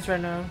defense right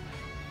now.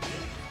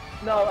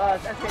 No,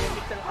 SK, I'm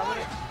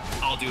gonna.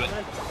 I'll do it.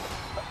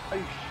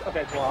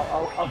 Okay, cool.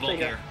 I'll I'll stay vote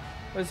here. here.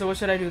 Wait, so what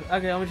should I do? Okay,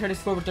 I'm gonna try to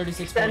score with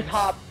 36 Then points.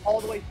 top all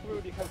the way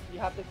through because you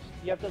have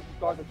to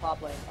guard the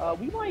top lane.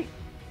 We might.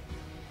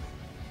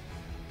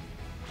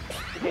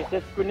 Okay,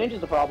 this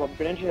Greninja's the problem.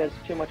 Greninja has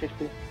too much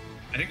HP.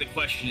 I think the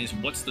question is,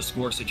 what's the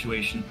score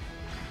situation?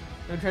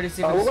 I'm trying to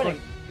see We're if it's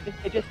winning.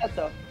 It just said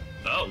so.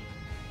 Oh.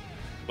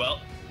 Well,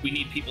 we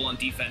need people on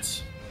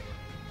defense.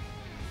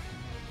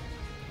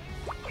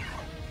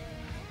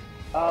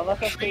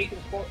 Let's SK can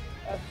score.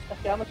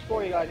 SK, how much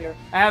score you got here?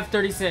 I have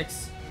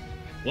 36.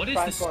 What is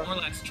Try this and score.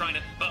 Snorlax trying to...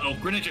 Uh-oh,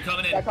 Greninja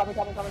coming in. Yeah, coming.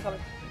 Try and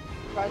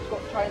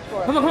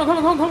score. Come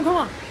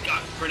on.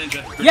 Got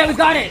Greninja. Yeah, we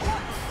got it.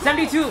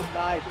 72.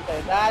 Nice.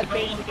 Okay, that's They're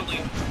all basically.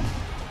 healing.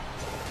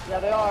 Yeah,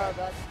 they are.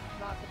 That's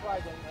not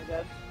surprising, I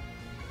guess.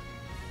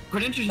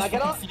 Greninja Now just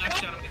get fucking up.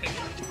 flashed out of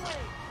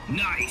everything.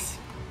 Nice.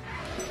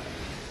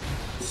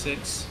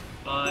 6,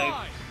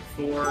 5,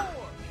 4,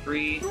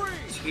 3,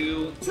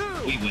 2.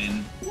 We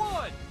win.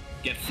 1.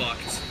 Get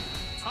fucked.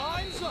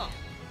 Time's up.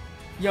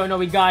 Yo, no,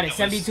 we got it.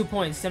 That was- 72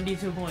 points.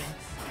 72 points.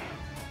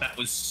 That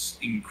was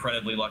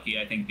incredibly lucky,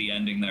 I think, the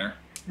ending there.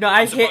 No,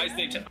 I I'm surprised,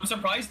 hit. I'm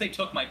surprised they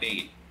took my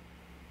bait.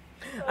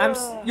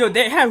 Yo,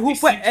 they had They Hoopa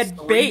sent at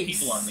 3 base.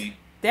 people on me.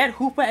 They had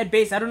Hoopa at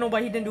base. I don't know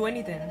why he didn't do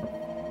anything.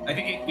 I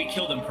think we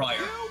killed him prior.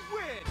 You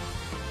win.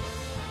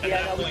 At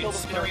Yeah, that no, we point, killed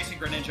him Spinner first. Race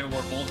and Greninja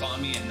were both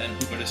on me, and then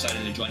Hoopa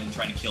decided to join and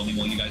try to kill me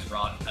while you guys were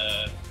on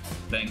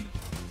thing.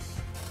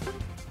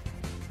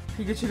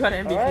 Pikachu got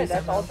an MVP. Alright,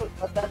 that's somehow. also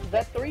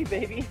that's 3,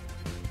 baby.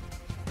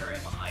 Where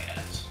am I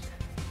at?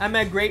 I'm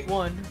at grade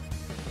 1.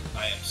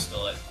 I am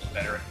still at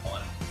better at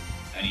 1.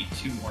 I need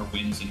 2 more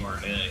wins in order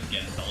to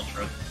get into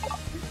Ultra.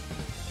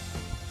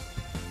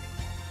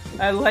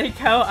 I like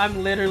how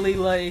I'm literally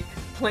like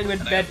playing with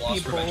And I bad have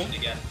lost people.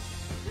 prevention again.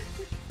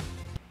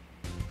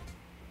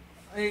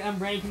 I'm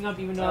ranking up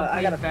even though I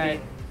I'm gotta playing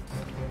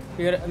bad.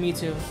 You gotta, me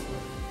too.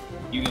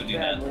 You go do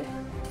that. Badly.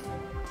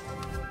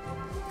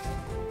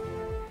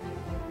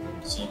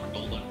 Silver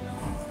golden.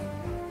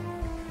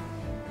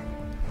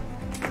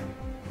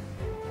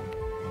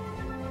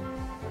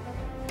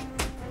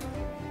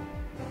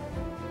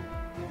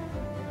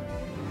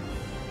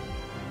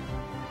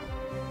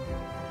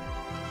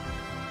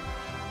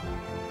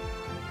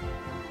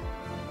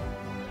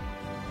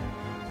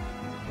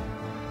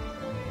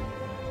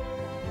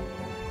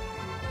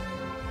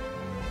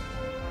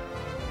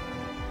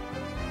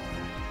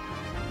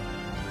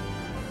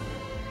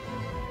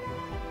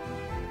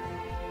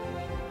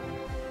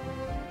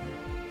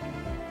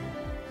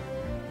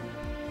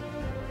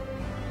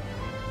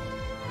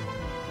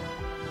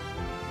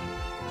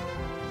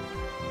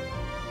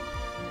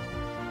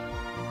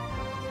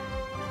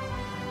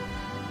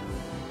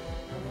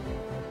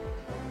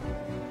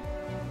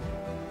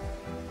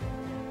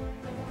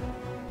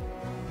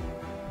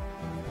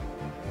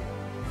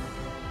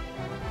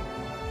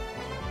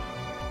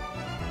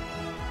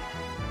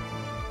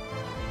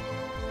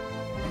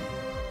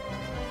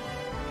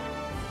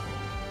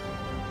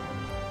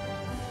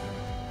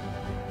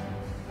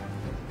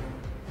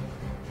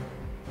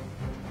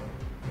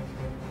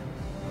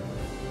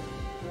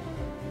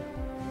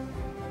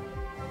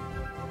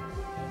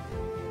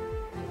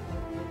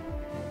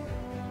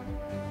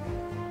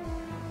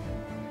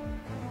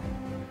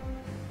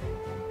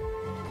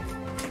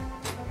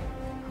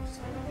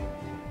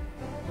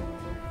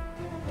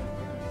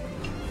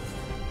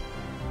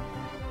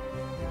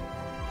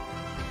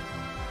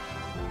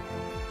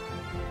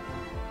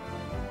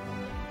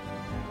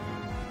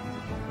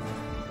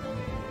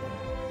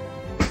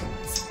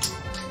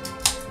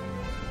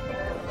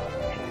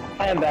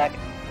 I am back.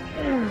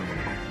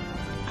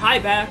 Hi,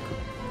 back.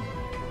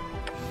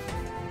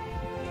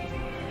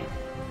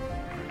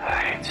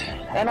 Alright.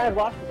 And I've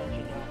lost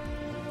prevention now.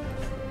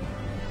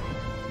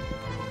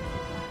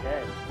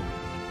 Dead.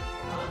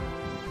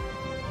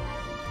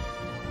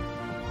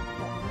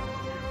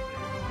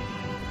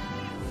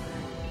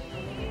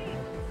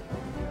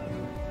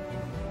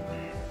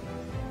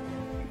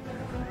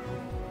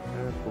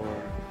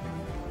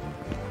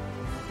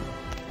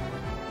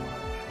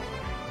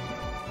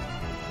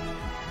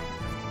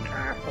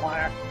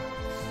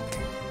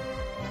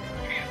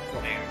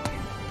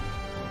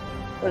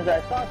 What is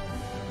that? I saw.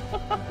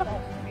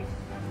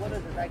 What is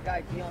it? That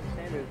guy Deion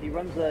Sanders. He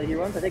runs. I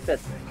think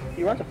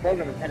he runs a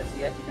program in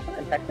Tennessee. I think there's one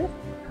in Texas.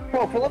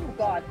 Bro, for the love of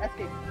God, SK,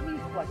 please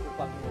collect your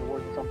fucking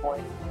rewards at some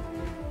point.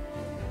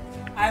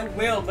 I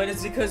will, but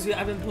it's because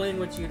I've been playing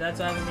with you. That's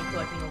why I haven't been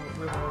collecting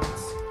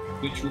rewards.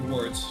 Which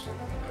rewards?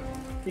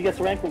 You get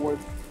rank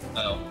rewards.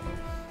 Oh.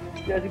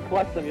 You guys can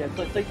collect them. Yeah, it's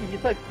like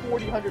 4,000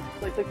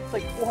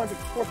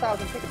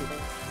 tickets or something.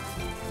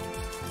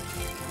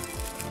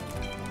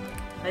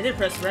 I did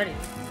press ready.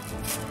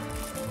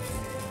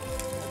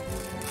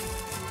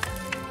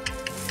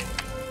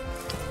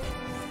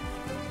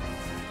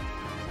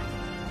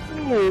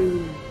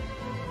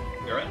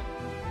 You're right.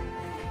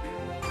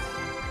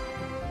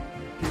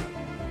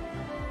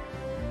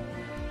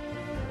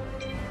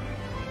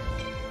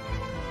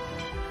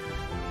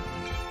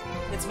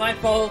 It's my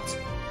fault.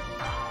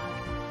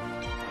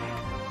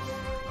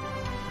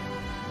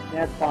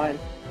 Yeah, it's fine.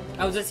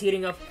 I was just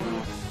heating up.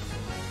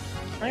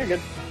 No, you're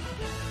good.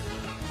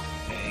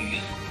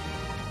 Okay.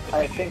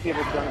 I think we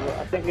have a jungler.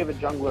 I think we have a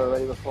jungler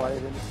already before I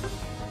even.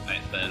 Alright,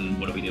 then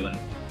what are we doing?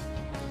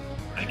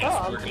 I guess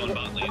Oh, we're going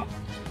bot lane.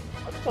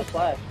 Let's go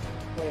slash.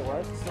 Wait,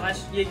 what? Slash,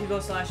 yeah, you can go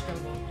slash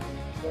jungle.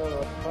 What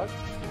the fuck?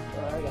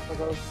 Alright, I guess I'll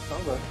go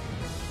jungler.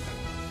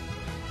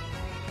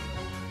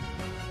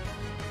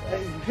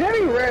 It's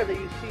very rare that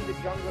you see the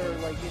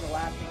jungler like being the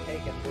last to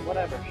take it, but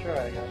whatever, sure,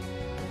 I guess.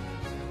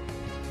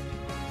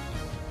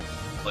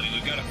 I mean,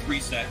 we've got a 3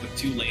 stack with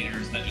 2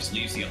 laners, and that just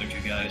leaves the other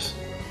 2 guys.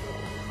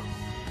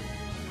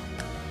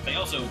 They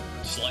also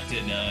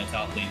selected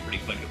top lane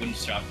pretty quick. It wouldn't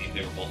shock me if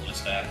they were both in a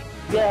stack.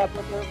 Yeah,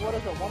 but what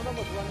is it? One of them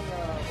was running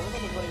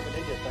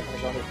Renegade a second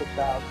ago, and they switched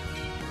out.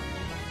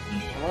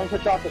 And one of them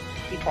switched off the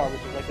T-Tar,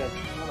 which is like a, I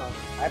don't know.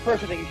 I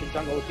personally think you should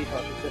jungle with T-Tar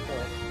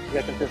consistently. You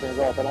get consistent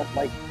results. I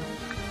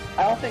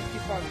don't think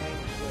T-Tar main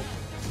is good.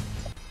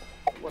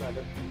 Whatever.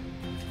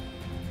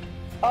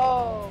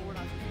 Oh, we're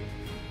not.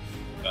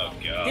 Oh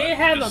god. They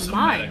have Just a some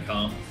mine.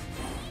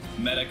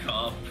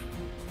 Metacomp.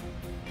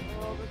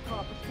 Oh, this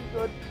comp is too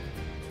good.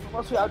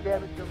 Unless we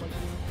outdamage them like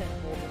 10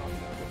 more than on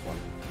this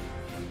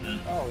one.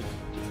 Oh,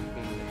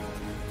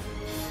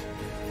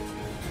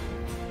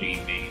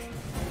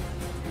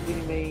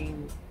 Getting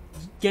main.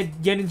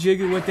 Getting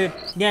jiggy with it.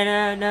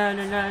 Yeah, no.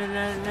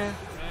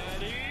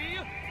 Ready?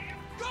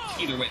 Go!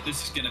 Either way,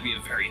 this is gonna be a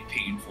very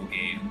painful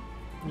game.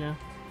 Yeah.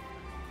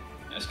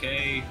 SK,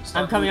 I'm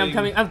start coming.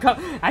 moving.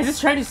 I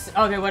just tried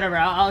to. Okay, whatever.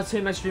 I'll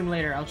change my stream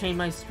later. I'll change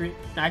my stream.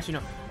 Actually,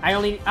 no. I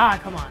only.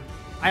 Come on.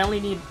 I only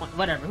need one.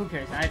 Whatever. Who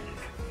cares?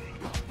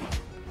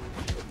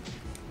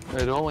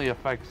 it only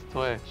affects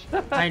Twitch.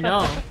 I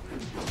know.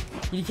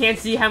 You can't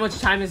see how much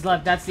time is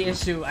left. That's the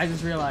issue. I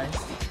just realized.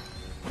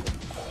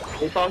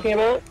 What are you talking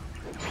about?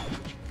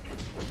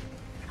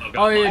 Oh, Oh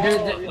god. yeah,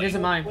 Oh, there's a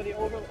mine.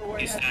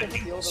 He's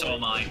stacking, so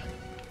am I.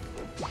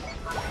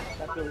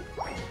 That's really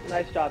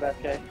nice job,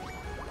 SK.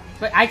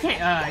 But I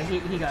can't.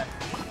 He got.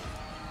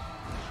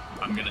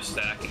 I'm gonna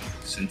stack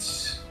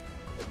since.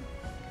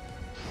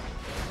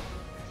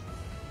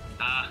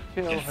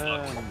 Kill Get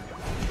him.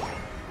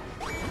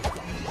 fucked.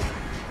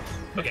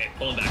 Okay,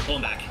 pull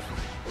him back.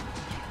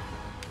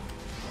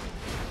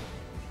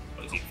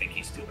 What does he think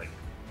he's doing?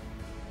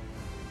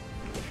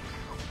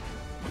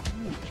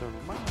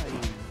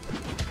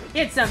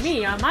 It's a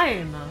me, a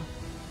mime.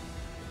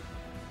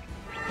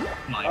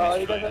 Mine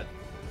You is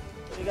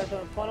guys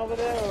having fun over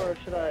there, or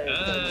should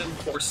I?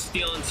 we're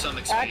stealing some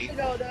XP. Actually,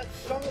 no.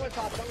 Don't go with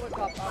top.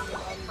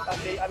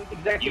 I'm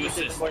executive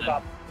assist assistant. Go then.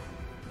 top.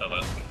 Oh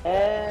well.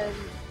 And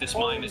This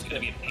mime is gonna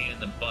be a pain in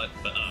the butt,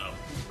 but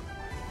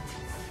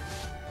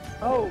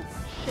oh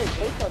shit,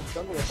 they got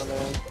jungle or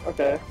something.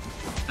 Okay.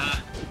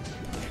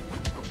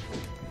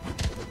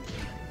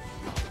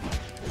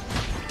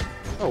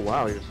 Oh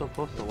wow, you're so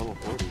close to level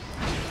 40.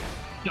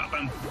 Got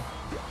him.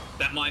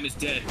 That mime is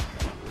dead.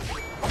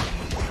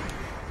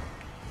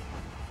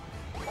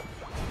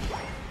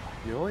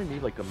 You only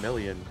need like 1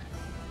 million,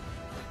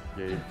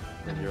 Gabe,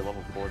 and you're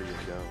level 40 to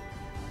go.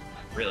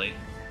 Really?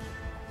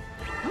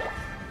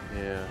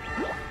 Yeah.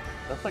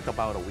 That's like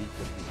about a week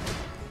if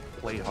you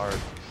play hard.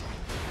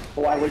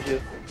 Why would you?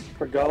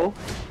 For go?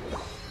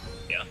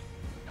 Yeah.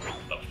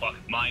 The fuck?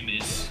 Mime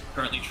is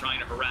currently trying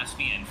to harass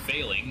me and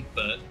failing,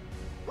 but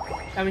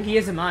I mean, he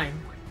is a mime.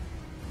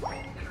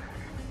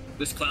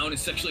 this clown is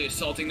sexually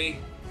assaulting me.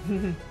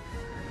 Oh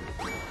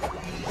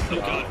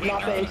god,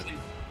 Not based.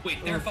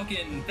 Wait, their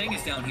fucking thing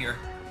is down here.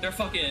 Their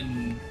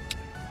fucking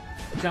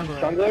Jungler.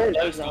 Jungler?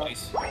 No, nice he's not.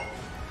 guys.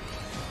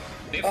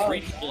 They have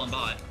 3 people on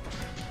bot.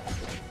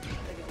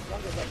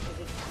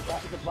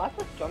 Is it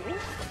Blackfoot jungle?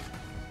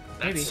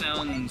 That Maybe.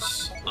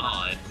 sounds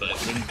odd, but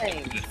it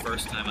wouldn't be the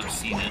first time I've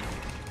seen it.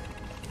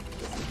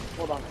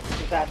 Hold on,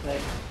 it's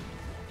fascinating.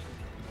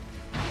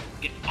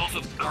 Get off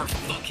of our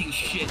fucking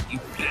shit, you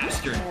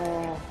bastard!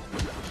 Oh,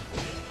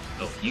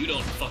 Oh, you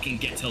don't fucking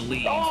get to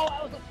leave. that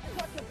was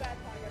such a bad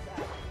time at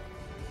that.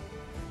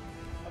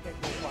 Okay,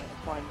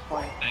 it's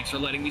fine. Thanks for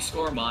letting me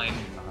score mine.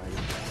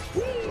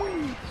 Woo!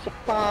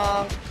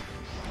 Sapong.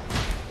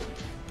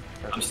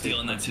 I'm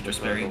stealing that citrus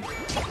berry. Oh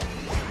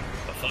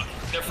fuck,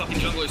 they're fucking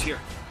junglers here.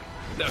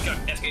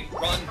 Okay, escape,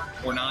 run,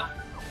 or not.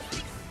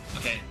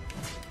 Okay.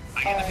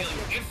 I get the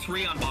feeling we have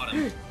 3 on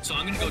bottom, so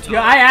I'm gonna go top. Yo,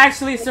 I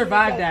actually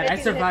survived that. I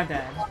survived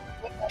that.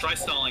 Try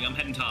stalling, I'm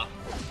heading top.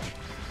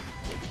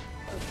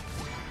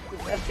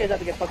 SK's have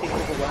to get fucking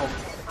overwhelmed.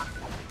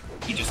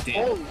 He just did.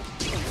 Oh, you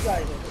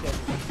guys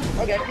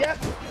are okay. Yep.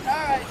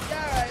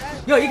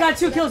 Alright. Yo, you got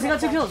 2 kills.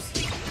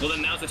 Well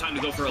then now's the time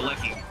to go for a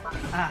Lecky.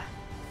 Ah.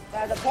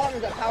 The problem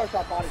is that power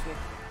shot bodies me.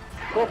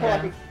 Go for Yeah.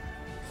 Lucky.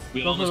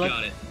 We Go for almost Lecky.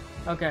 got it.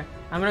 Okay.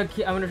 I'm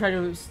gonna try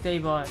to stay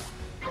bot.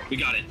 We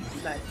got it.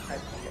 Nice.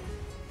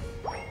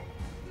 Okay.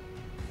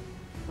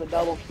 The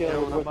double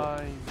kill.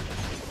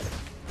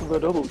 The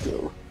double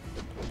kill.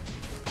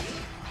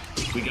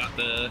 We got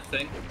the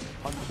thing.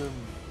 Punch him.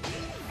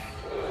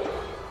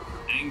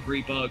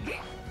 Angry bug.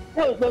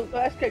 No,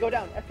 SK, go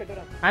down. SK, go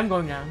down. I'm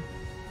going down.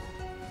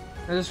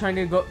 I'm just trying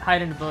to go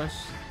hide in the bush.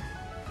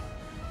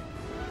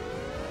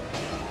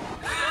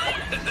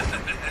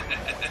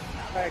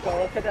 Alright,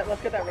 go.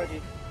 Let's get that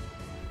Reggie.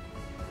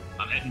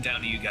 I'm heading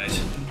down to you guys.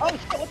 Oh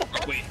shit, what the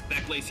fuck? Wait,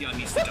 that Glaceon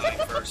needs to die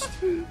first.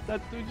 That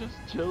dude just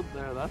chilled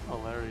there. That's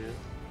hilarious.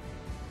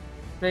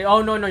 Wait,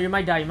 oh no, you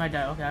might die.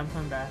 Okay, I'm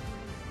coming back.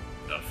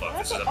 Oh fuck,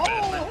 this is a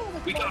bad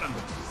map. We got him.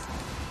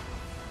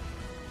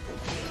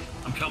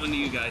 I'm coming to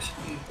you guys.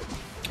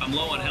 I'm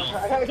low on I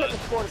health. gotta get the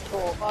score to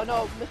troll. Oh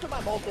no, Mr.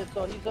 Mime ulted,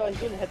 so he's doing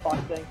the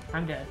hitbox thing.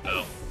 I'm dead.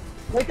 Oh.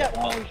 Wait that.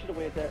 Oh, you should have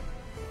waited there.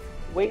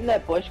 Wait in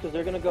that bush because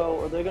they're gonna go,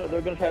 or they're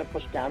gonna try to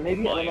push down.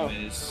 Maybe I don't know.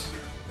 Mime is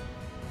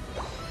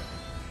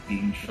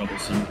being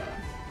troublesome.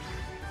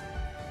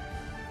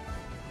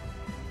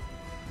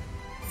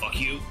 Fuck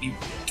you, you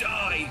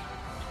die!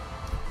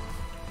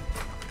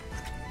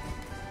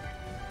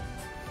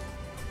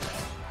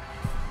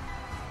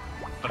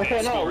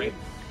 Okay, no, scoring.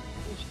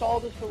 we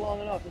stalled this for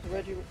long enough. This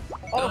Reggie.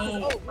 Oh,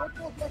 No. we're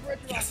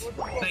Reggie. Yes,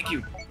 We're thank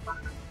you.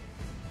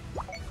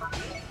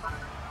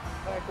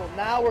 Alright, cool.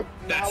 Now we're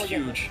That's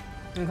getting huge.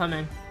 I'm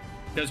coming.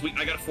 Because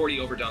I got a 40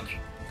 over dunk.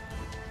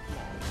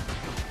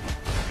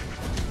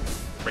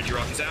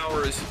 Regirock is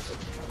ours.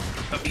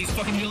 Oh, he's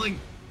fucking healing.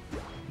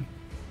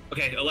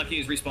 Okay, Aleki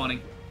is respawning.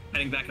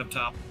 Heading back up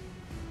top.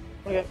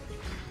 Okay.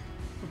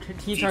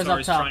 T-Tar's T-Tar up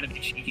is top. trying to be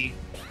cheeky.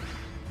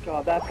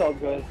 God, that felt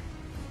good.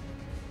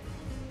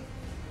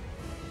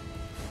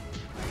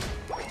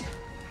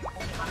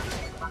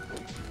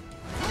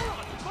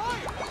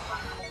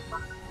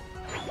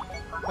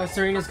 Oh,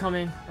 Serena's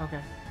coming. Okay.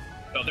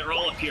 Oh, they're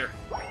all up here.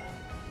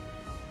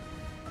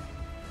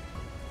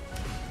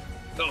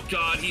 Oh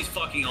god, he's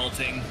fucking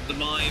ulting. The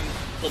mime.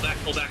 Pull back,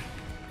 pull back.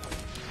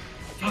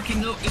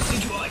 Fucking no,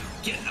 Decidueye.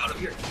 Get out of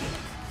here.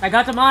 I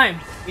got the mime.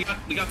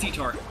 We got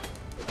T-Tar.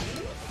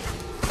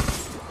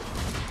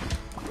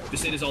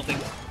 This is ulting.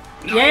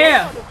 No.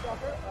 Yeah.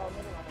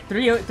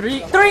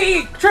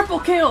 3 triple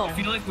kill. I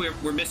feel like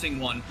we're missing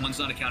one. One's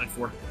not accounted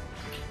for.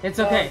 It's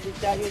okay. He was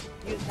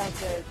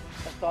downstairs.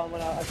 I saw him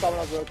when I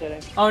was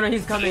rotating. Oh no,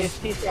 he's coming.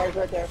 T-Star's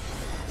right there.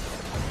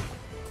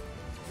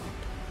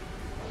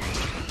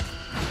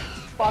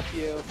 Fuck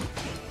you.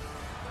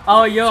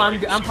 Oh yo,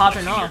 Sorry, I'm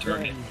popping your off.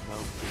 turn.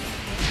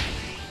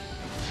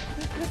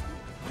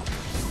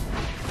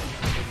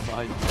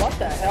 What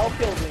the hell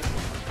killed me?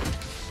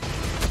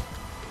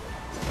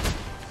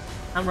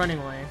 I'm running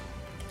away.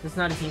 It's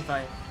not a team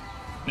fight.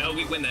 No,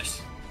 we win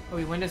this. Oh,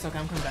 we win this? Okay,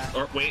 I'm coming back.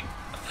 Or wait.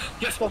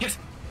 Yes, yes.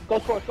 Go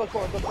for it, go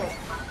for it, go for it.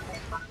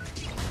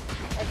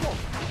 Alright, cool.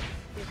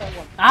 Team fight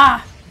one.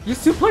 Ah! You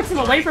suplexed him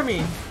away from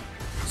me!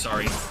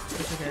 Sorry.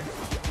 It's okay.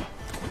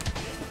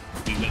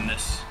 We win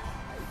this.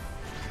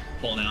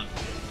 Pulling out.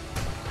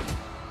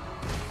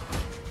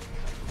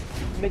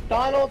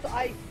 McDonald's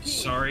iced tea.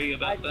 Sorry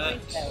about I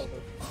that. drink out of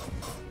it.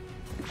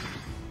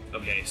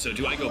 Okay, so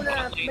do I go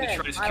bot lane to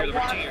try to secure the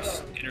red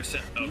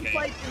intercept? You Okay.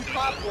 fight in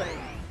top lane.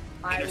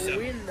 I Intercept.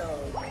 win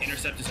though.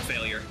 Intercept is a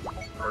failure.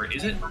 Or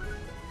is it?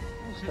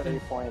 30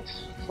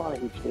 points. It's not a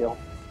huge deal,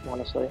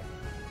 honestly.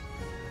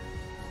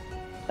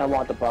 I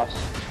want the bus.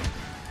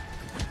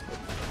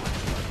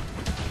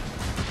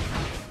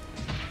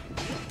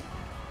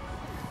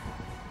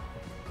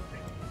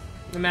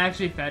 I'm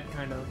actually fed,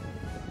 kind of.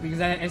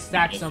 Because I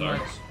stacked so Both are.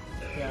 much.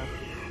 Yeah.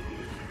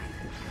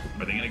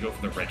 Are they gonna go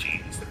for the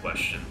Reggie? Is the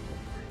question.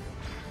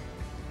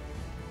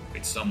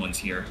 Wait, someone's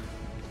here.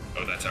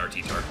 Oh, that's our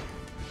T-Tar.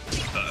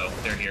 Uh-oh,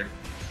 they're here.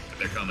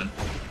 They're coming.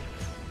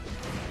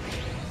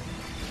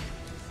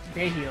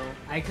 They heal.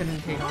 I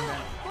couldn't take on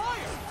that.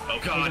 Oh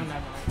Take god, on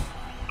that much.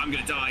 I'm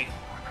gonna die.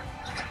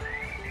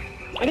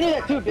 I can do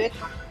that too, bitch.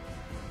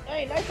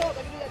 Hey, nice ult,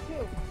 I can do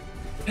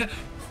that too.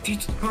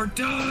 T-Tar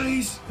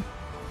dies!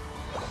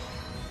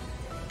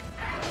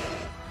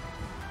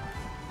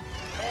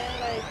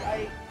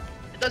 And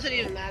it doesn't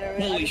even matter.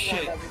 Holy I just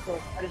shit. Want that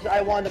resource.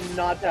 I want them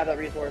not to have that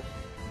resource.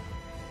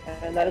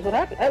 And that is what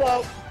happened.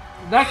 Hello.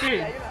 Lucky!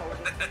 Yeah, you're not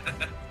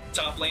with it.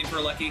 Top lane for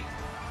Lucky.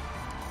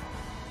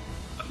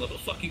 I'm level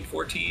fucking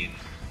 14.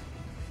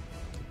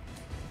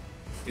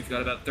 We've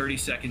got about 30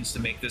 seconds to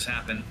make this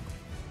happen.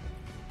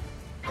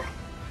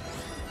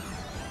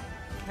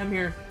 I'm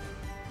here.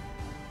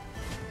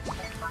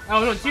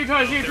 Oh no,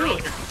 T-Tar's here They're all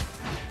too! here.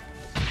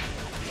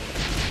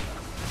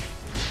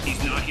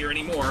 He's not here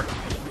anymore.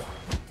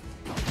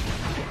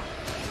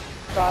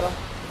 Got him.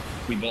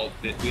 We both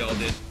did. We all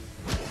did.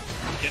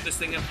 Get this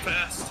thing up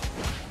fast.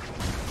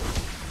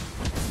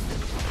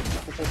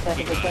 Just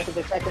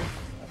a second.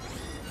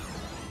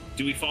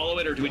 Do we follow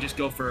it or do we just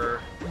go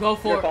for? Go Your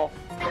for it. call.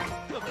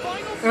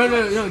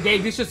 No,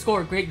 Gabe, you should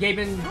score. Great, Gabe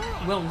and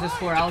Will just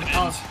score. I'll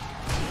Depends.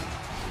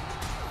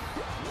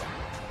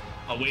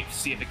 I'll wait to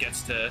see if it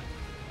gets to.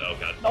 Oh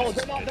god. No,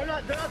 this is they're good.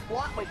 not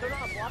blocking. Wait, they're not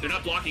blocking. They're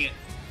not blocking it.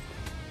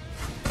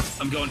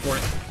 I'm going for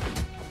it.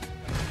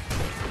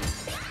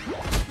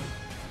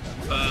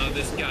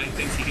 This guy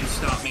thinks he can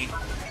stop me.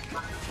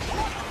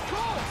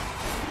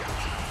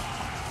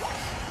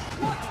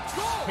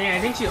 Hey, I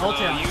think she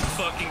ulted Oh, on you me.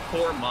 fucking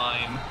poor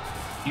mime.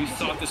 You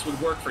thought this would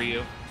work for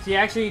you. She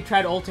actually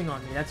tried ulting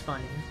on me. That's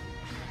funny.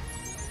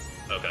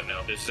 Oh god,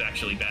 no. This is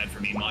actually bad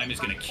for me. Mime is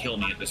gonna kill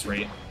me at this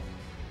rate.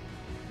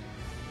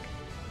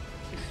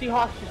 The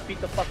Seahawks just beat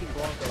the fucking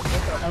Broncos.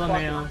 What the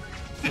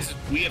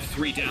LMAO. We have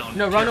 3 down.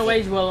 No, run Careful.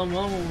 away, Willem.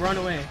 Willem will run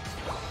away.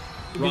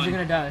 Because Run. you're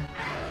gonna die.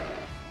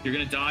 You're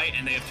gonna die,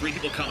 and they have 3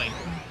 people coming.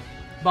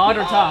 Bot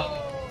or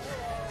top?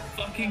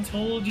 Fucking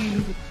told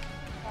you.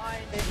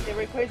 Fine, they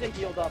Rayquaza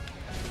healed up.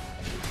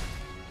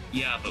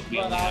 Yeah, but we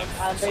But only I'm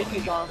have basically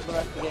gone for the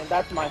rest of the game.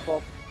 That's my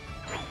fault.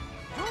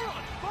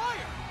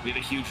 we have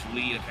a huge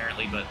lead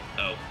apparently, but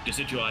oh,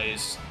 Decidueye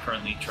is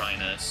currently trying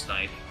to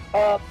snipe.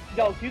 Yo,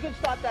 if you can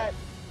stop that.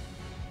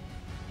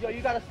 Yo,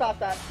 you gotta stop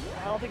that.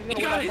 I don't think he's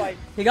He gonna got win that it. fight.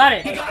 He got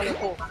it. Okay,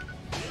 cool.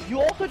 You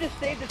also just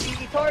saved the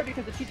T-Tar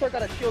because the T-Tar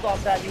got a shield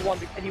off that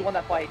and you won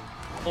that fight.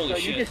 Holy So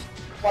shit. you just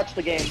watch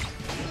the game.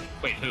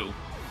 Wait, who?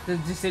 The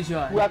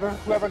Decidueye.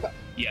 Whoever got.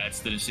 Yeah, it's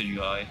the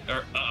Decidueye.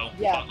 Or, uh-oh.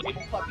 Yeah, bot lane.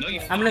 fuck No, you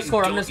yeah. I'm gonna fucking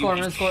score. I'm don't, gonna score. I'm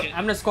you gonna piece score. of shit.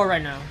 I'm gonna score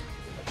right now.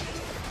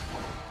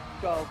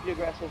 Go, be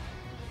aggressive.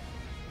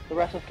 The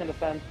rest of us can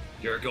defend.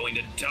 You're going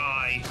to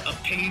die a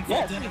painful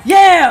death.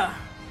 Yeah!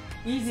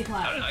 Easy How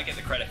clap. did I get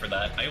the credit for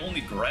that? I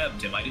only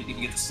grabbed him. I didn't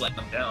even get to slam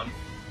him down.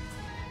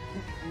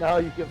 Now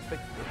you can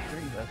fix the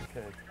stream, SK.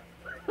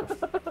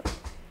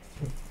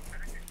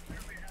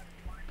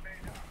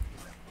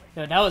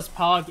 No, that was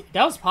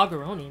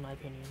Pogoroni, in my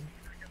opinion.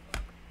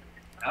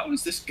 How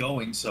is this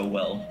going so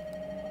well?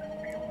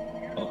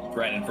 Well,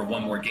 granted, for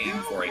one more game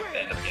before I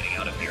end up getting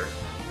out of here.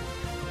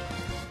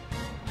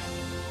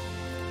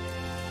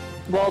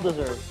 Well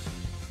deserved.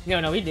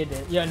 No, we did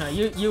it. Yeah, no,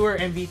 you were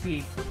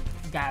MVP,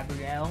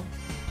 Gabrielle.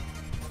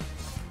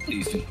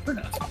 Please do not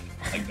pronounce me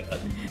like that.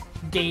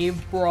 Gabe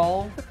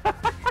Brawl.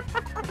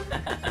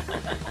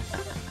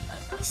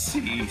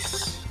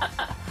 Cease.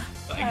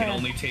 I can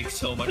only take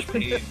so much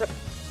pain.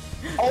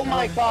 Oh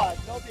my god,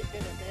 no they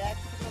didn't. They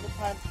actually took all the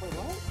time for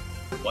what?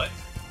 What?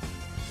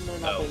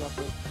 No, Oh.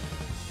 nothing.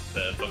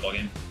 The football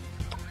game?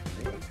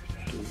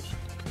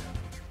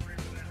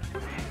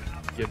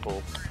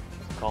 Gibble.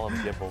 Call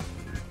him Gibble.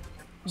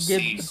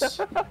 Cease.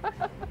 At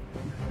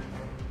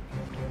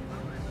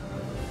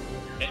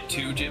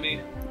 2,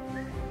 Jimmy?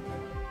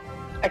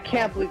 I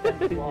can't believe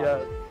that. Yeah,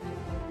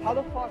 How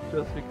the fuck?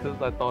 just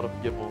because I thought of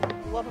Gibble. For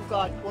the love of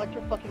God, collect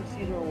your fucking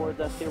season rewards,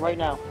 SK, right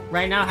now.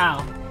 Right now,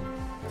 how?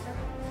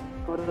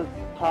 Go to the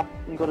top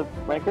and go to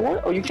rank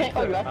award? Oh, you can't.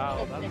 Oh, you Wow,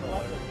 actually that's can't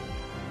hilarious.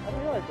 I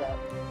didn't realize that.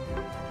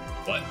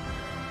 What?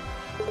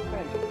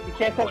 You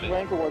can't collect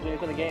rank awards when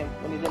he's in a game,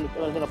 when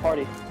he's in a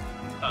party.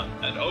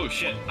 And oh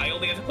shit, I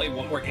only have to play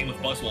one more game with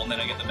Buzzwole and then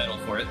I get the medal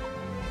for it.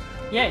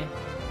 Yay.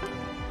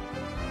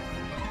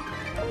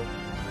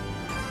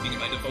 Meaning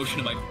my devotion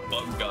to my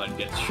bug god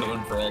gets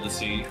shown for all to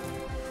see.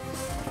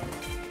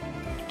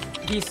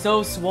 He's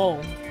so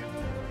swole.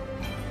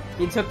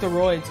 He took the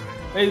roids.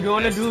 Wait, do you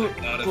want to do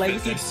Out of legacy?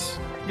 fitness.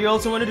 Do you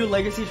also want to do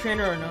legacy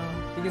trainer or no?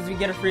 Because we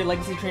get a free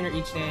legacy trainer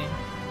each day.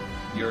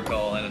 Your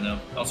call, I don't know.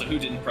 Also, who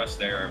didn't press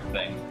their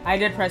thing? I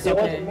did press It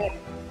wasn't OK. me.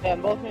 Yeah,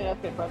 both me and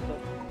SK pressed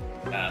it.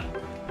 Ah,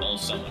 well,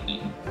 someone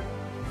didn't.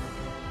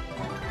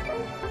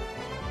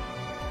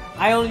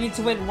 I only need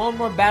to win one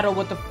more battle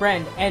with a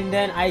friend, and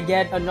then I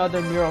get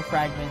another mural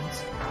fragment.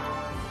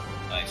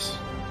 Nice.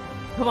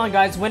 Come on,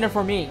 guys, win it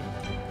for me.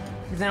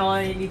 Because then all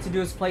I need to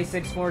do is play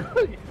 6 more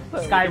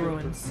Sky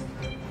Ruins.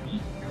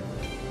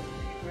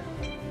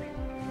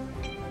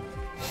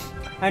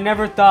 I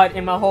never thought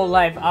in my whole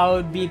life I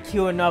would be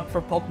queuing up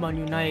for Pokemon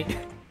Unite.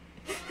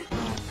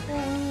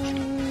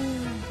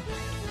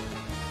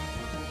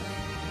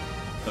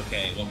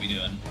 Okay, what we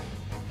doing?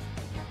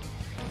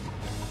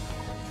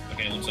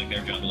 Okay, looks like they're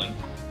jungling.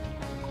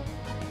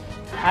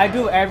 I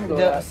do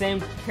the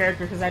same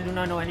character because I do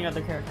not know any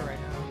other character right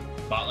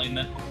now. Bot lane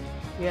then?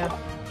 Yeah.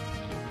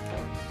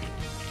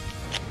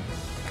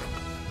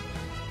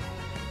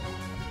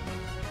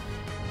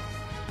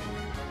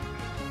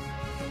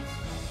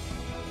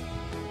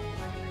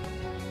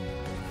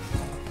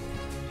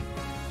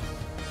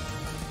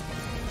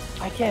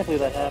 I can't believe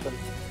that happened.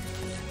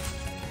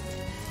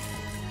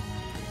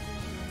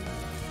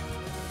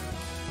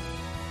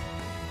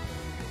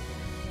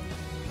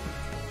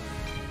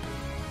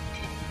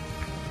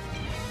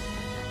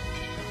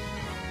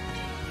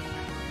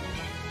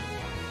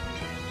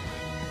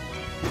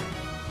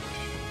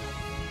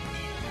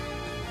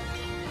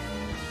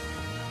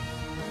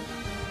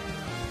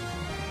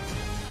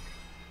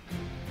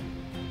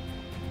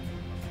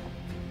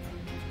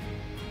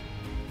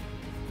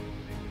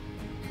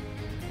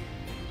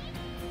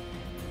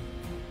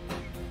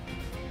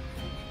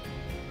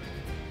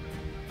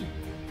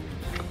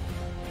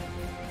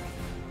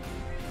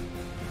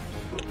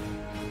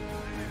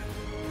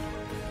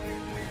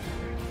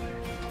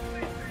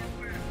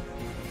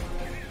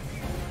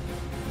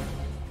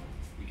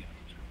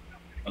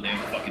 Oh, they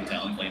have a fucking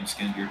Talonflame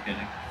skin, you're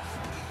kidding.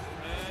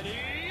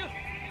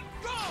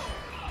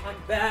 I'm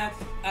back.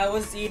 I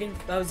was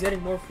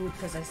getting more food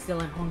because I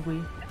still am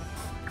hungry.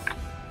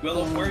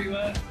 Willow, where are you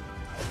at?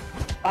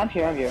 I'm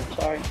here.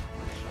 Sorry.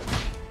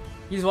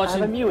 He's I have a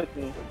watching Mew with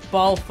me.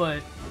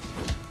 Ballfoot.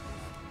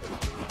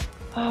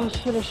 I was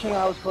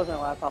closing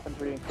my laptop and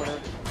reading Twitter.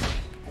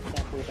 I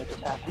can't believe that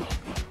just happened.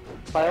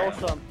 But I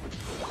also am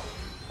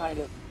kind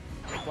of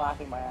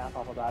laughing my ass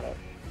off about it.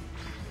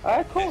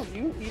 Alright, cool.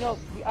 You know,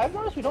 I've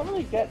noticed we don't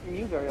really get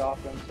Mew very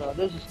often, so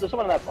there's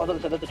someone on that, I was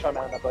gonna say, there's a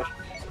Charmander in that bush.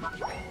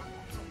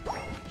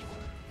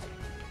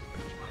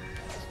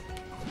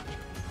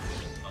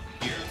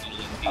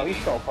 Oh,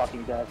 he's so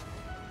fucking dead.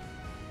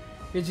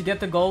 Did you get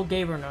the gold,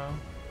 Gabe, or no?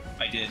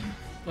 I did.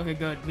 Okay,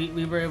 good.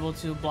 We were able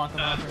to block him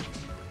out.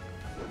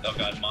 Oh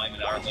god, mine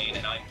in our lane,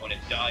 and I'm going to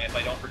die if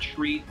I don't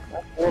retreat.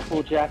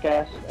 Awful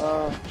jackass.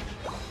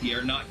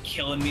 You're not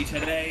killing me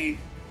today.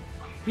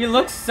 He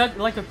looks such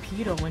like a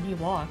pedo when he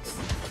walks.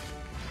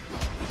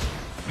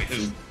 Wait,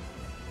 who?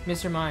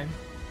 Mr. Mime.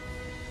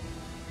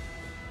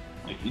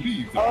 I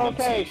believe the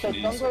Okay, so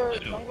pronunciation is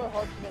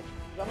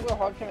Jungler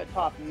hard commit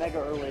top mega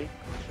early.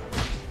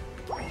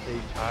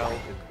 A child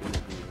is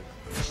being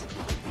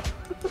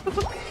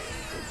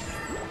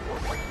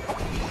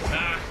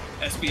Ah,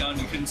 Espeon,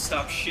 you couldn't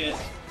stop shit.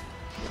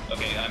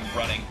 Okay, I'm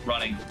running.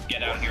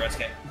 Get out of here,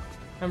 SK.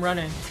 I'm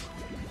running.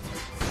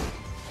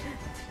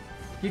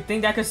 You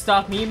think that could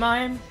stop me,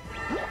 Mime?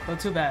 Oh,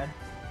 too bad.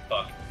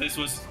 Fuck. This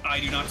was. I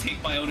do not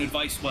take my own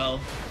advice well.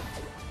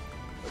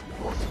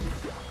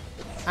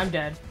 I'm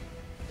dead.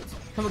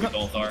 Come on, We come.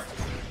 both are.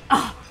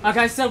 Ah,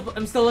 okay,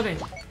 I'm still living.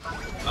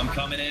 I'm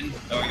coming in.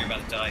 Oh, you're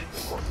about to die.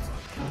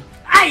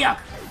 Ayak!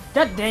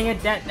 That dang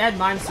it, that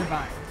Mime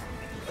survived.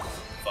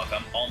 Fuck,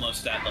 I'm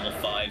almost at level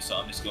 5, so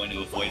I'm just going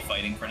to avoid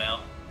fighting for now.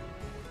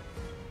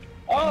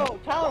 Oh,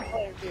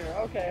 Talonflame's here.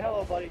 Okay,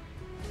 hello, buddy.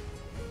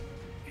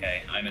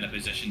 Okay, I'm in a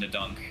position to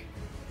dunk.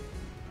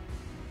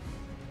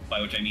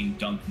 By which I mean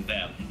dunk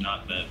them,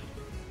 not the...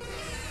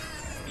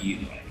 you.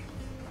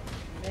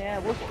 Yeah,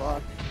 we're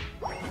fucked.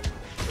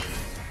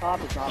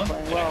 Pop is not Oh,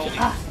 playing well.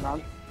 actually- And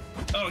I'm-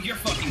 Oh, you're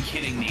fucking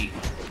kidding me.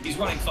 He's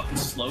running fucking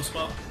slow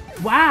smoke.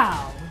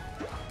 Wow!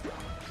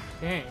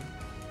 Dang.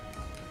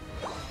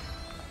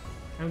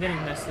 I'm getting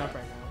messed up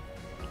right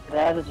now. It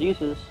has its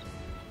uses.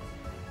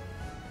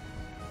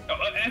 Oh,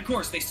 and of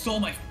course, they stole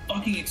my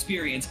fucking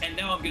experience, and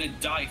now I'm gonna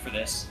die for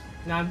this.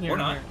 No, I'm here, Or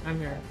not. I'm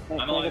here. Can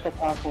I'm I alive. get the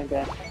Talonflame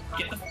back?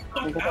 Get the Can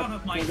I fuck get out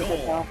of my can I get the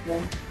goal.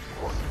 Talonflame?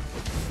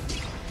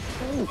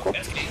 Ooh, quick.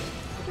 Escape.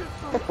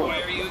 Quick Why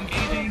one. are you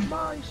engaging?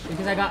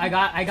 Because I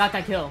got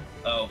that kill.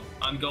 Oh,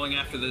 I'm going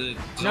after the...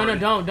 No, Zord.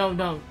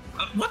 don't.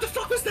 What the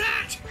fuck was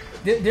that?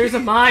 There's a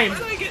mime.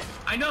 How did I get...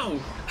 I know.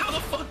 How the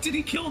fuck did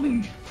he kill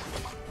me?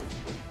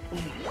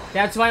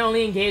 That's why I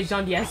only engaged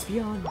on the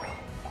Espeon.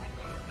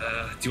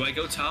 Do I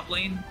go top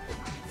lane?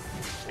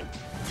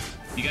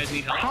 You guys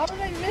need help? How did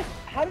I miss?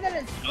 How did that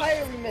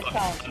entirely miss Fuck,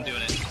 Talonflame? I'm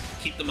doing it.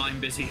 Keep the mime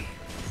busy,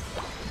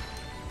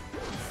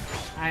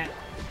 I'm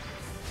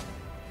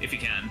if you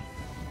can.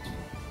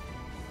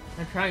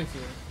 trying to.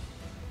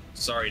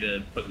 Sorry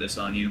to put this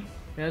on you.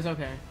 Yeah, it's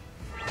okay.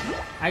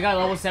 I got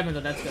level 7 though,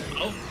 that's good.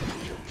 Oh,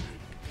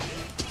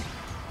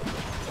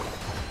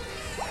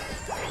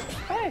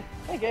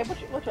 Hey Gabe,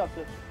 what you up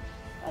to?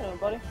 How you doing,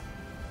 buddy?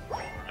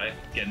 right.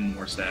 Getting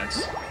more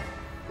stacks.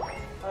 Alright,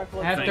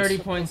 I have Thanks. 30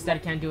 points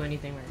that can't do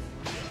anything right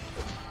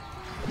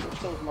now.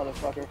 Kill this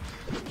motherfucker.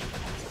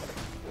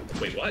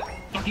 Wait, what?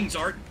 Fucking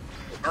Zard?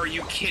 Are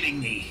you kidding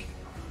me?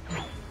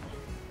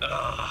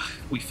 Ugh,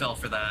 we fell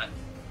for that.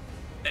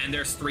 And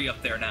there's 3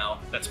 up there now.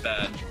 That's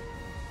bad.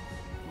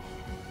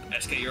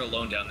 SK, you're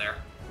alone down there.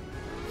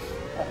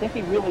 I think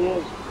he really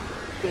is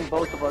between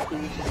both of our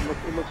teams.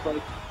 It looks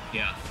like.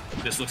 Yeah,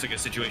 this looks like a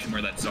situation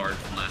where that Zard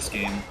from last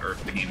game, or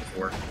the game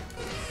before.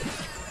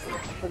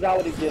 Forgot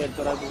what he did,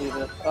 but I believe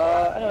it.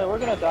 Anyway, we're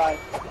gonna die.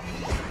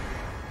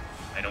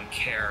 I don't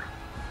care.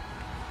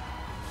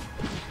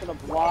 Just gonna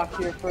block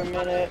here for a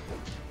minute.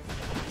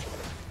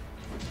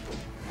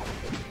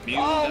 Mew,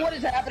 Oh, that- what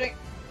is happening?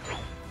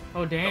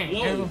 Oh dang.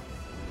 Whoa.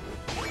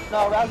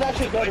 No, that was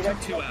actually I good.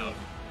 took 2 out.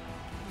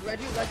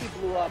 Reggie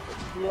blew up.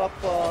 Blew up,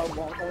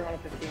 only on a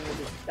 15, which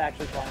is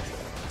actually fine.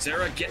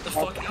 Zara, get the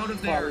fuck out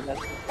of there!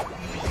 Probably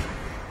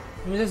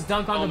Let me just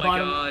dunk on Oh the my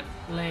bottom god.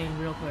 lane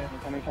real quick.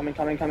 coming.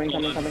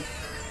 Hold on.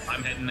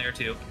 I'm heading there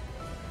too.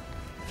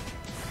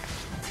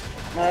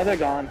 No, they're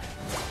gone.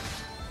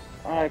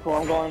 Alright, cool,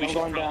 I'm We going should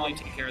probably down.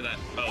 take care of that.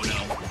 Oh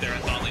no, they're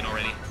at bot lane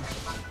already.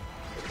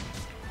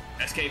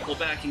 SK, pull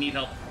back, you need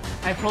help.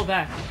 I pulled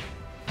back.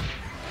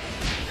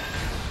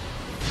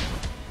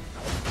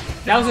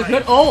 That was a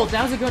good ult.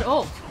 That was a good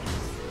ult.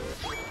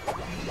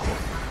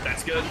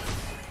 That's good.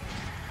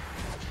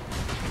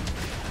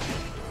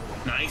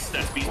 Nice,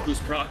 that's Beast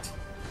Boost procced.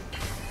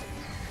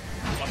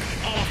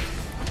 Oh,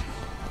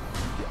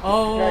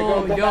 Oh,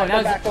 Alright, go yo,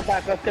 back, that go was.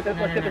 back. Let's get this,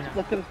 No, no, no.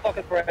 let's get this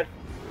fucking bread.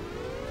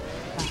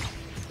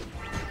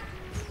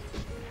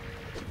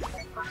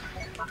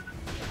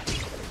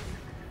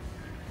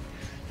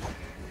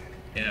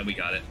 yeah, we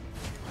got it.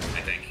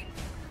 I think.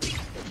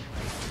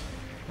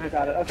 We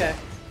got it, okay.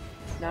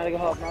 Now to go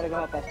help,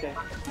 SK.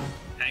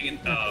 Hanging.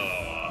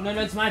 Oh. No,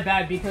 it's my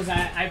bad because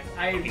I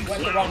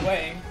went the wrong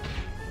way.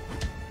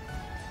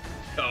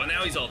 Oh,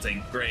 now he's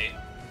ulting. Great.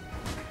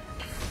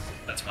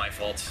 That's my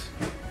fault.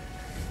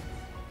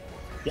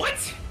 What?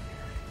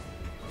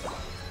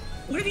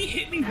 What did he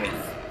hit me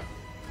with?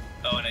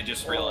 Oh, and I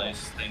just realized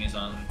thing is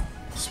on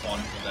spawn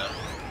cooldown.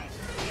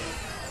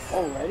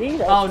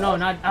 Already? Oh no,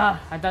 not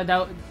I thought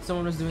that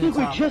someone was doing Dude, the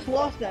we top. just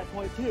lost that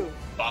point too.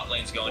 Bot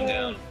lane's going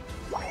down.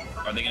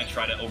 Are they gonna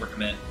try to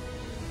overcommit?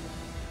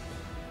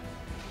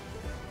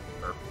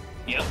 Or,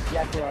 yep.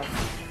 Yeah, for us.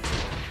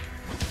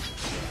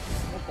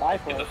 Let's die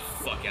for Get the us.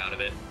 fuck out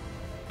of it.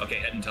 Okay,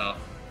 heading top.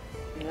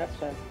 Yeah, that's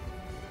fine.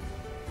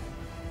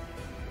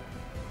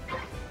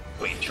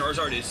 Wait,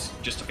 Charizard is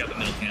just took out the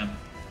middle camp.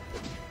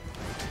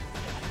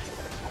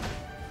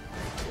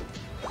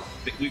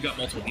 We've got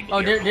multiple people Oh,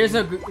 here. there's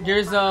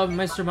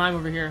Mr. Mime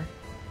over here.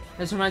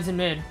 Mr. Mime's in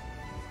mid.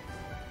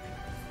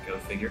 Go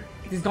figure.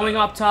 He's going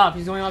up top.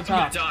 He's going up I'm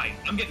gonna top. die.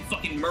 I'm getting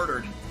fucking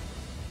murdered.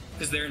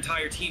 Because their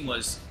entire team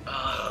was.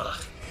 I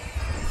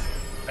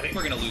think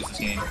we're gonna lose this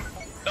game.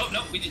 Oh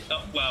no, we did.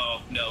 Oh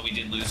well, no, we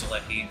did lose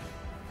Alephi.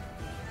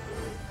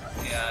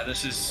 Yeah,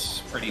 this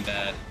is pretty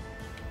bad.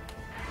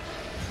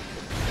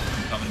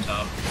 I'm coming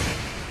top.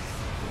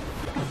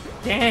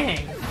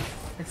 Dang.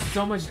 It's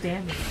so much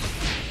damage.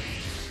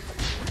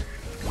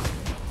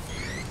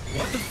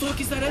 What the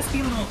fuck is that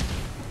Espeon?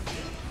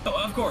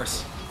 Oh, of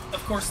course.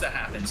 Of course that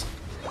happens.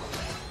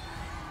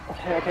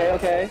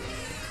 Okay.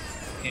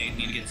 Okay,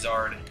 need to get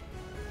Zard.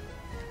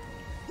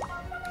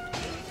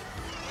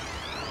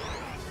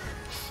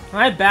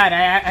 My bad.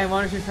 I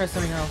wanted to try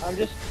something else. I'm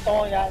just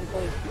stalling out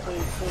until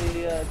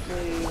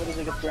what is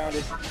it, gets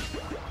grounded.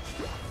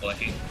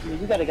 Lucky. You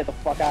gotta get the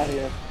fuck out of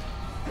here.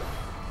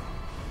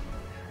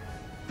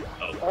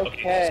 Oh,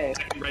 Okay.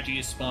 Second Reggie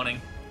is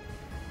spawning.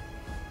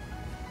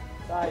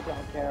 I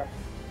don't care.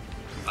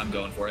 I'm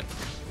going for it.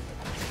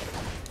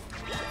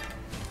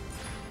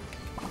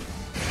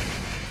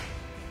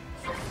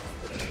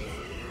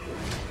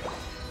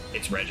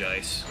 It's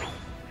Regice.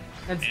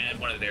 That's, And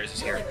one of theirs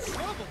is here.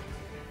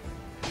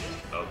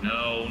 Oh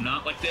no,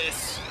 not like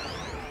this.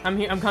 I'm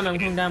here. I'm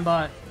coming down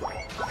bot.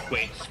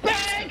 Wait.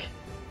 Spank!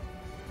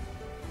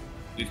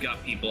 We've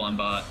got people on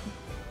bot.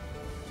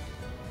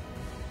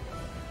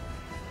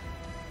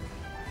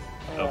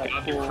 Oh Alright,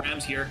 god, cool. their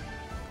Cram's here.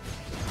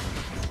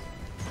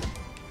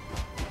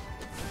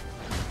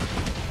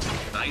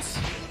 Nice.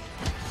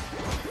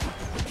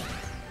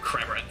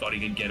 Cramorant thought he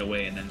could get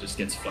away and then just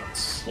gets fucking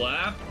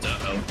slapped.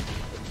 Uh-oh.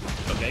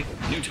 Okay,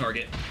 new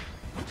target.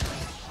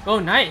 Oh,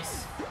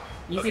 nice.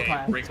 Easy Okay,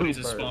 clap. Rayquaza is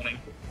Two birds. spawning.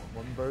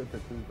 One bird to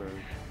two birds.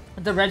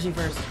 The Reggie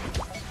first.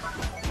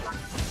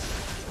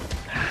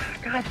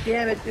 God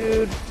damn it,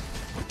 dude.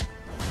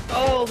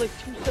 Oh, like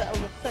 2 seconds.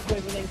 The second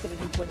wave of name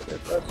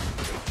 17.6.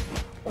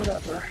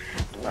 Whatever.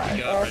 Right.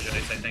 You got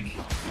Regice, I think.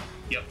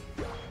 Yep.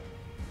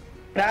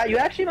 Now, you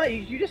actually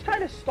might. You just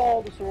kind of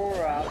stalled the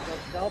Sorora out.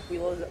 So nope, we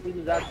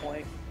lose that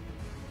point.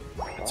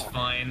 It's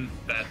fine.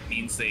 That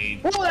means they...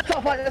 Oh, that's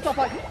not fine. That's not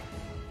fine.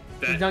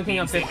 That dunking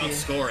means on they 50.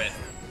 must score it.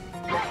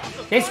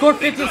 They scored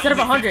They've 50 instead of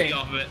gotten 100. 50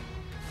 off of it.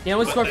 They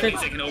only But scored that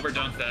means 50. they can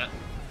overdunk that.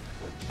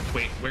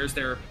 Wait, where's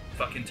their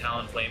fucking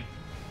Talonflame?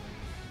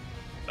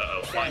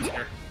 Uh-oh, Fly's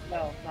here.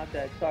 No, not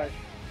dead. Sorry.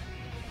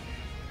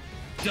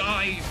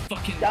 Die,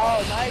 fucking...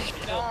 Oh, nice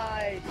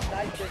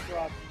big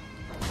drop.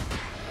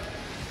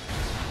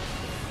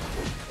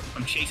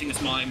 I'm chasing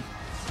this mime.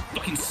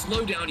 Fucking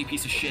slow down, you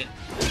piece of shit.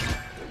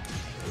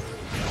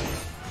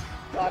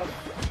 Got him.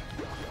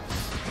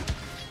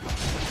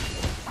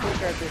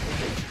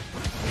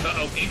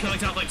 Uh-oh, incoming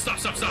Talonflame.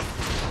 Stop.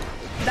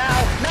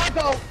 Now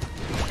go!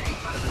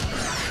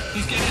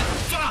 He's getting it.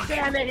 Fuck!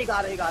 Damn it, he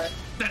got it.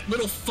 That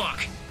little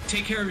fuck.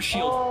 Take care of his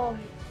shield. Oh,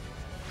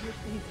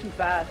 he's too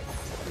fast.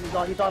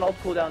 He's on ult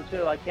cooldown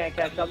too. I can't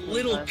catch up to him.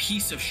 Little man.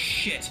 piece of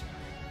shit.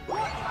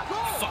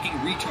 Fucking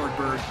retard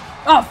bird.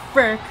 Oh,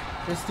 frick.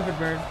 This stupid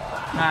bird.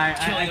 I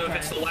Killing him if tried.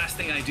 it's the last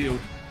thing I do.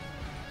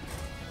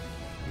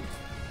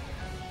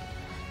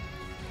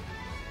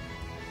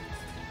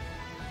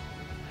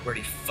 Where'd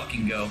he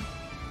fucking go?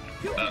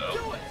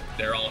 Uh-oh.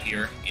 They're all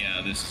here.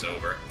 Yeah, this is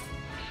over.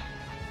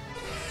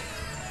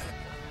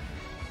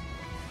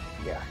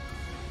 Yeah.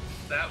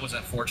 That was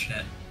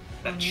unfortunate.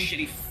 That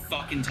shitty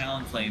fucking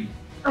Talonflame.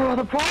 Oh,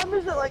 the problem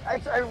is that like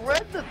I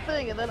read the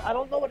thing and then I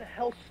don't know what the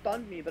hell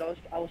stunned me, but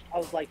I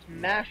was like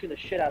smashing the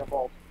shit out of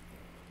ult.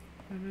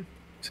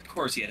 Of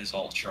course he had his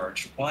ult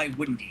charged. Why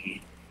wouldn't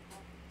he?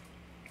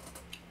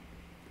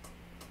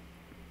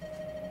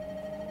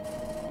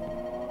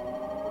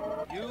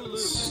 You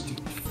lose.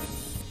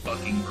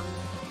 Fucking...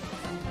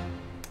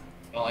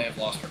 Well, I have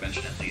loss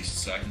prevention at least,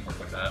 so I can work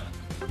with that.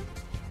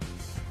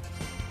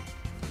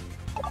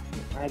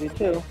 I do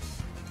too.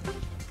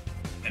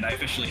 And I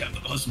officially have the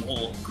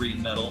Buzzwole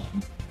green medal.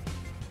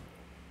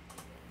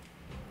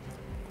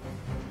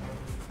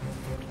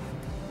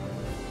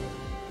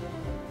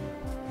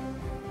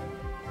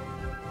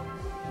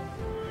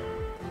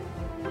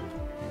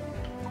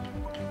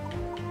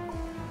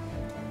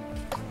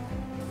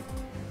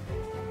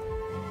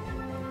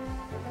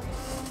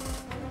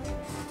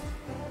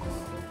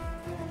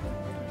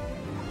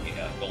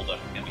 Yeah, gold up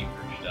can be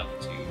purged up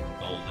to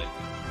gold.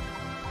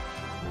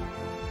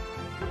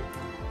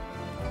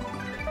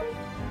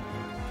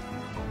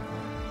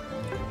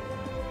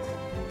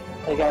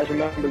 Hey guys,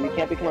 remember you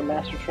can't become a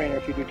master trainer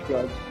if you do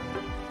drugs.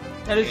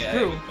 That is Yeah,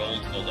 true.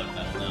 gold up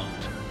medal now.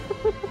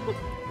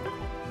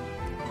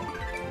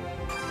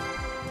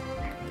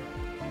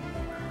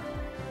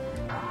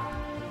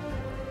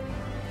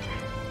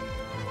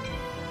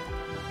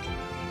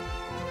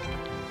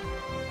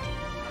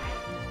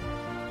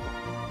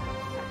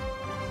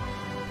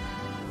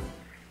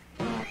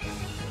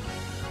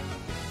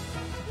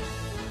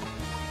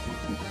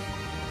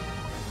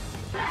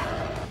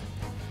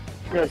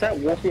 Yo, is that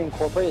Wolfie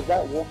Incorporated? Is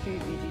that Wolfie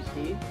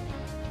VGC?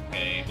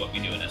 Okay, what we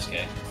do in SK?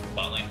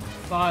 Bot lane.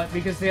 But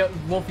because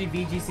Wolfie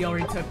VGC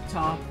already took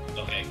top.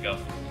 Okay, go.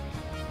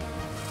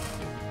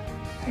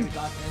 We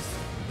got this.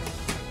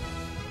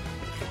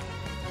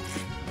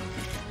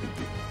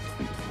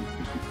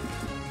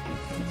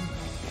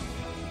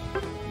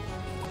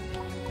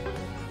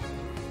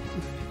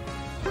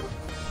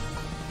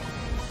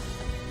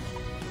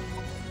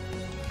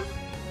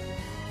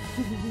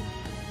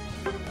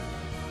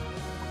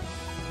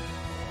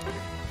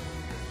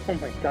 Oh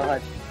my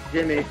god.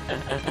 Jimmy.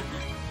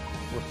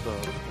 What's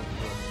up?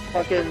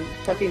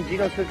 Fucking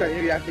Gino took our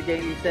interview after the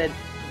game. He said,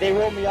 "They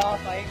rolled me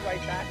off. I ain't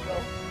right back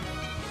though."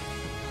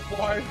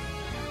 Bars.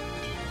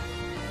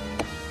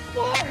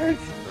 Bars.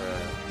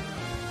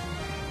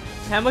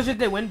 How much did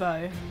they win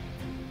by?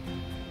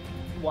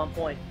 1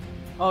 point.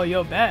 Oh,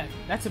 yo, bet.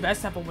 That's the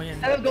best type of win.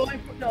 Instead of going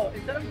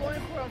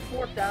for on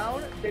 4th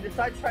down, they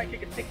decided to try and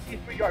kick a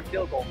 63-yard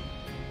field goal.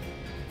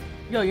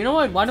 Yo, you know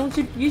what? Why don't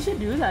you should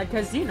do that?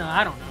 Cause you know,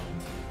 I don't know.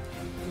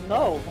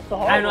 No, that's the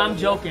hard I know. one. I'm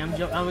joking.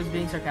 I was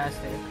being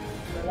sarcastic.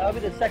 That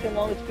would be the second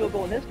longest field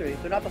goal in history.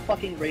 They're not the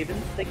fucking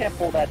Ravens. They can't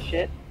pull that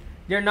shit.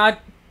 They're not.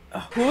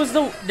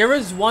 There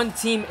was one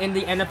team in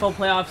the NFL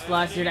playoffs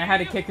last year that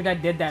had a kicker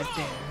that did that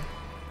thing.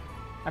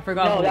 I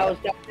forgot. No,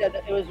 who.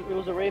 it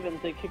was the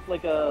Ravens. They kicked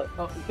like a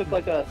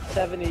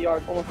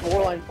 70-yard, almost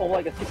borderline,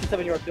 like a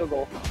 67-yard field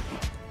goal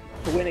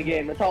to win a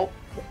game. That's how.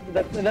 And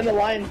then the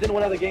Lions didn't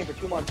win another game for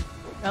 2 months.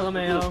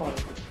 LMAO.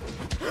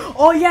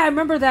 Oh yeah, I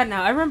remember that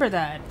now. I remember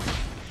that.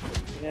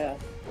 Yeah.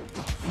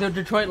 The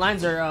Detroit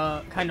Lions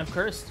are kind of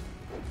cursed.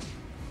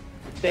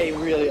 They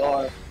really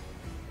are.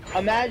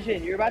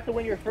 Imagine you're about to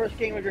win your first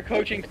game of your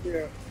coaching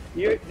career.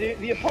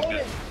 The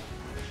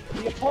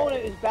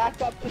opponent is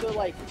backed up to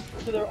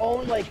their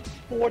own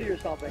 40 or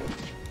something.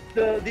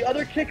 The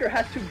other kicker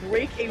has to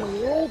break a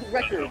world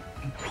record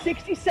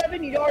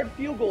 67-yard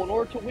field goal in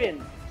order to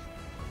win.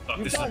 Fuck,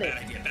 You've this is a done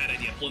bad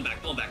idea. Pull him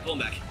back.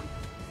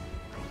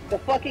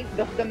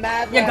 The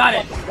mad Yeah, got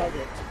it. does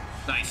it.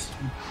 Nice.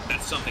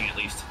 That's something at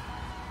least.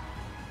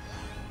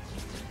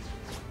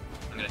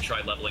 I'm gonna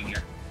try leveling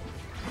here.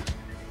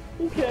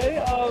 Okay,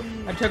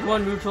 I took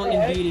one neutral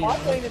in beating. My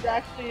lane is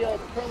actually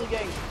currently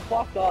getting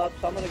fucked up,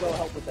 so I'm gonna go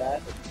help with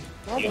that.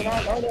 No, they're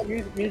not. No, that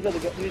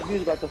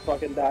Mew's about to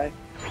fucking die.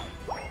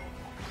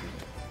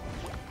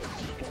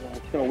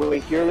 Just gonna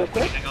wait here real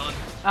quick. Hang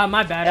on.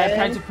 My bad. I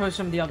tried to push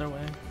him the other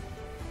way.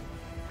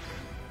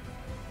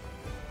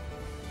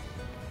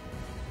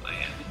 I am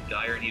in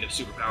dire need of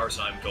superpowers,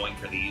 so I'm going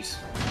for these.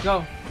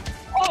 Go.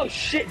 Oh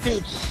shit,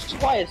 dude!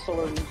 Why is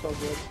Solar Moon so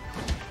good?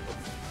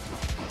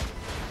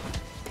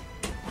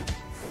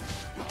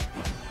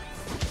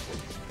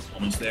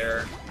 Almost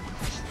there.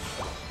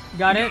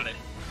 Got it?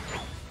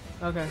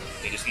 Okay.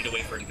 They just need to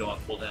wait for it to go off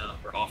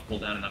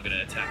cooldown, and I'm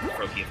gonna attack with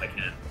Froakie if I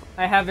can.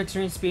 I have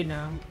extreme speed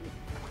now.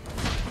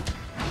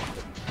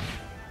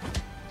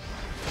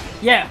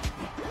 Yeah!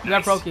 You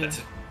got Froakie. That's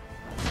it.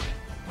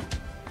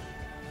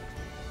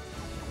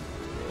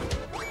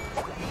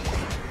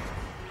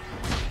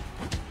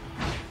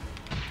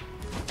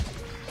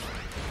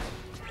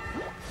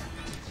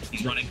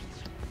 He's running.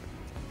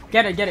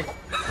 Get it.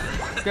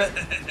 Good.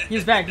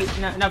 He's back.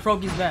 Now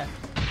Froakie's back.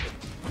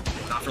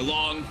 Not for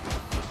long.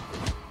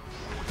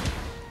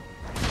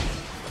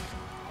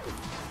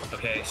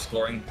 Okay,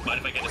 scoring. Mind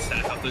if I get a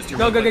stack off those two?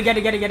 Go, real quick?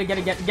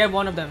 get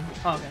one of them.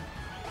 Oh, okay.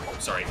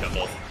 Sorry, got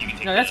both. You can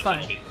take No, that's the fine.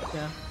 penalty.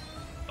 Yeah.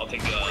 I'll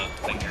take the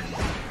thing here.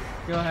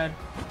 Go ahead.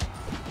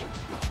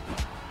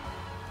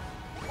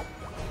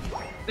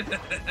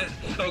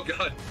 Oh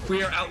god,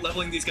 we are out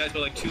leveling these guys by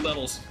like 2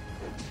 levels.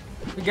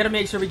 We gotta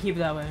make sure we keep it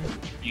that way.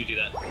 You do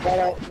that.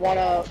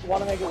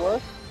 Wanna make it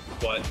worse?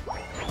 What?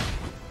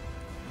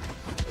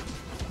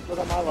 Look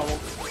at my level.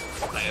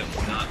 I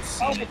have not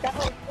seen it.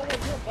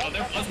 Oh,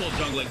 there's Buzzwole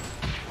jungling.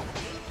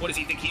 What does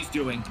he think he's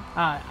doing?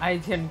 I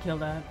can kill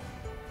that.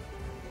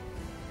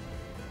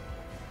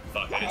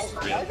 Fuck, I just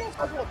I realized. got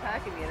Buzzwole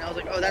attacking me, and I was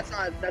like, oh, that's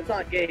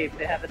not Gabe.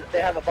 They have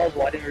a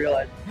Buzzwole. I didn't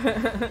realize.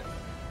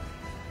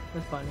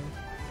 That's funny.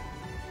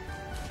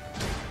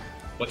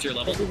 What's your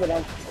level?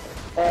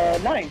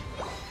 9.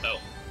 Oh.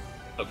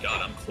 Oh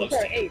god, I'm close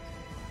Sorry, to 8.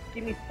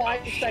 Give me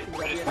 5 seconds.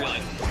 I just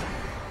realized.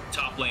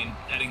 Top lane,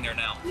 heading there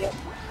now. Yep.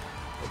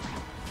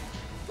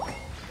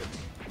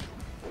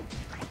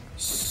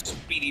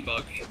 Speedy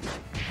bug.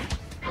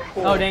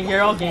 Cool. Oh dang,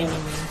 you're all ganking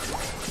me.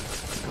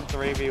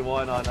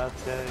 3v1 on us,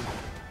 guys.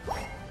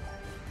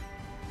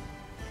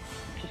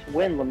 Just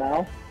win,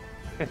 Lamau.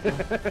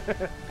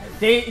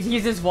 He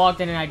just walked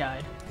in and I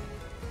died.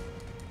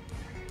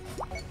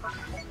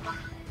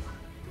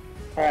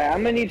 Alright,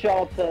 I'm gonna need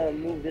y'all to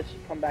move this,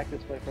 come back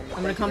this way from me.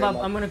 I'm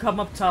gonna come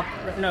up top.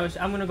 No,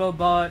 I'm gonna go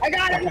bot. I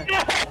got it!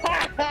 Okay.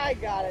 I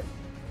got it!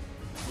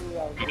 Ooh,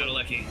 that was We got a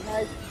lucky.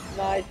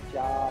 Nice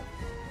job.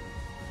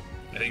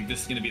 I think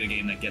this is gonna be the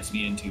game that gets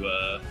me into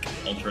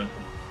Ultra.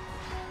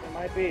 It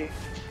might be.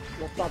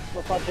 Let's not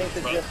jinx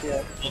it just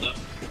yet. Hold up.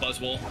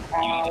 Buzzwole.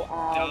 Ow,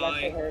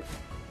 that so hurt.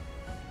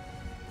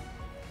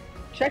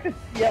 Check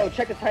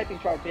the typing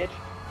chart, bitch.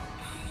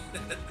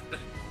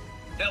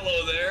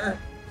 Hello there.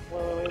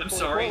 Wait, I'm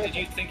sorry, did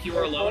you think you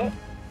were alone?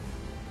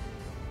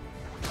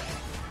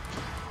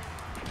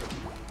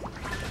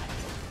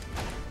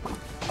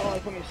 Oh, you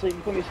put me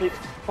to sleep.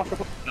 Fuck.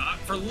 Not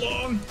for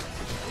long.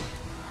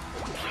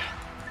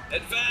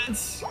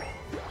 Advance.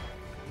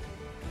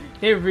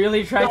 They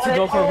really tried to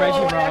go for Reggie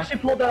I Rock. actually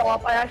pulled that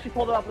off.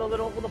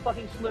 with a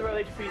fucking sliver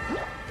of HP.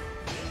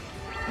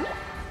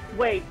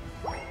 Wait,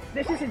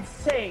 this is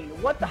insane.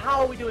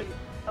 How are we doing?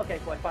 Okay,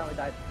 cool, I finally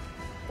died.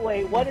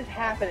 Wait, what is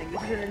happening?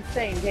 This is an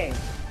insane game.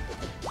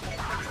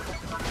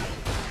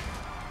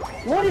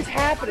 What is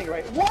happening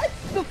right? What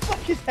the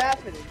fuck is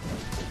happening?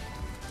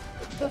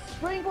 The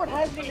springboard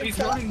hasn't even He's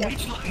shot running yet.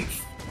 leech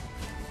life.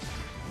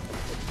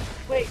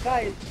 Wait,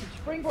 guys, the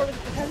springboard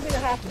hasn't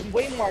even half the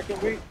way mark,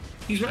 and we're...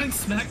 He's running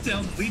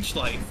SmackDown leech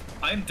life.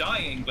 I'm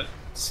dying, but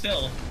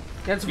still.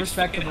 That's We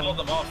fucking respectable. held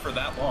them off for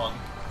that long.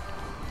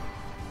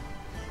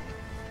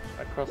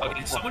 I crossed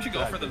Okay, someone should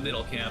go for the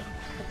middle camp.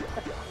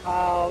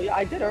 Oh, yeah,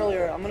 I did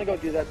earlier. I'm gonna go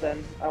do that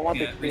then. I want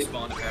Yeah, the creep.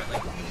 respawn apparently.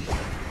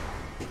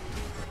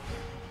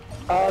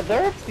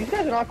 These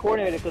guys are not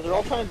coordinated because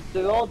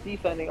they're all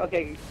defending.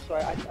 Okay,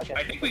 sorry. Okay.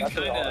 I think we that's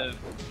what kind I'll- of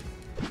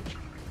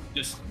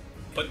just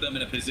put them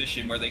in a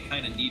position where they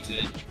kind of need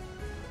to,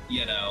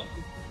 you know,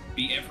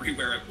 be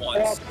everywhere at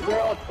once. They're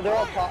all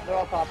top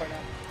right now.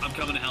 I'm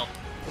coming to help.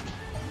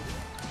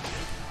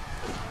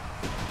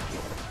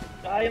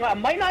 I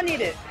might not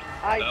need it.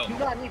 I Oh. do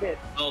not need it.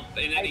 Well,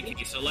 in any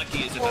case,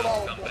 Aleki is Hold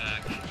about on, to come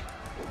back.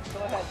 Go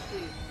ahead,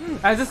 please.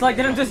 I just like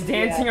that I'm just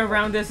dancing Yeah.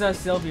 around this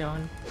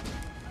Sylveon.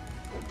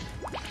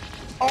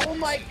 Oh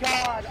my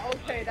god!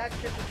 Okay, that's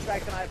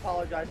disrespect, and I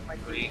apologize for my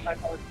team. I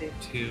apologize.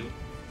 2,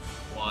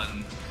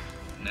 1,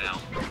 now.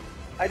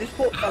 I just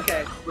pulled.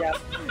 Okay, yeah.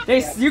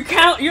 You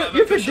count. You I'm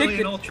officially predicted.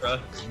 an ultra.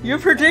 You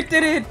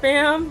predicted it,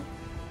 fam.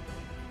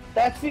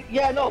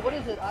 Yeah. No. What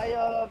is it?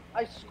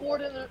 I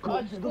scored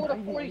I scored a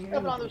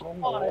 47 on the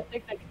spawn.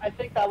 I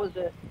think that was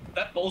it.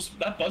 That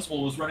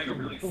Buzzwole was running a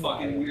really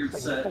fucking weird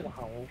set.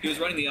 He was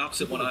running the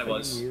opposite one I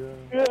was.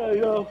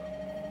 Yeah.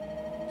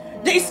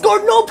 They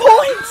scored no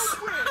points.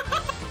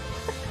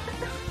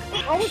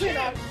 How was it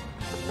not?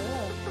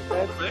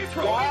 They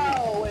throw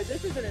Wow, wait,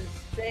 this is an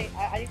insane.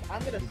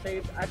 I'm gonna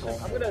save. Actually,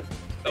 I'm gonna.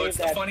 Oh, it's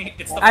save the that. funny.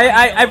 It's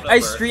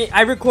the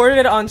I recorded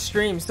it on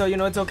stream, so you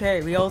know it's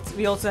okay. We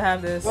also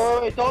have this.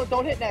 Wait,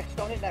 don't hit next.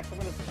 Don't hit next.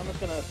 I'm just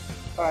gonna.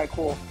 All right,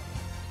 cool.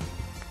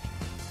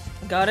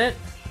 Got it.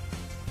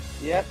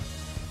 Yep.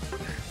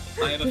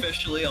 I am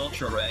officially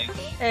ultra rank,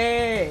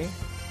 Hey.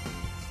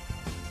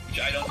 which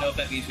I don't know if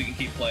that means we can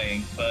keep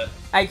playing, but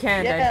I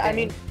can't. Yeah, I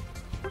think. mean.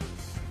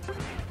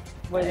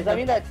 Wait, does that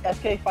mean that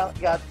SK finally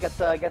gets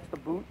the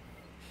boot?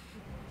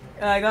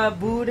 I got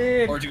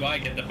booted. or do I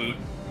get the boot?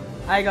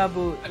 I got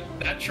boot.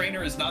 That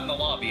trainer is not in the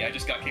lobby. I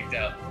just got kicked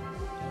out.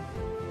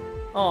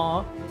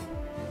 Aw.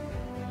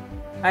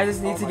 I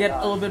just need Oh to my get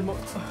God. a little bit more.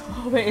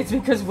 Oh wait, it's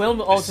because Will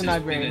This also has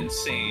not been great.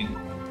 insane.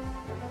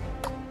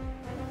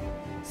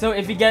 So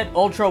if you get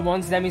Ultra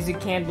once, that means you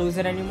can't lose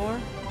it anymore.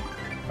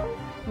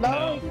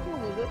 No, he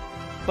can lose it.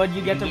 But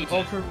you get the lose it.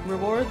 Ultra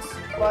rewards.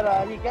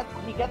 But he gets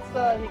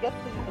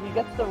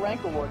the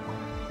rank award.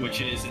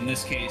 Which is, in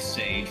this case,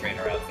 a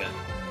trainer outfit.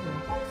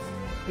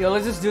 Yo,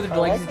 let's just do the I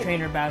like Legacy it.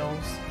 Trainer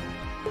battles.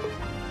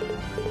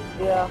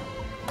 Yeah.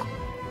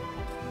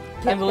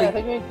 Can't I believe.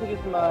 think we need to do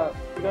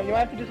some. You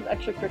might have to do some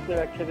extracurricular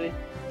activity.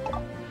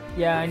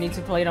 Yeah, I need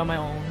to play it on my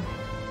own.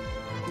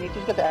 You need to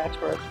just get the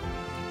expert.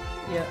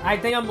 Yeah, I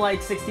think I'm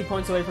like 60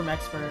 points away from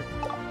expert.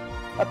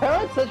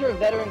 Apparently, it says you're a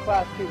veteran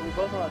class too. We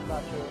both know that's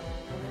not true.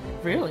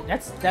 Really?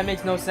 That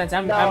makes no sense. No,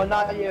 I'm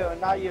not you,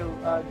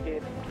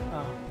 Gabe.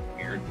 oh.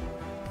 Weird.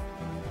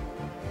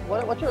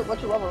 What's your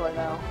level right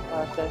now?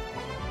 Say.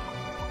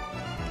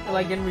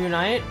 Like in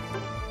Reunite?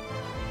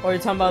 Or you're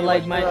talking about Yeah,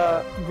 like what's my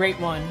your, great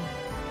one?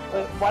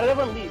 Wait, why did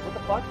everyone leave? What the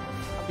fuck?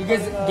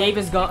 Because Gabe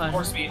is gone.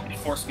 It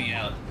forced me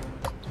out.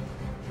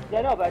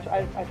 Yeah, no, but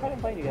I tried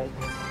inviting you guys.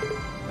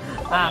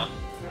 Ah,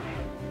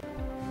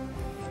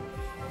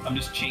 I'm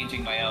just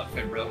changing my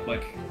outfit real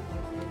quick.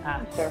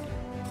 Sir.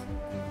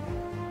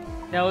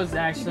 that was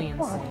actually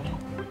insane.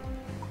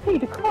 He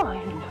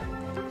declined.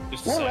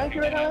 Just a What second. rank are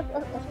you right now?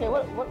 Okay,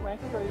 what rank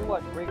are you?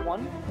 What, grade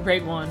 1?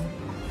 Great one.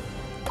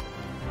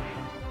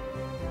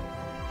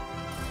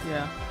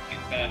 Yeah,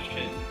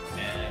 Bastion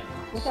and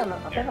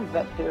I think I'm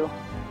vet 2.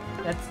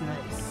 that's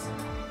nice.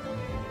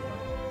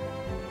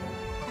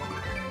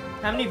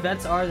 How many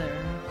vets are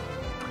there?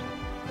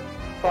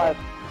 5.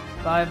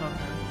 5 of them.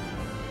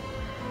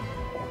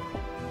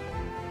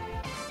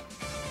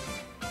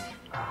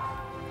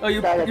 Oh,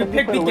 you Guys, I you think we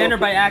picked put a little beginner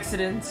too- by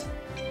accident.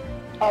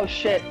 Oh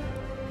shit.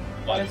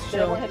 That's Did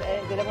chill. everyone hit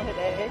A? Did everyone hit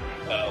A?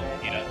 oh,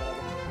 yeah.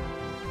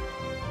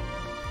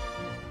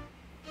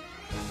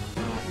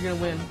 You're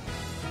gonna win.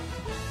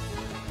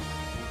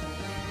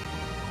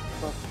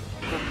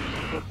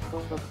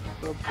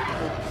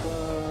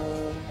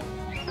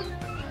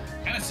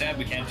 Kind of sad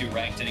we can't do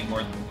ranked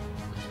anymore.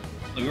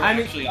 We were I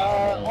mean- actually on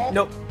a roll.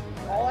 Nope.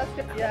 All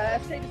SK, yeah,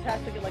 SK just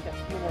has to get like a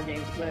few more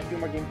games, win a few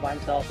more games by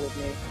himself with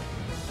me.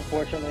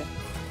 Unfortunately.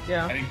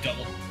 Yeah. I think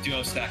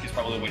duo stack is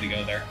probably the way to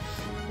go there.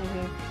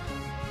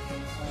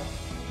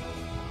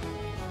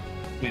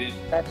 We did.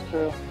 That's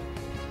true.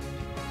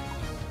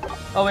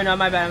 Oh wait, no,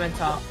 my bad. I meant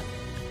top.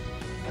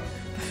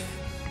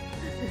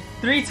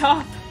 3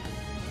 top.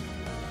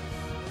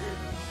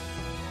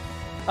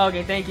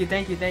 Okay, thank you.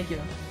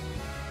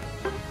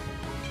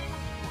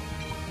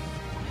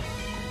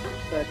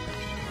 But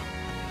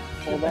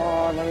hold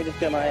on, let me just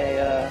get my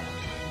XP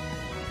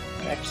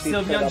Sylveon set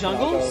up and I'll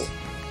jungles? go.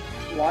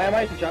 Why am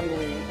I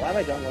jungling?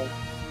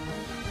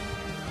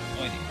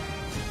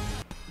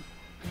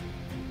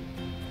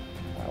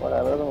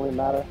 Whatever, it doesn't really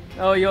matter.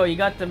 Oh, yo, you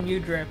got the Mew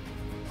drip.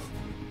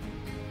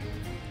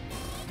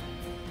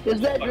 Is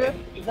that drip?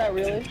 Is that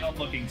really? It's a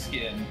dumb-looking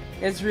skin.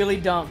 It's really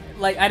dumb.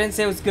 Like, I didn't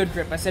say it was good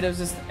drip. I said it was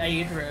just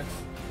a drip.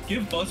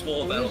 Give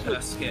Buzzwole a Battle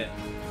Pass skin.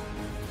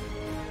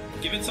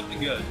 Give it something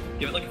good.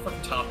 Give it like a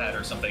fucking top hat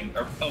or something.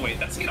 Or, oh wait,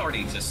 that skin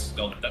already exists.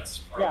 Don't. That's.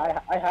 Yeah,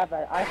 I have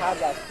that. I have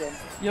that skin.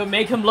 Yo,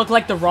 make him look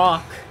like The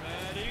Rock.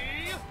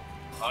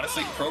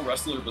 Honestly, Pro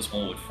Wrestler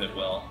Buzzwole would fit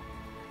well.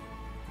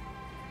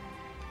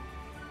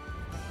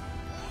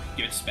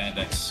 Give it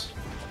spandex.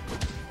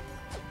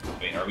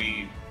 Wait, are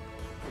we?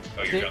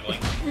 Oh, you're juggling.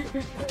 I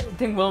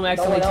think Wilm No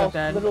actually one took else,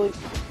 that. literally,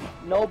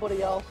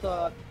 nobody else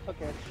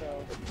took it,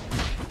 so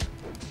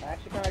I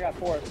actually kind of got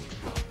forced.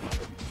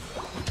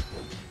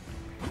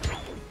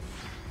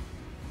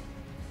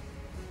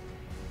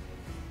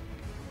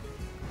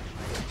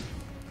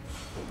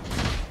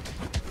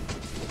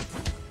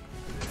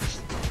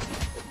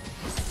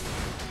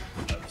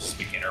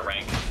 Beginner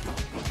rank.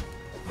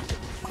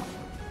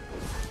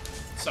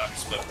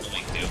 Sucks, but the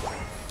link too.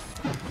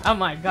 Oh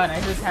my god, I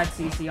just had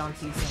CC on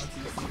CC on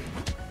CC.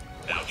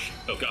 Ouch.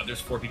 Oh god,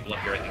 there's 4 people up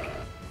here, I think.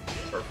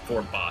 Or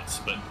 4 bots,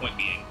 but point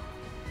being.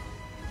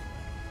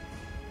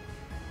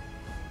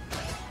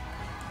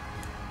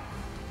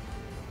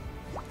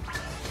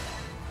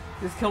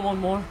 Just kill one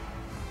more.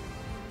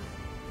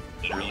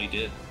 Literally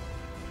did.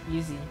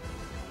 Easy.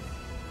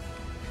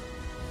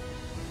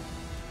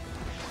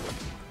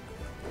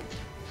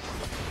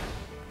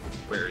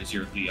 Where is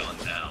your Leon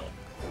now?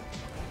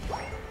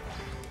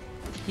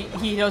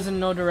 He doesn't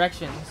know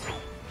directions.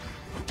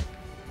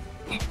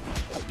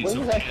 He's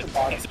so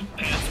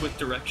pants with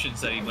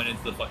directions that he went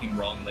into the fucking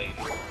wrong lane.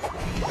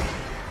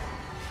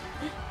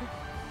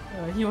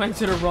 He went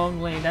to the wrong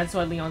lane. That's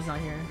why Leon's not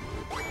here.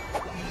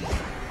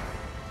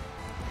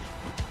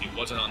 He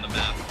wasn't on the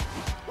map.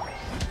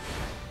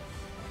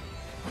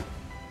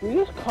 Did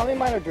you just call me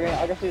mine or drain?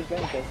 I guess he was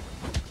doing this.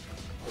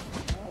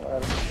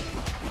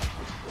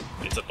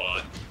 It's a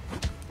bot.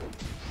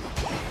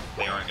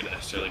 They aren't going to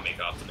necessarily make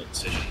optimal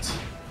decisions.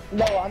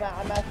 No, I'm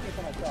asking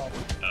for myself.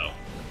 Oh.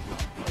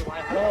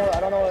 I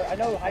don't know. I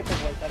know Hyper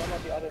Voice. I don't know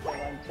the other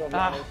thing until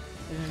now.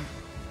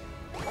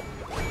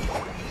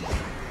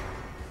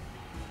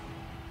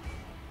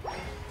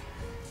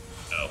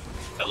 Oh,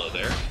 hello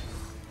there.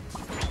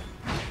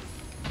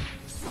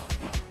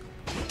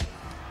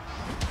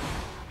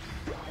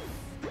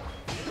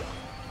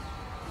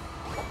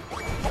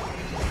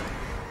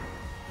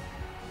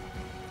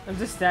 I'm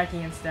just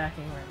stacking and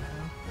stacking right now.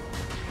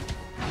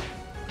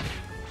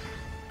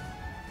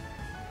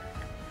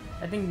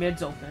 I think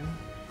mid's open.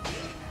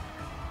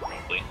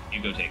 Probably.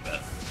 You go take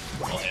that.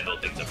 I'll handle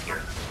things up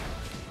here.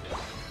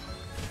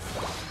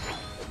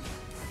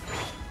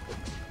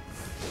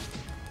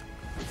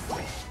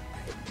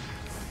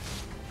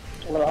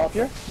 A little help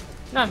here?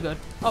 No, I'm good.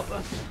 Oh,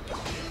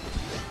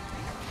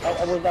 I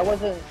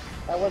wasn't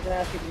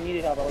asking if you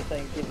needed help. I was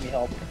saying give me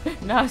help.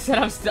 no, I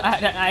said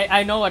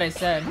I know what I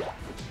said.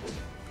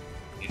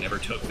 He never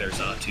took their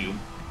Zatu.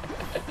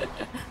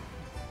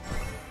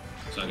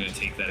 So I'm gonna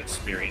take that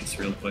experience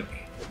real quick.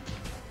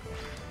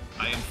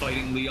 I am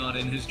fighting Leon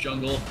in his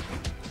jungle.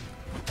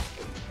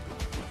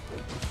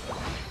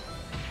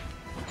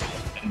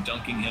 And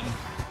dunking him.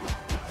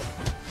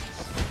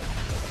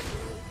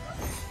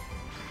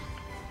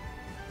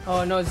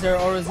 Oh no, Zero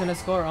Aura's gonna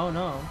score. Oh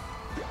no.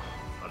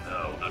 Oh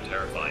no, how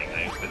terrifying.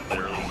 I've been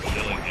literally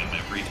killing him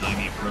every time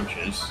he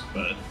approaches,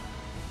 but...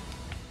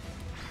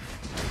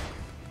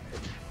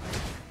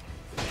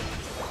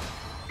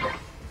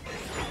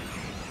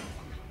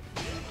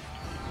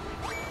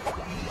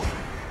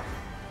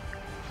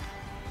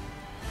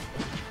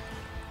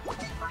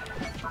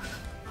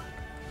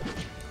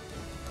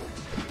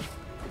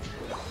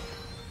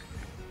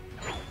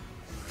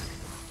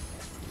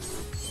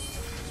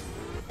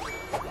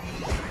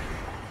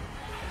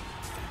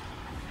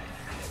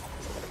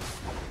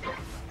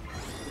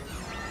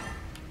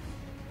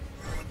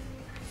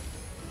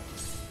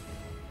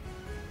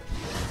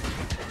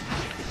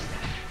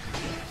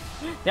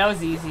 That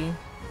was easy.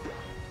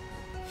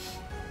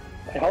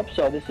 I hope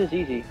so. This is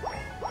easy.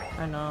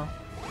 I know.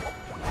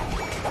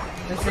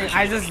 Listen,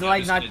 I just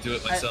like not. I'm just gonna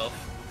do it myself.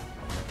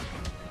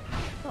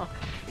 Oh.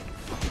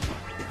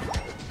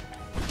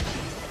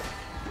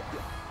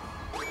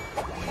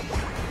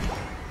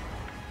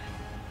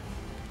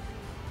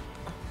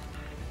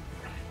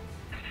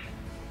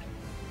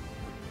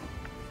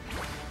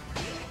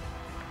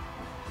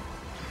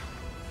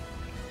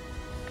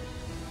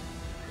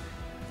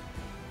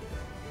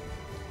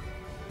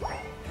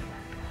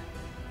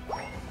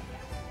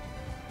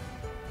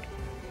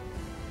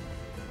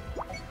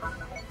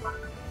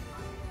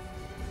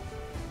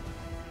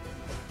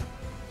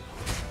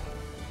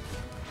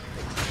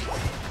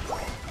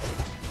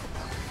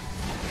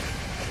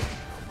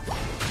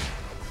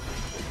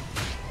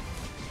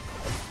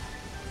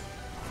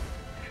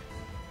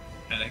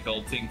 Panic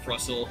ulting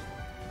Crustle.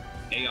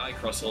 AI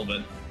Crustle,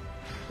 but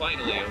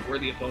finally a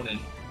worthy opponent.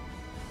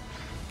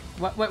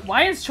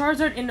 Why is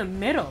Charizard in the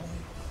middle?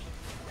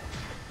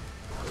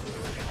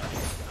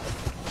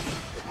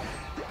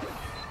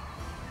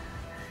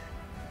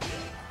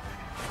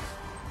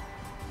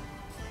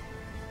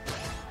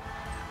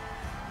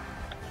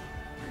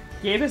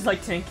 Gabe has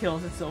like 10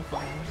 kills. It's so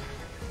funny.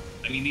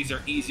 I mean, these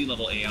are easy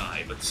level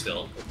AI, but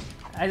still.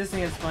 I just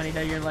think it's funny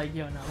that you're like,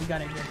 yo, no, we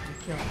gotta get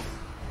the kills.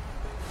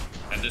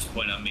 At this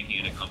point, I'm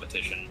making it a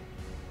competition.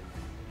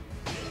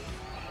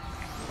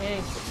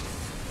 Hey.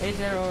 Hey,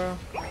 Zero.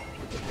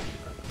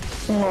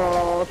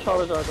 Oh,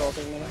 Charizard's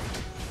ulting me.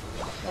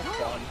 That's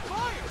fun.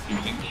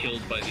 You've been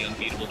killed by the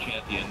unbeatable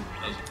champion.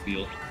 How's it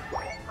feel?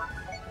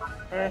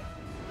 I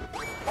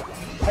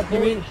You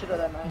mean the shit out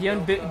of that match. the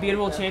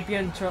unbeatable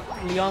champion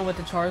Leon with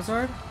the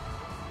Charizard?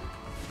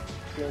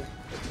 Yes,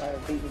 I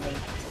have beaten him.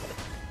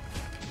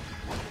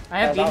 I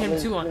have beaten him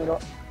too on.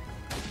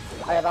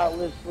 I have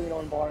outlived Celino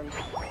and Barnes.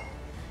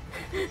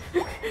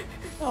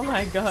 Oh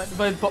my god,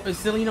 but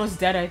Celino's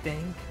dead, I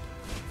think.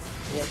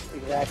 Yes,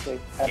 exactly.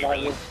 I have Wait, really?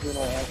 outlived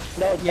Celino and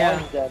no, Yeah.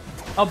 Barnes is dead.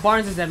 Oh,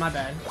 Barnes is dead, my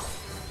bad.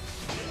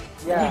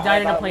 Yeah, He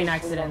died in I a have plane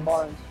outlived Celino accident. and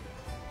Barnes.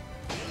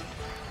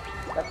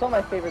 That's one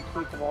of my favorite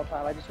tweets of all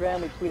time. I just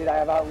randomly tweeted, I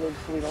have outlived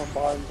Celino and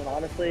Barnes, and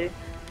honestly,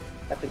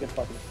 that's a good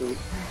fucking tweet.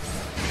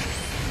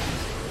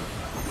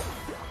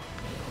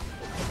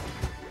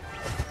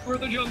 We're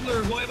the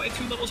jungler. Why am I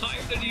 2 levels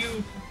higher than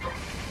you?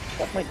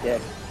 That's my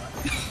dick.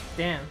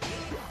 Damn.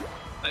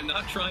 I'm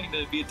not trying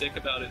to be a dick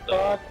about it though.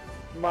 Fuck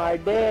my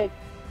dick.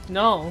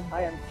 No.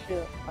 I am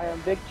chill. I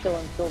am big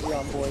chillin'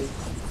 Sylveon boys.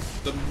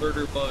 The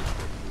murder bug.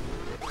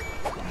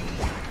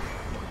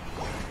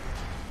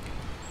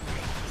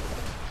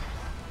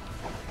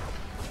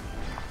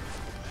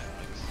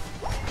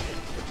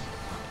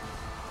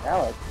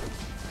 Alex.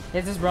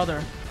 It's his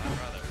brother.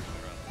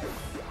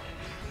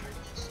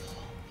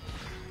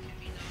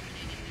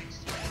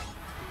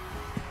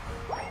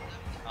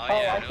 Oh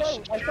Oh, yeah, I no,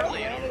 started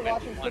surely randomly it'll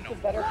watching win clips one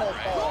of Better Call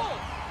Saul.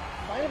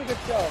 Kind of a good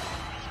show.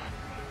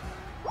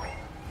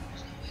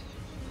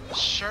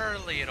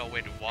 Surely it'll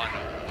win one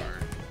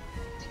award.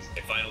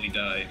 I finally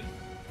died.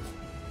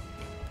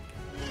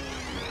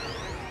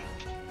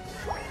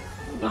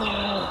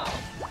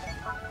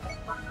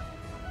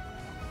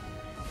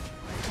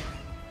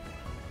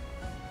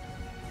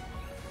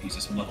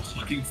 Jesus, I'm level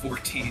fucking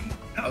 14.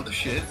 How the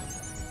shit?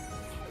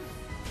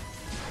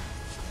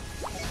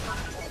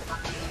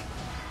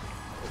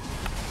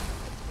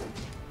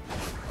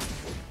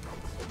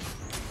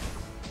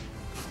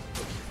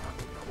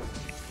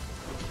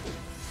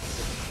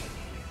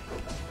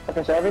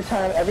 Okay, so every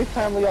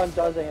time Leon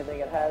does anything,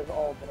 it has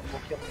all of them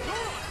will kill me.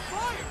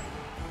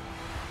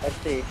 Let's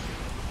see.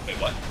 Wait,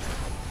 what?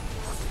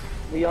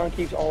 Leon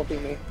keeps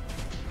ulting me.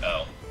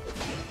 Oh.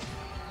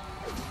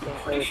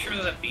 Pretty sure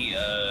that the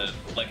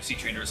legacy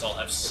trainers all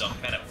have some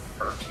kind of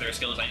perk to their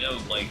skills. I know,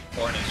 like,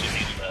 Corrin has just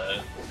needed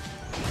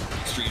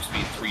extreme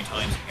speed 3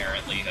 times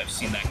apparently. I've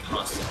seen that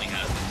constantly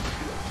happen.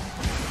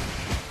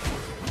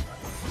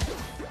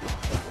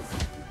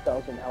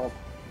 Doesn't help.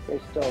 They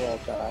still all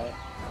die.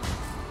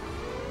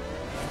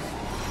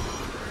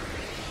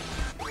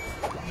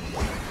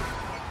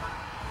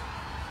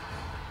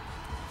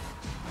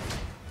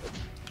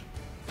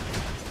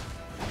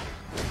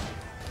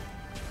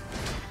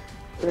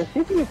 Can the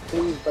CPU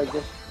please, like,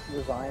 just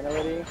resign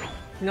already?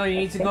 No, you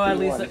need to I go think at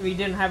we least. won. We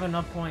didn't have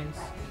enough points.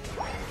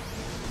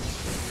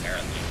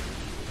 Apparently.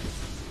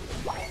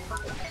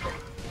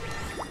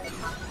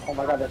 Oh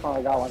my god, they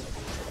finally got one.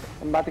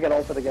 I'm about to get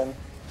ulted again.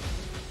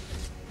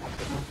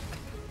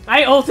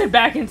 I ulted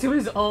back into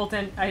his ult,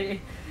 and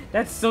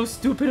that's so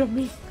stupid of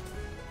me.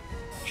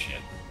 Shit.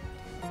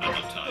 I don't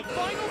have time.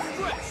 Final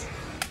stretch.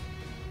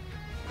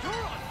 You're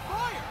on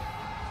fire.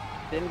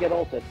 Didn't get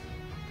ulted.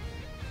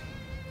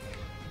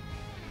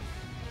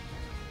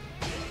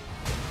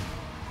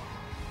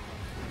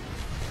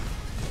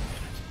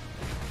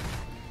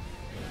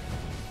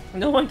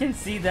 No one can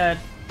see that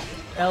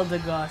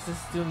Eldegoss is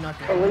doing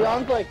nothing. But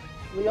Leon's like,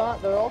 they're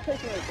all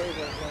taking their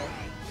favors now.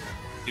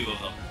 2 of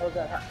them How's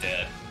that?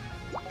 dead.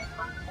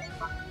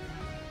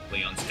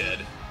 Leon's dead.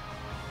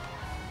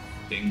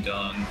 Ding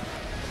dong.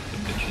 The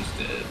bitch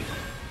is dead.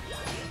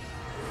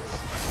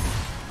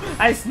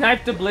 I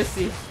sniped the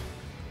Blissey.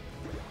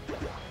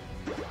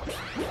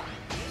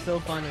 So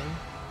funny.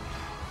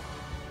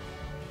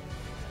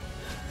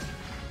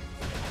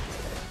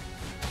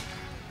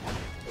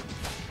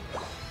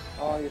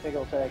 How long do you think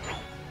it'll take?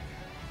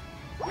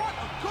 What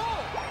a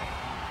goal.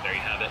 There you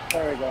have it.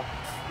 There we go.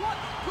 What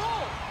a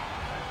goal.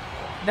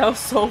 That was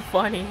so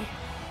funny.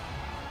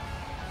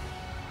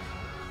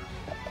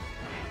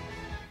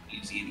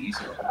 Easy and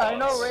easy. I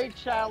know Raid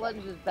Shadow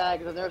Legends is bad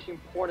because I've never seen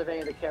porn of any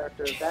of the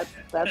characters.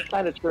 That's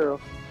kind of true.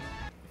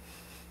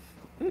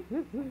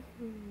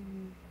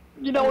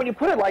 You know, when you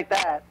put it like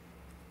that.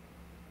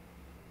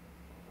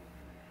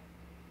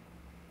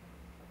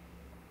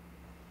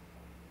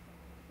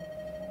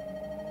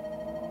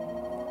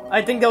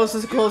 I think that was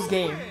just a close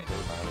game.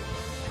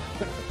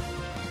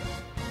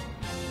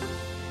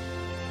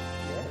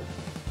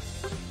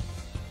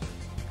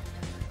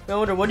 I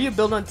wonder, what do you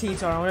build on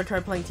T-Tar? I want to try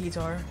playing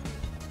T-Tar.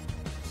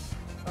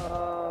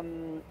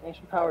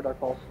 Ancient Power Dark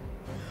Pulse.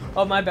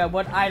 Oh my bad,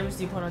 what items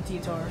do you put on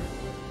T-Tar?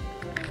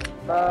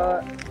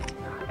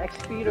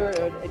 X-Speed or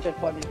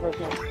HF5,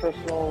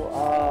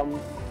 personal,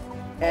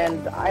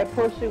 And I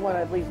personally want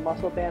to leave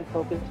Muscle Band,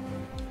 Focus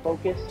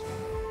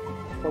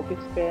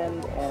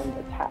Band, and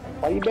attack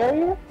Buddy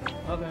Barrier.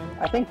 Okay.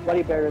 I think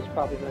Buddy Barrier is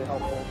probably very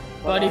helpful.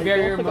 Buddy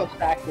Barrier. Go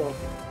Stack Guild.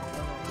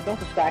 Go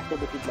to Stack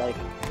Guild if you'd like,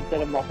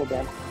 instead of Muscle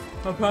Band.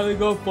 I'll probably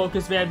go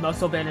Focus Band,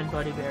 Muscle Band, and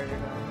Buddy Barrier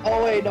now.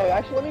 Oh wait, no.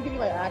 Actually, let me give you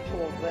my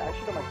actual. I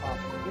should have my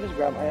comp. You just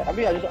grab my. I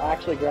mean, I just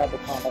actually grab the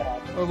comp I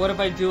have. Or what if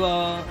I do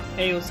a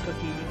Aeos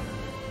cookie?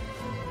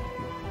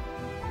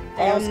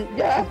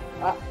 Yeah.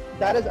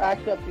 That is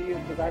actually up to you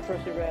because I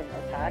personally ran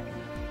attack.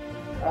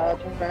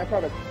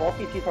 Manpower, but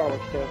bulky T-Power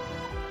works too.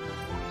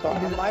 So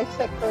my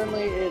set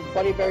currently is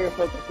Buddy Barrier,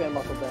 Focus Band,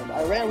 Muscle Band.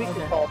 I ran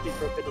Weakness Policy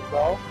for a bit as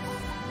well.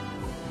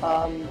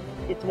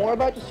 It's more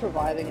about just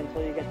surviving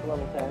until you get to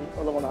level 10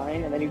 or level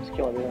 9, and then you just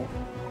kill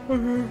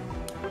everything.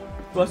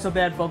 Muscle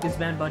Band, Focus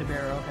Band, Buddy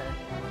Barrier. Okay.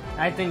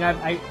 I think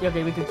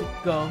okay, we could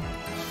go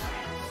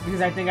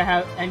because I think I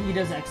have, and he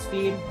does X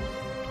speed.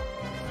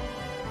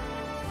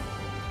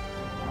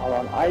 Hold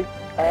on, I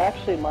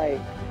actually might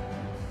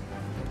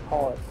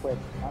call it quits.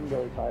 I'm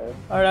really tired.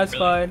 Alright, that's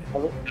fine.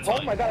 Oh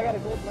my god, I got a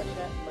gold in my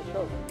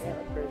choke. Yeah,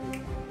 that's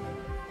crazy.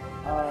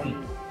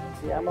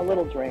 Yeah, I'm a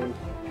little drained.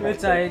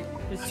 It's alright.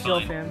 It's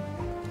chill, fam.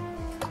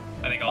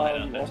 I think I'll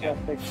head out there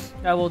too.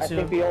 I will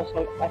too.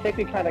 I think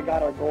we kind of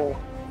got our goal.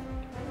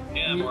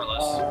 Yeah, more or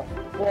less.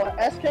 Well,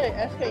 SK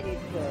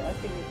needs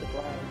to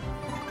grind.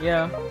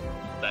 Yeah.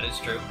 That is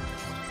true.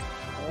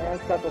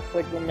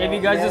 If you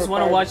guys just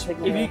want to watch,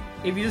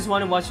 if you just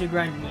want to watch me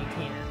grind, you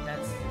can.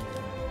 That's.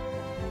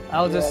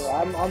 I'll just.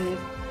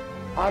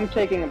 I'm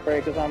taking a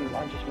break because I'm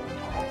just really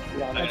tired. To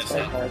be honest.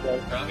 I'm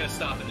gonna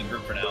stop in the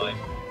group for now. I'm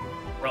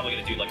probably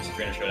gonna do like some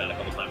trainer showdown a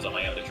couple times on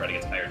my own to try to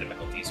get to higher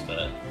difficulties,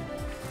 but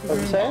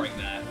ignoring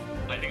that,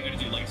 I think I'm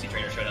gonna do Legacy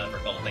Trainer Showdown for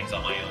a couple things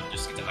on my own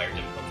just to get to higher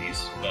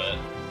difficulties. But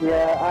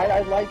yeah,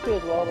 I'd like to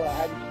as well, but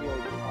I just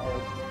really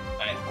tired.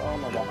 Oh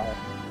my god.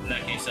 In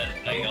that case, then,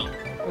 how you going?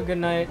 Well, good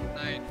night.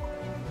 Night.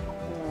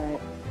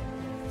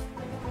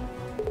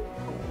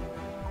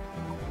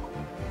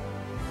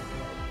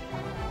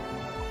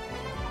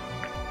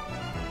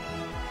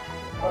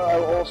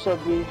 I'll also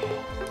be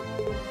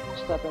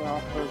stepping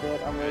off for a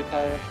bit. I'm really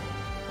tired.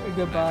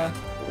 Goodbye.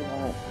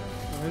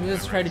 Let me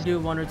just try to do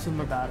 1 or 2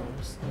 more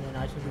battles, and then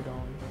I should be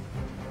going.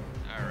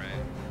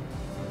 Alright.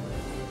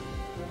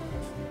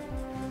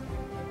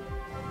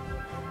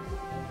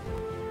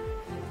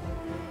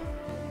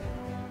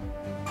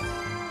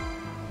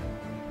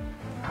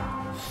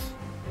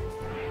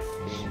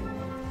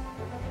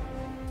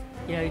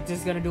 Yeah,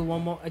 just gonna do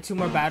 2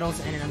 more battles,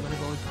 and then I'm gonna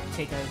go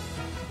take a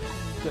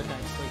good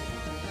night's sleep.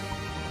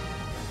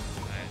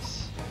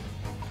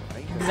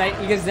 Nice.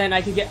 Because then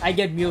I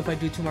get Mew if I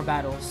do 2 more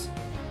battles.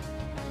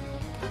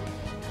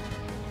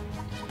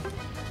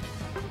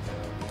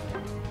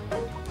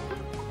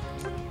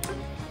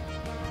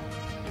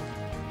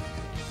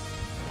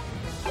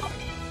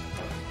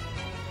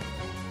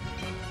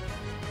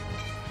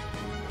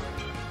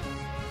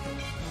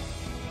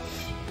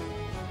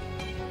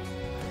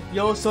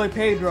 Yo soy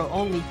Pedro,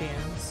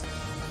 OnlyFans.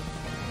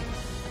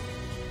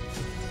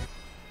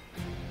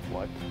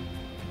 What?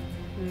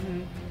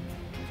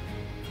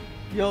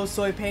 Yo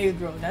soy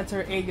Pedro, that's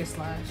her Aegis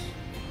slash.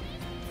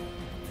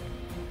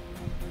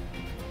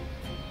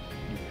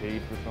 You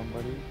paid for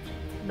somebody?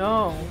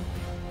 No.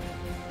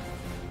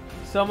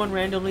 Someone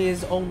randomly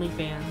is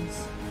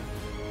OnlyFans.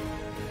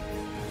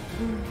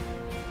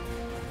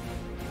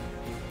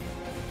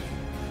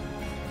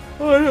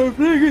 Oh no,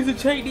 Pig is a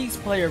Chinese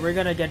player, we're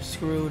gonna get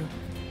screwed.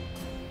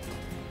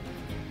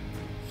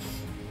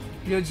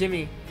 Yo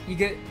Jimmy, you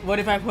get, what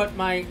if I put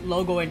my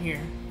logo in here?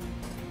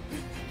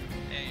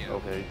 Hey, yo.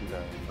 Okay, do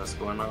that. What's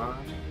going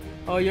on?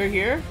 Oh, you're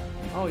here?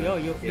 Oh, yo,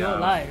 you're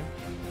live.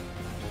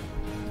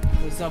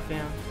 What's up,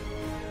 fam?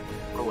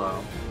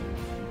 Hello.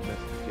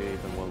 Message Jade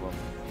and Willem.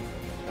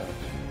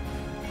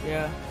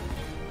 Yeah.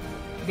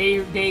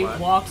 They What?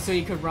 walked so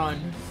you could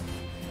run.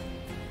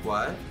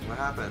 What? What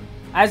happened?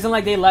 As in,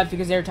 like, they left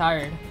because they're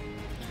tired.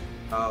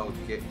 Oh,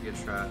 get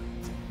trapped.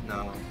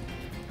 No.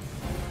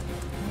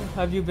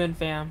 How have you been,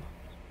 fam?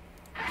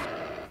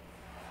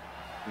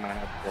 I might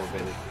have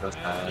COVID. Just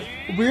bad.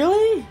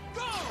 Really?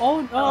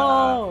 Oh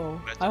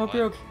no! That's I hope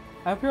you're okay.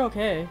 I hope you're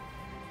okay.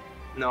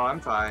 No, I'm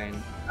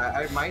fine.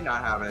 I might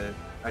not have it.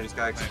 I just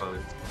got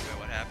exposed. Wait,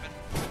 what happened?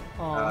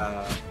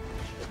 Aww.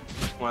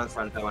 One of the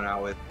friends I went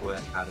out with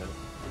had it.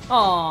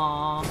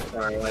 Aww.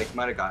 Or, like,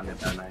 might have gotten it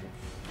that night.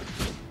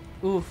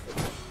 Oof.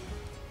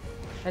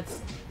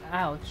 That's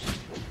ouch.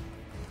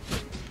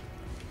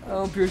 I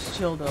hope you're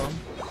chill though.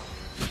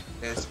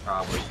 It's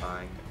probably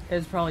fine.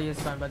 It probably is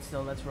fun, but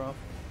still, that's rough.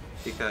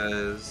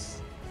 Because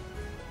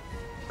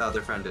the other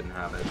friend didn't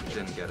have it.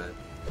 Didn't get it.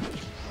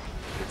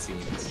 It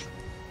seems.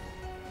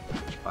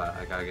 But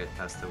I gotta get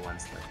tested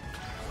Wednesday.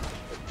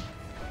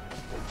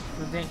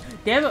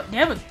 They have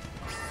a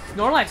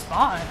Snorlax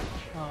spot.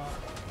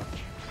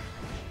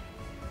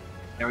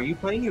 Now, are you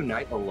playing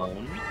Unite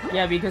alone?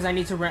 Yeah, because I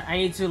need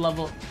to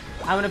level.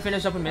 I'm gonna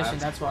finish up a mission.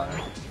 That's why.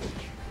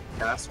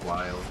 That's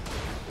wild.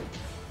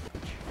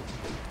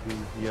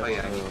 You have Oh,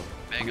 yeah. to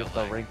Mega You have to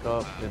lag. rank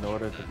up in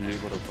order to be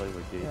able to play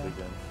with Gabe Yeah.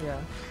 again.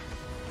 Yeah.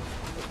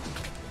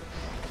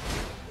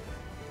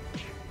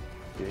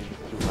 Gabe is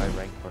too high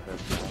rank for him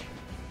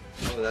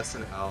now. Oh, that's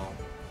an L.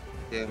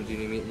 Damn, do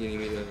you need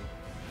me to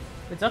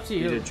It's up to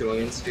you to you.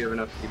 join so you have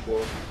enough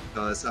people?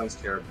 No, that sounds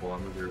terrible.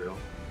 I'm gonna be real.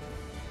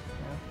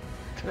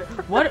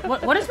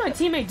 What is my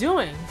teammate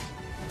doing?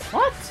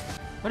 What?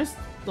 What is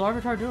the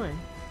Larvitar doing?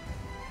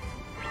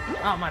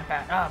 Oh, my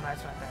bad. Oh,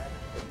 that's my bad.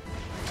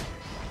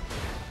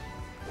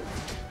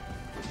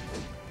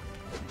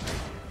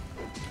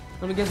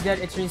 Let me just get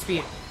extreme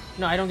speed.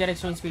 No, I don't get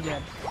extreme speed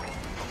yet.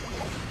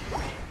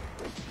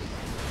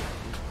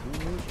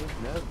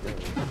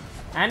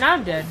 And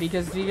I'm dead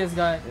because Giga's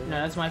got.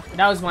 No,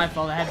 that was my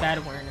fault. I had bad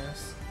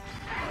awareness.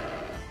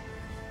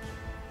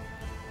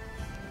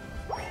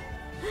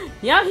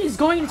 Yeah, he's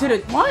going into the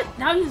what?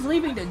 Now he's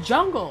leaving the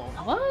jungle.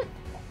 What?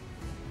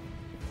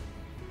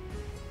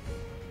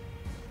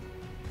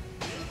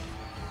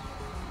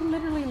 He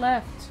literally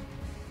left.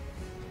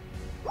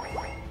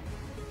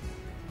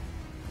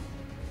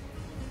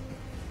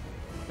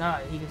 Ah,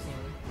 he can see me.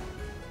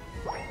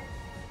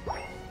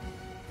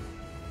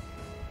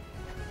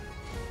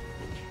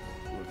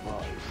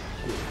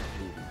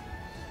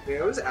 Yeah,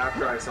 it was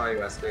after I saw you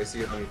yesterday, so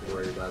you don't need to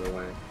worry, by the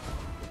way.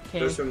 It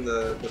Okay. was from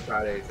the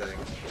Friday thing.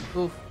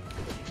 Oof.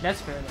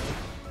 That's fair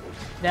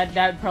though.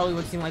 That probably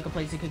would seem like a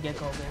place you could get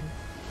golden.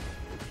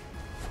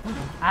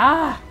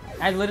 Ah!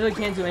 I literally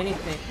can't do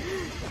anything.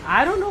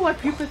 I don't know what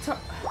people talk.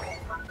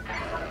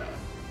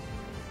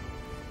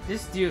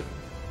 This dude.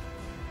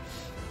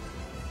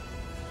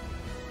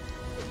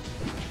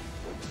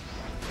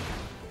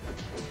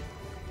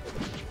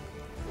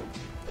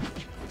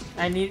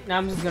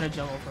 I'm just gonna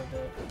jungle for a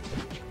bit.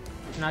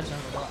 Not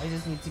jungle, I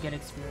just need to get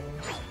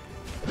experience.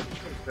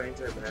 Trying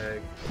to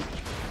bag.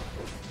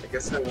 I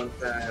guess I want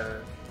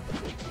that.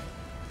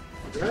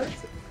 Right?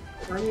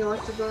 Shiny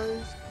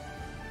Electabuzz?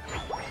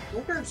 I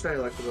think I have Shiny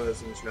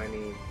Electabuzz and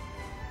Shiny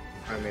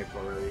Primeape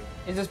already.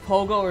 Is this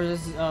Pogo or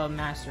is this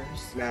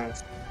Masters?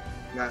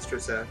 Master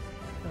set.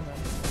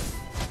 Okay.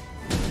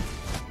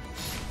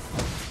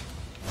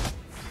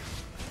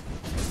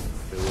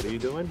 So what are you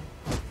doing?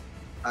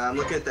 I'm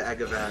looking at the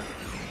egg event.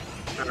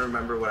 I'm trying to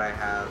remember what I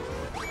have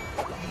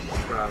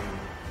from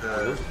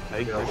the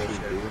Egg the actually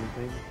ship. do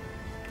anything?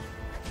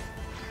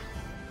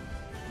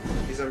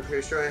 Because I'm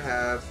pretty sure I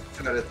have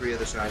 2 out of 3 of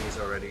the shinies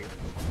already.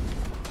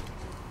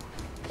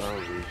 Oh,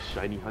 you're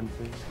shiny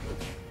hunting?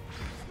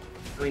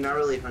 I mean, not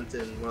really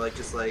hunting, more like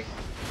just like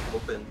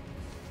open.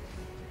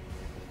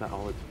 Is that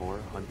all it's for?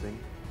 Hunting?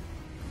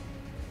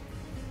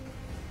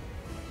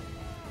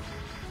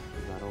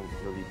 'Cause I don't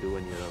really do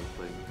any of those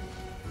things.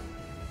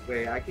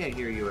 Wait, I can't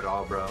hear you at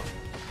all, bro.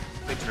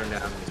 Let me turn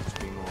down the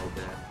stream a little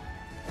bit.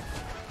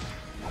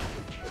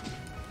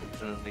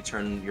 Let me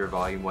turn your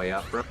volume way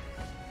up, bro.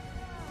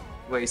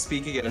 Wait,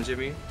 speak again,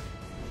 Jimmy.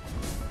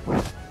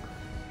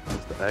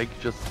 Is the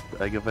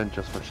egg event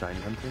just for shiny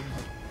hunting?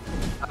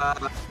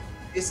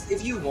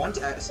 If you want,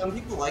 some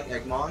people like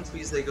Eggmons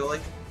because they go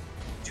like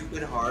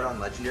stupid hard on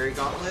Legendary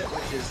Gauntlet,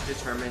 which is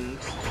determined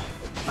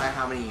by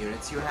how many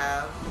units you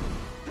have.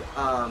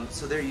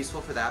 So they're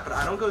useful for that, but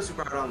I don't go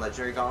super hard on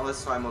Legendary Gauntlet,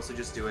 so I mostly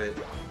just do it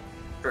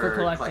for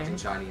collecting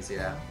shinies,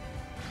 yeah.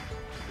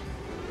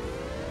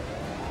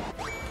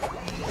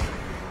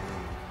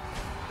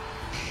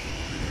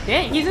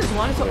 Dang, he just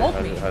wanted to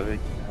ult me. How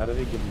do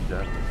they give you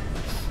gems?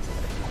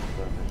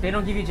 They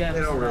don't give you gems.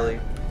 They don't really.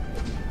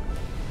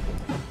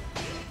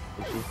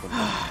 It's just the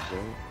missions,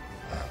 right?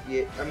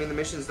 Yeah, I mean the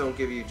missions don't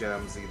give you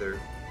gems either.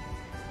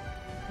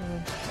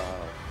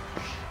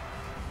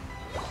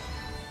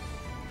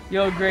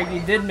 Yo, Greg,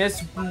 you did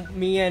miss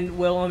me and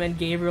Willem and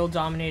Gabriel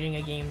dominating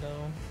a game,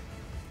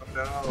 though.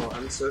 Oh no,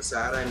 I'm so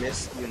sad I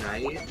missed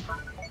Unite.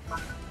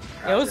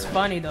 It was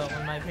funny, though,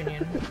 in my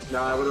opinion.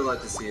 No, I would have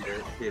liked to see it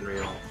being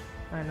real.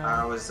 I know.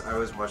 I was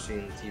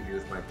watching TV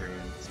with my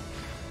parents.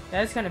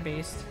 That's kind of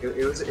based. It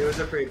was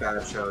a pretty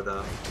bad show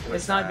though.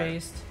 It's not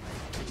based.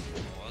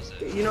 Was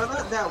it? You know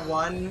that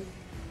one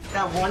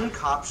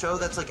cop show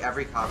that's like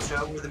every cop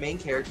show where the main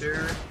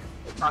character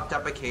fucked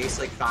up a case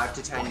like 5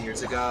 to 10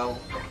 years ago,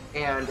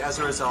 and as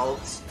a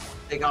result,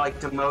 they got like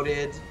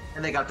demoted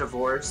and they got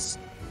divorced,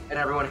 and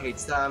everyone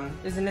hates them.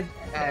 Isn't it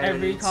And-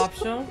 every cop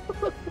show?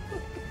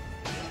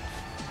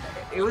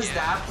 It was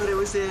that, but it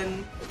was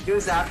in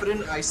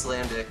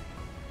Icelandic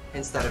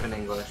instead of in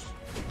English.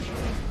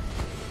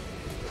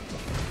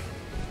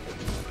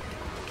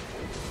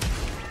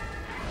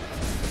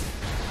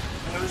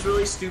 And it was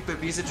really stupid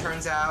because it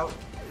turns out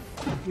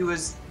he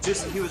was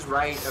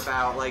right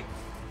about like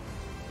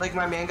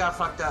my man got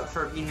fucked up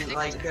for being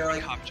like they're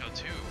like, Cop Show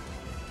too.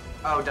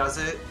 oh, does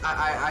it?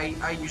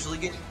 I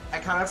usually I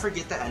kind of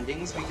forget the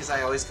endings because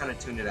I always kind of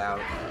tune it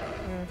out.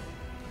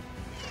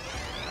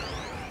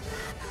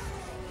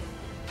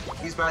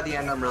 Because by the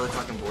end I'm really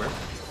fucking bored.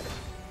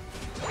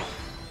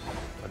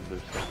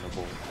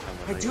 Understandable.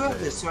 I do have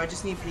this, so I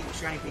just need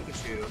shiny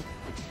Pikachu.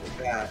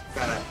 That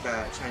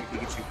shiny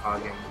Pikachu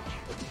Pogging.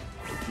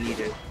 Need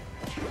it.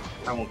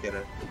 I won't get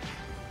it.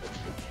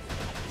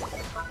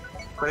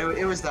 But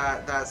it was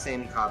that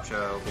same cop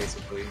show,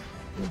 basically.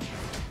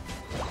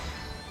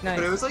 Nice.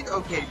 But it was like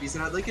okay because it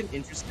had like an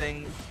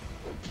interesting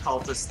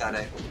cult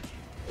aesthetic.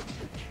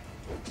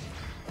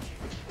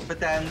 But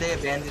then they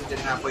abandoned it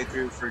halfway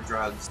through for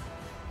drugs.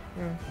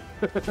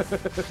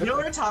 You know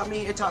what it taught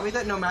me? It taught me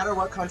that no matter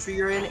what country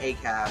you're in,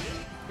 ACAB.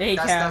 ACAB.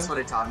 That's what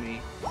it taught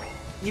me.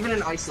 Even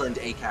in Iceland,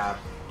 ACAB.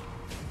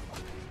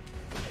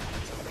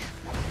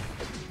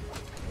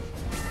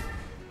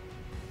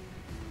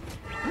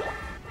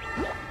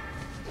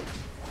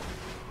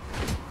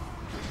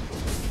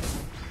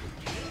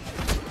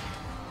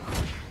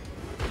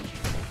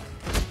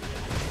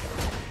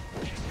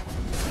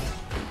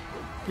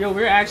 Yo,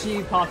 we're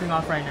actually popping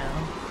off right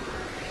now.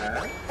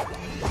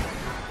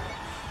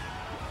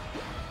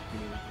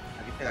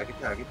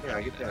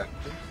 I get that.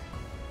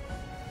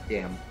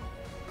 Damn.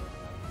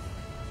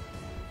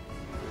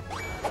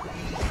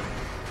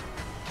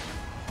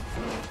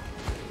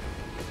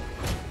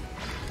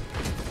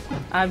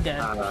 I'm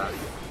dead.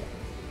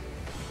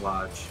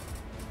 Watch.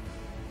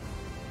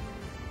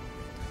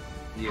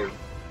 You.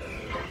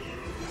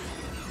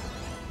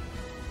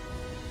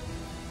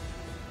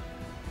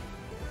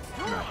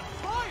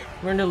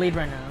 We're in the lead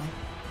right now.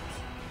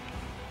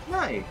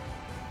 Nice.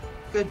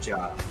 Good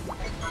job.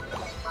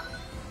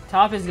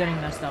 Top is getting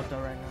messed up though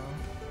right now.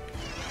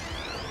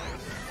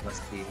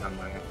 Must be how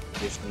my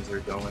conditions are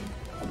going.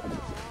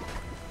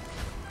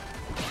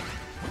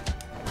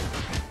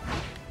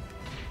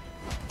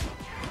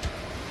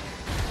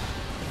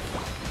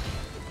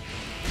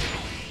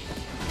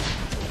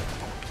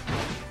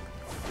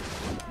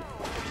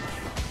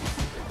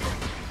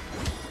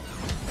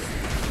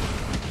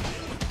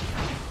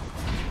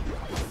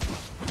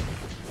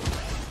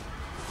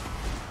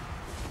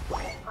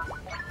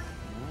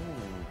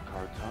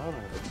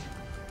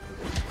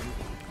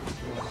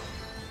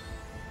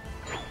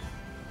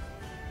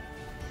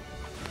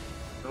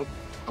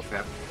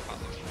 Okay.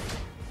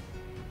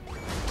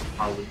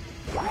 Holly.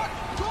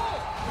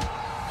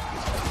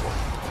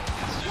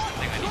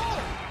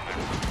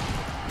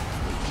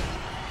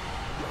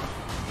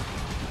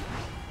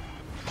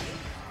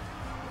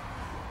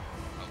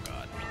 Oh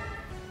god.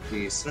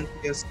 The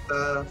Cynthia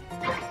stuff.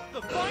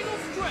 The final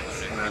stretch.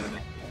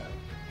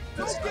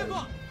 That's Don't give fine.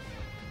 up.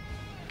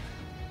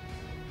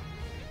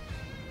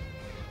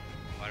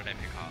 Why did I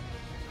pick Hop?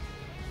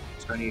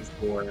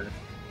 24.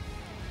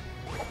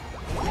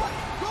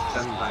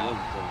 That's fine.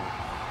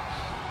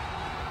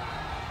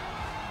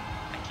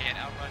 I can't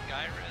outrun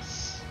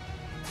Gyrus.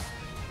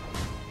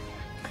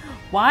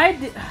 Why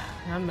did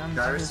I'm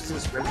Gyrus is a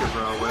sprinter,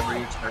 bro. What were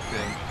you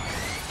expecting?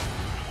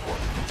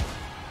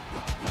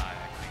 Die,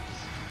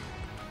 please.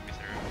 Me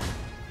through.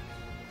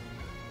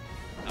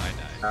 No, I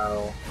died.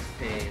 Oh,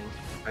 pain.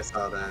 I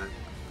saw that.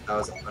 That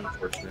was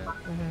unfortunate.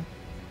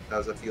 That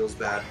was a feels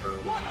bad, bro.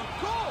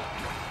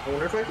 I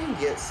wonder if I can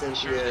get Surely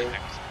Cynthia.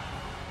 next.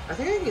 I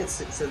think I can get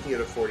Cynthia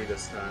to 40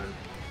 this time.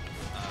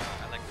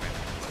 I like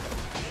Brandon.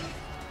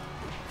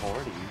 40?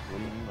 What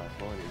do you mean by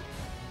 40?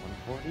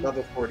 140?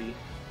 Level 40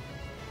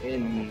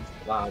 in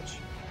Lodge.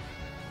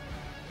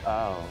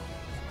 Oh.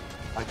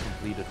 I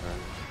completed her.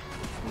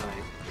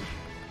 Nice.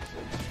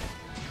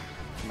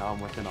 Now I'm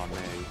working on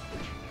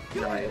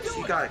May. Nice.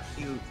 She got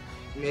cute.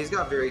 May's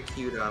got very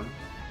cute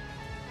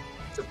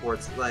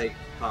supports like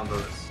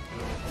combos.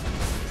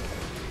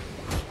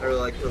 Or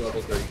like her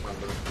level 30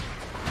 combo.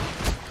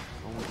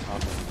 Only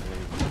top of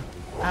May.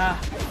 Ah,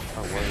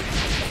 Oh, wait.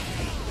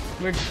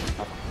 we're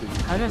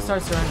how do I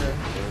start surrender?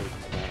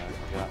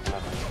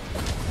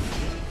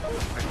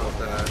 I felt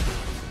that.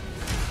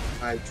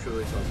 I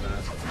truly felt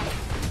that.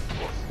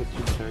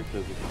 Switching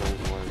characters is so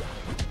work.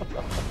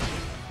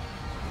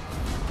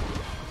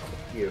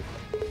 You.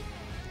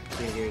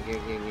 Ging.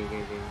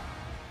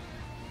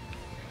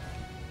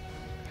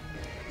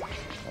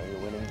 Are you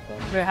winning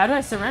some? Wait, how do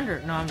I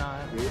surrender? No, I'm not.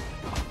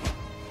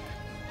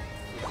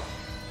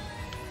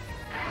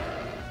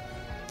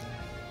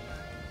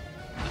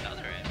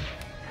 Another hit.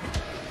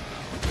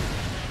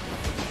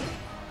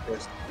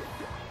 Yes.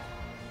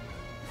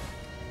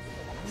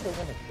 I'm the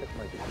one that shipped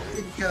my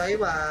degree. Okay,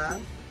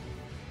 bye.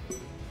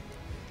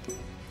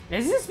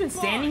 Has he just been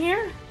standing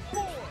here?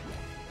 4,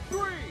 3,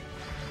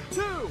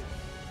 2,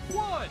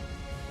 1.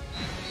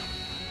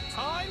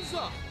 Time's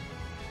up.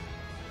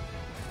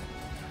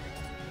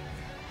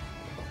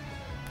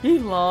 He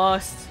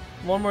lost.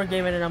 One more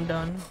game and then I'm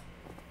done.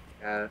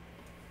 Yeah.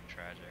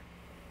 Tragic.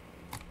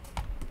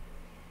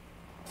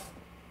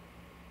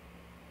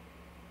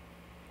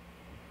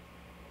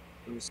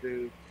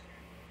 Swimsuit.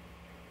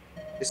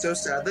 It's so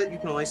sad that you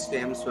can only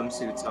spam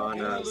swimsuits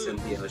on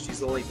Cynthia. She's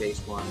the only base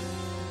one.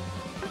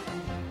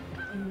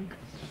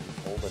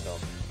 Hold it up.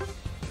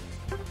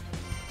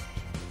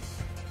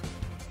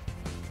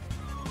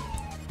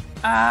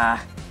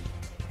 Ah,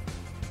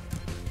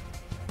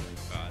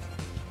 God.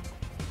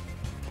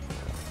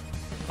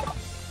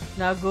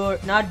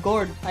 not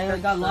Gord. I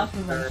got lost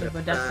in my shit,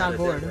 but that's not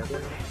Gord.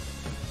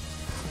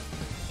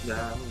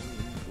 No.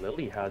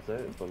 Lily has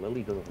it, but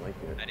Lily doesn't like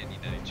it. I didn't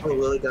need that Oh, HP.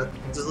 Lily does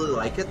Lily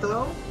like it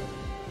though?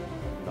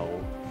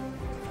 No.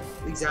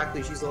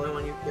 Exactly, she's the only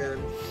one you can.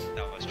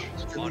 That was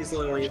just She's the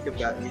only one you can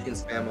bet you can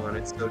spam on.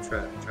 It's so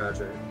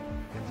tragic.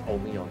 It's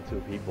only on 2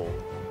 people.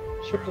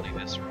 surely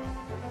this wrong.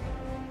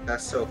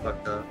 That's so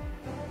fucked up.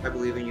 I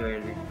believe in you,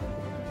 Andrew.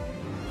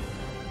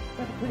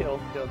 We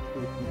only on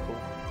 2 people.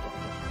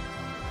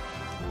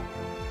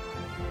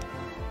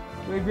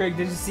 Wait, Greg,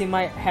 did you see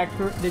my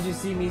Hector? Did you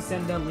see me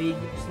send the league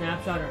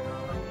snapshot or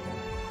not?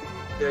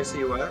 Did I see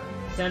you what?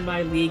 Send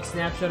my league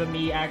snapshot of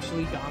me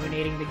actually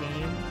dominating the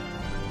game.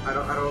 I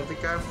don't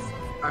think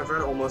I've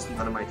read almost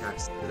none of my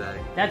texts today.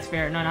 That's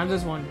fair. No, I'm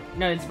just wondering.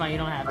 No, it's fine. You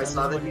don't have to. I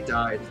saw that you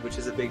died, which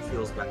is a big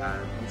feels bad.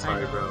 I'm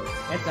sorry, bro.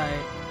 It's alright.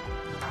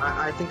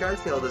 I think I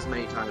failed as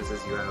many times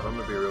as you have. I'm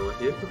gonna be real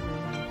with you.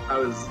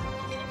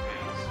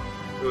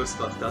 It was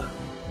fucked up.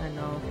 I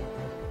know.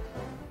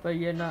 But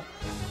you're not.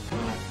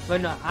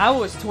 But no, I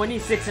was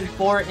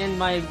 26-4 in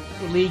my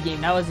league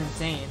game. That was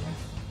insane.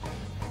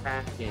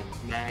 Nagging.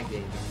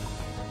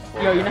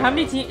 Yo, you know how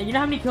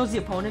many kills the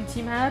opponent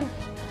team had?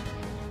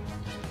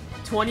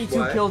 22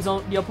 What? kills.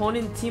 The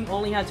opponent team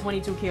only had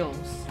 22 kills.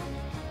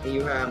 And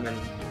you have many.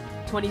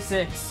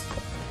 26.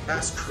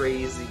 That's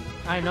crazy.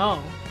 I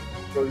know.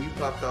 Bro, you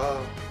fucked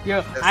off.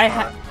 Yo, That's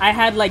I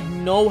had like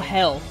no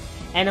health,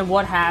 and then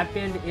what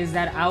happened is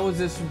that I was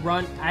just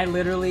I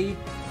literally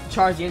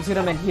charged into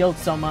them and healed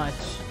so much,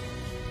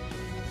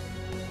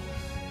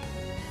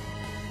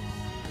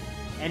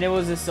 and it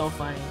was just so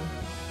funny.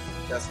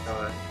 That's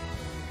not.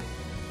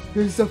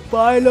 It's the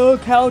final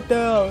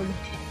countdown.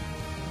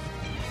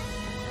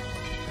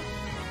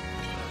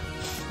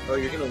 Oh,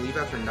 you're gonna leave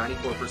after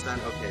 94%?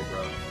 Okay,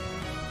 bro.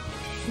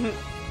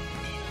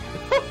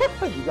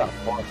 You got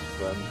bossed,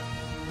 friend.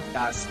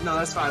 No,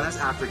 that's fine. That's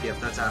after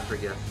gift. That's after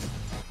gift.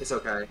 It's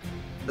okay.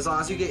 As long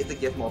as you get the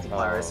gift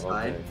multiplier, it's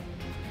fine. Okay.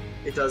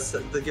 It does.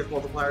 The gift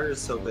multiplier is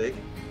so big.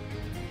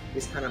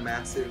 It's kind of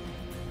massive.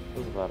 I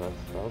was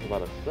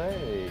about to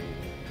say. You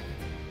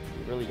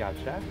really got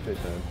shafted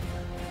then.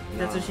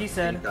 That's what she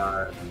said.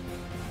 Not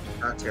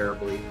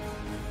terribly.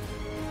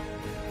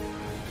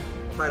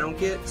 If I don't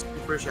get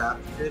super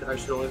shafted, I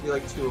should only be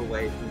like 2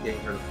 away from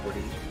getting her to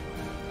 40.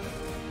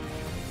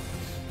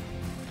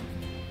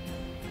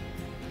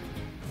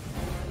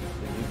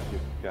 The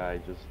YouTube guy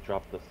just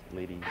dropped this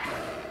lady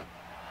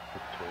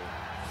picture.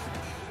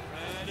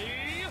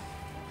 Ready,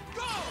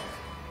 go!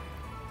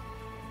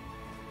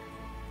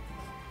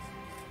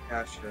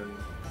 Passion.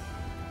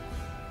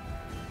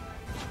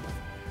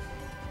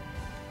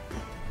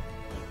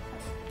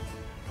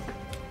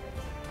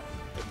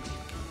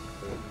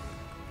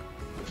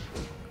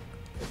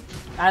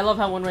 I love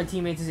how one of my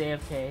teammates is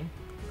AFK.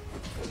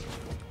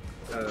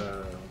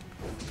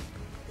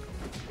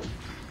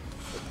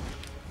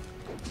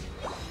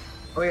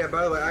 Oh yeah,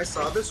 by the way, I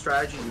saw the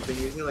strategy you've been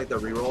using, like the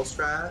reroll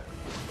strat.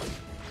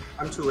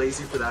 I'm too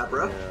lazy for that,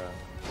 bro. Yeah.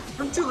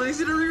 I'm too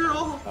lazy to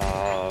reroll.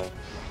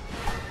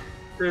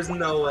 There's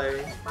no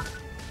way.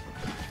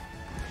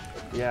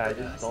 Yeah, I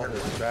just saw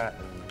his strat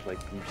and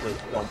like you just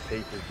don't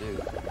pay for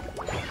juice.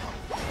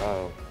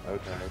 Oh,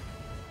 okay.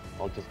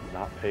 I'll just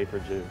not pay for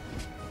juice.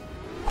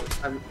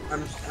 I'm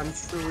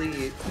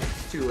truly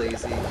too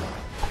lazy.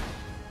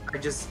 I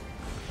just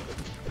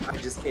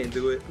can't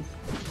do it.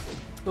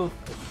 Ooh.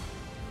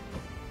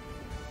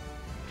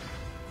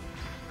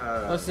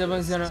 Oh,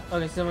 someone's gonna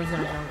jump. Someone's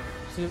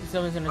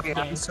gonna Okay,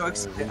 game. I'm so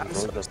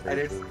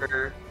excited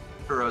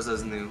for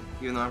Rosa's new,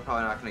 even though I'm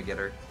probably not gonna get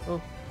her.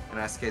 Oh. And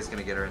SK is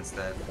gonna get her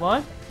instead.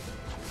 What?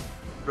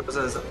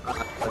 Rosa's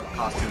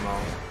costume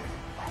all.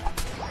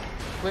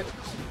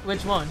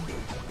 Which one?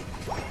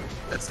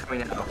 That's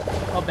coming out.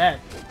 Oh, bad.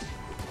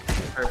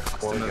 Her Poor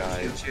costume guy.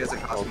 event. She has a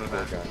costume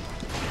Poor event. guy.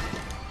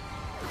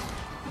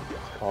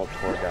 It's called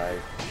Poor Guy.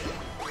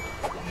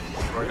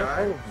 Poor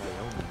guy? Naomi.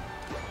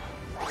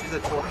 She's a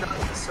tour guy?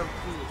 That's so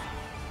cool.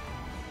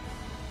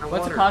 I What's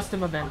want a her.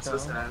 costume event I'm so though?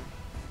 sad.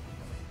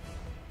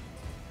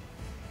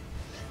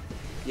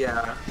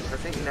 Yeah, I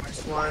think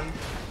next one,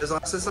 as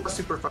long as it's not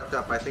super fucked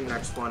up, I think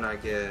next one I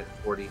get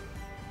 40.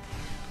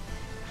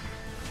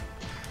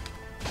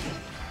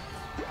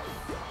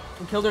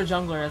 We killed our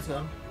jungler, let's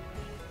go.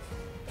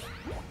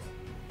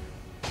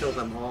 Kill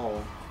them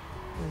all.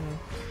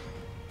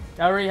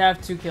 I already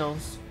have 2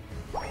 kills.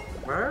 Why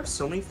do I have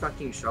so many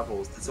fucking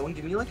shovels? Did someone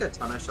give me like a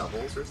ton of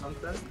shovels or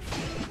something?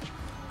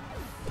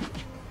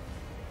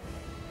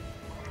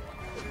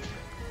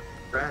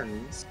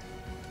 Friends.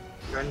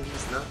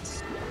 Friends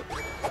nuts.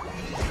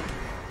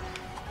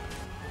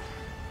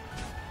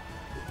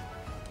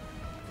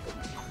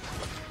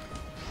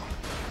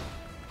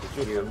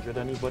 Did you 100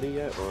 anybody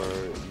yet, or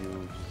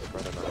you just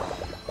spread it out?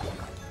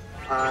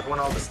 I want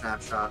all the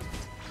snapshots.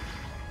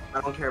 I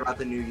don't care about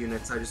the new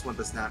units, I just want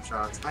the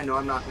snapshots. I know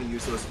I'm not going to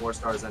use those 4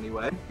 stars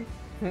anyway.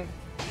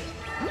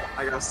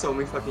 I got so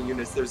many fucking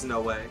units, there's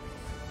no way.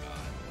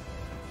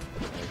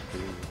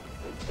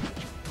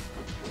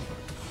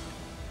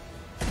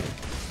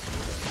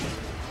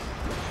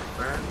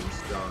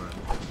 Friends gone.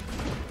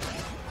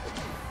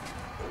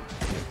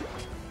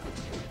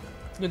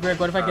 Yo, Greg,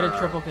 what if I get a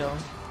triple kill?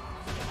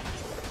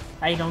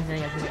 I don't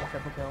think I can get a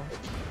triple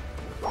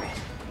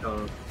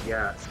kill.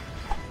 Yes.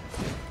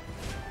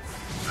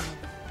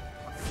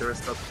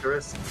 Tourist up,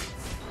 tourist.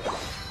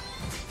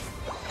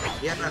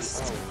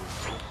 Yes!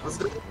 Let's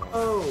go!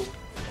 Oh!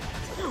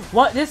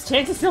 What? This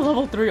chance is still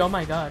level 3, oh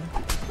my god.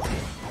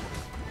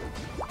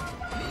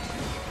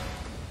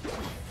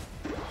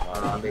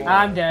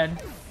 I'm dead.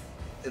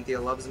 Cynthia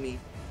loves me.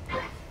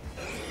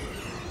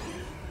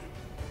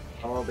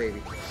 Oh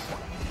baby.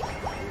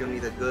 Give me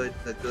the good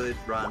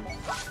run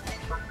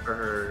for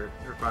her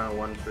final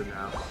one for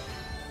now.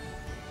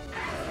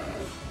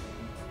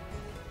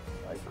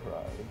 I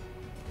cried.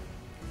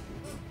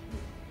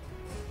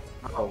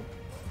 Oh.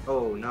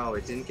 Oh no,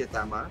 it didn't get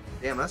that much?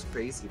 Damn, that's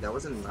crazy. That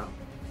wasn't enough.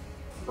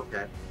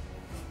 Okay.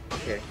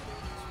 Okay.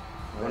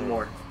 One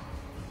more.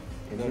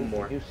 One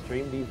more. Can you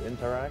stream these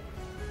Interact?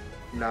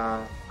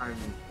 Nah,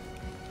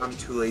 I'm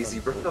too lazy,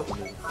 bro.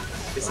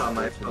 It's on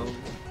my phone.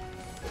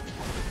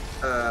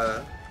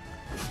 I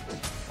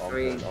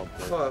mean,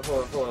 hold on.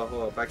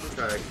 I can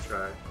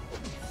try.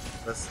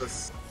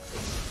 Let's.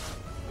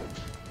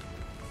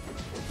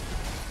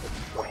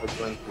 What's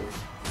going through?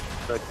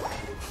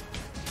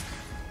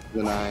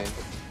 Then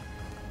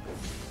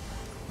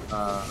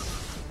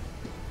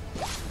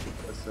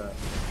what's that?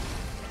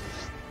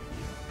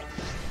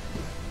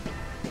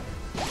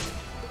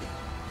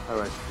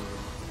 Alright.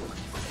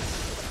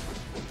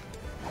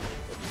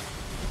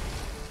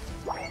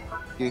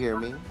 Do you hear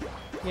me?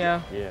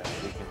 Yeah. Yeah,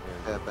 we can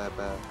hear you. Bad.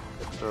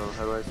 So,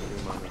 how do I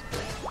stream on this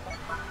thing?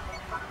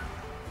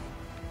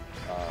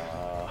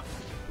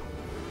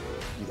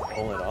 You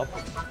pull it up,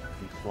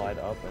 you slide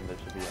up, and there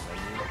should be a menu.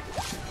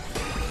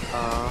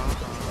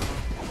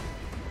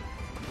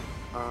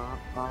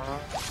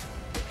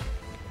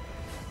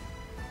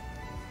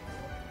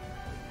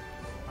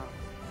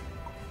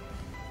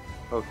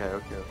 Okay.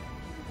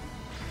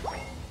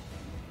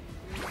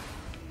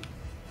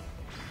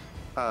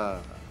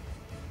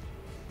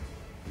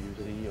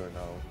 Usually or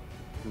no?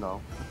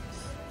 No.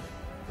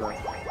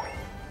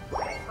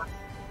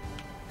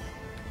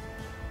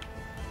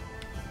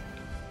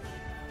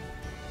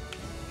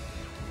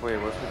 Wait,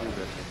 what should we do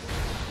this?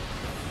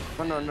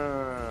 Oh,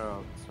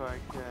 no. So I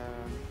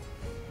can...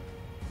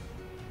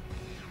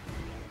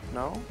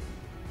 No?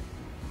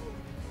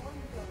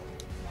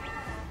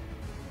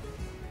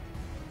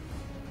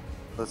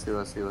 Let's see.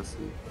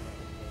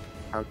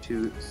 How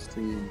to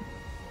stream.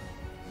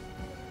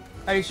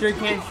 Are you sure you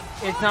can't?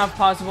 It's not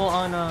possible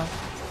on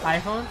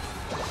iPhone?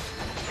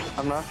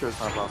 I'm not sure it's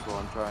not possible.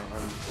 I'm trying.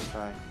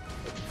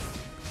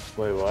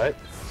 Wait, what?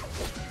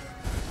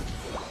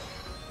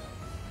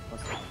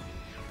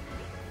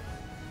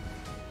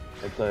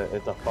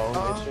 It's a phone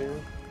issue?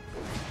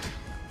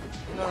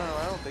 No,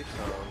 I don't think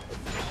so.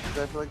 Because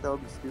I feel like that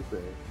would be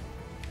stupid.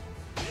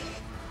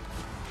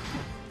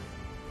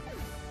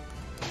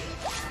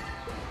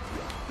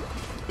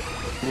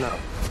 No.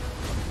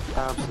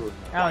 Absolutely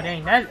not. Oh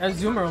dang, that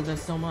Azumarill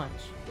does so much.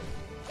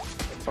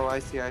 Oh, I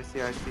see. Did you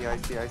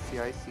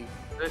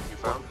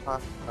found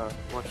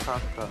What's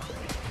Kafka?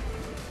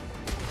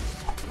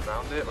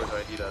 found it, or do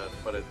I need to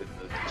put it in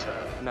the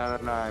chat? No,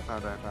 I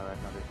found it.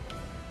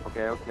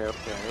 Okay.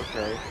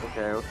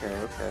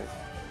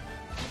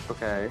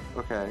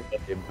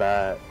 You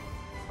bet.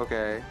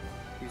 Okay.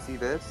 You see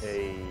this?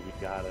 Hey, you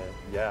got it.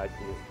 Yeah, I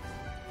see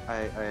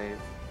it.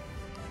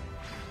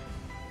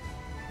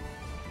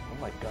 Oh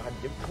my god,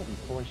 you're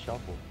pulling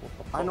shuffles. What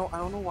the fuck? I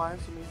don't know why I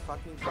have so many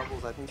fucking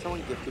shovels. I think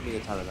someone gifted me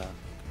a ton of that.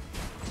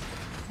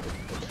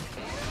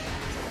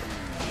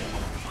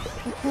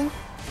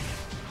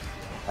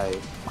 Hey.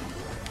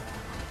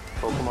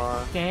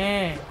 Pokemon.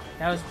 Dang,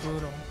 that was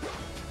brutal.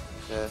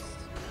 Yes.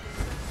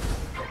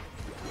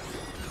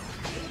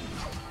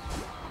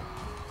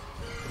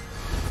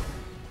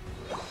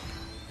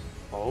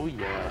 Oh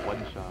yeah,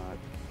 one shot.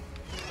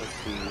 Let's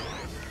see.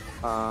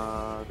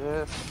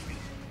 This.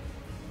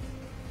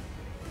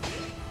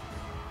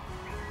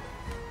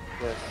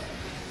 This.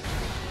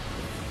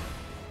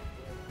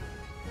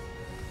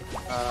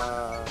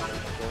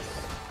 This.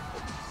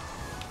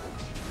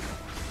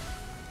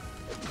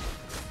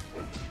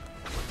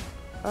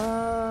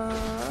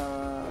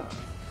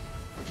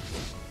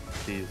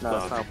 Jeez, No,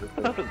 it's not with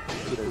it.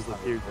 This is a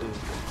tier 2.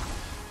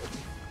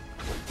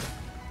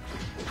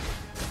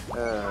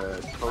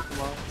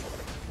 Pokemon.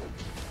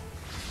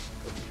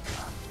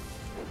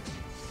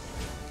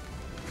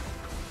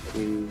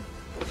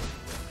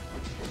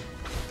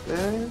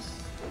 This.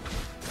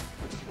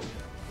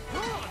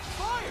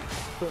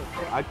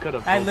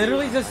 I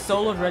literally just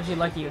soloed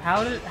Regieleki.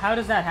 How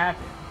does that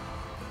happen?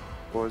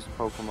 Where's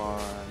Pokemon?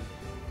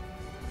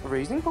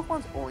 Raising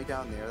Pokemon's only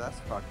down there? That's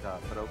fucked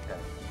up, but okay.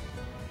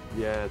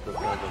 Yeah, it's a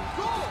 7.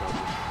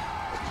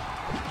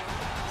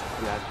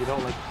 Yeah, she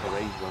don't like to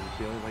raise them.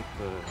 She only likes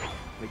to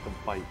make them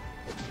fight.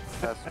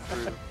 That's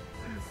true.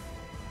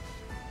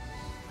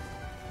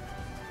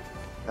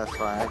 That's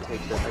fine. I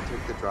take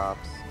the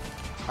drops.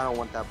 I don't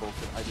want that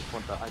bullshit. I just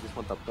want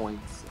the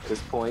points at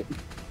this point.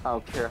 I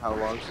don't care how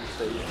long she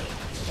stays.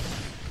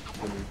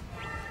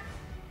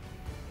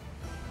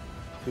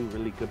 Two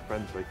really good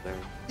friends right there.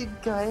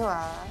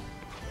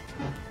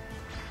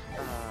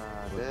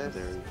 This.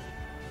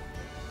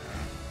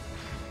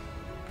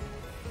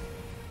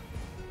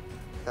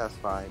 That's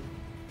fine.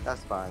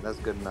 That's fine. That's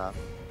good enough.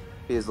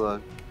 Because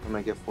look, I'm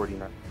gonna get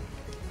 49.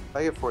 If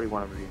I get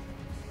 41, I'm gonna be...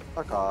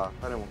 Fuck off.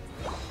 I don't want...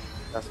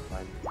 That's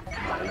fine.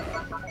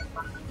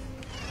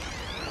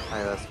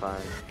 Alright, that's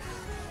fine.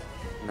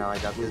 Now I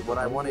got this. What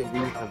I want to do...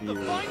 Have you...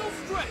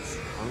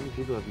 How many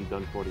people have you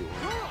done 41?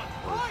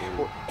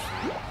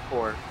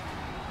 Four.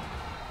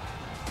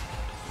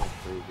 That's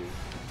crazy.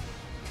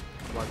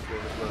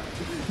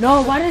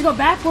 No, why did it go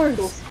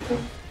backwards?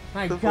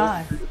 My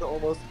God. The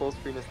almost full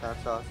screen of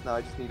snapshots. Now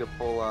I just need to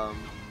pull, I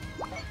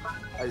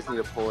just need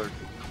to pull her.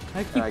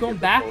 I keep going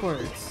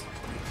backwards.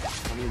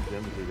 How many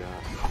gems you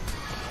got?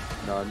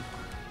 None.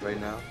 Right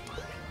now.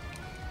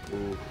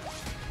 Ooh.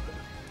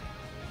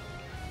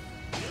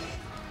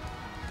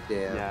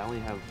 Damn. Yeah, I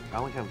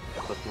only have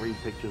the 3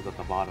 pictures at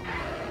the bottom.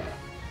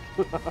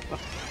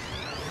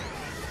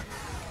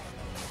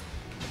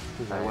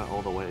 Because I went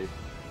all the way.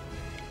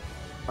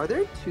 Are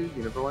there 2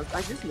 Unifor ones?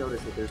 I just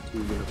noticed that there's 2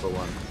 Unifor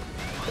ones.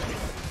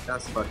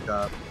 That's fucked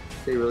up.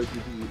 They really do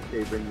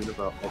they bring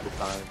Unifor all the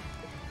time.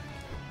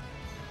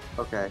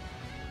 Okay.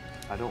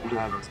 I don't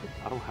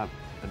have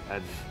an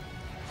edge.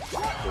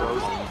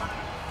 Frozen.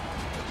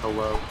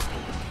 Hello.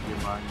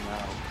 You're mine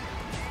now.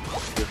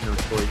 There's no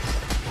choice.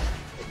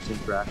 It's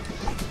interact.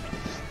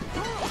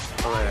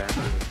 Alright, I have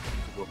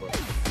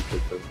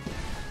to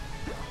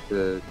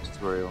the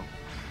tutorial.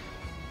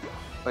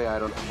 Oh yeah, I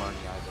don't have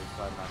Marnie either,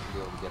 so I'm not gonna be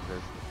able to get her.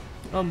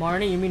 Oh,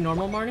 Marnie? You mean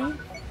normal Marnie?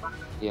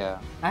 Yeah.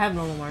 I have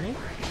normal Marnie.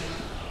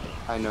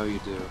 I know you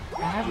do.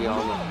 I have We all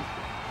normal. know.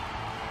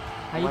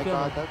 How Oh you my feel?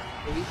 god, that's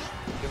great. You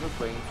have a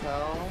brain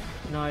cell?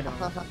 No, I don't.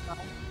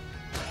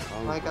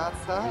 Oh my god,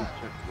 Let stop. me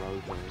check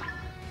Rose.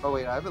 Oh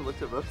wait, I haven't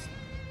looked at Rose.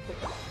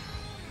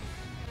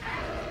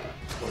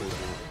 What is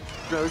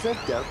it? Rose at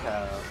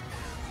Delco.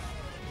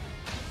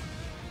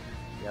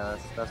 Yeah,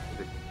 that's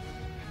ridiculous.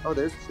 Oh,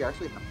 there's, she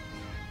actually has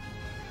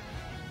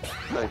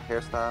like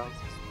hairstyles.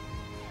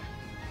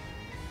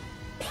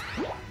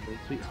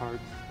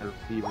 Sweethearts and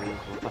Fever.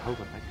 What the hell's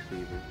an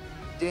X-Fever?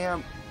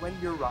 Damn, when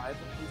your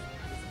rival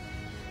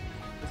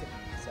was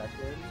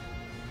second,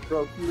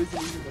 bro, he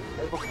wasn't even the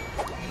rival.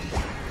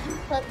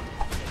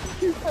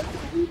 You had to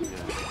leave it.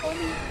 It's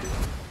funny.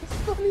 It's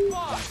funny.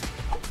 5,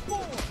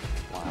 4,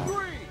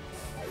 3,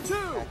 2,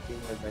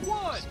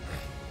 1.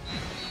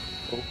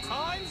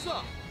 Time's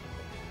up.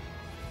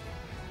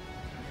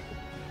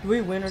 Do we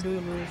win or do we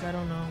lose? I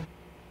don't know.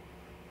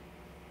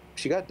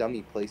 She got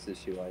dummy places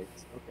she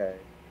likes. Okay.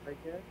 I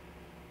guess.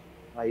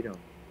 Item.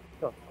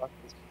 What the fuck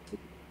is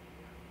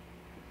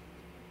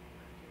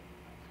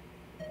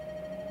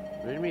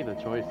They made the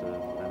choices.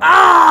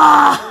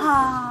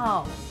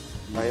 Ah!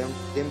 Item.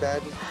 Dim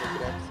badges,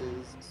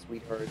 Pokédexes,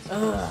 sweethearts.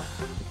 Ugh.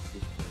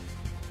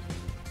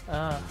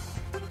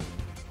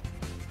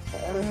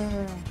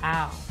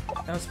 Ow.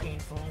 That was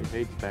painful. She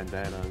hates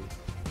bandanas.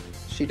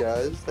 She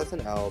does? That's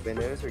an L.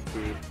 Bandanas are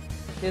cute.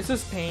 This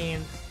was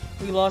pain.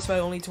 We lost by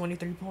only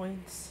 23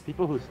 points.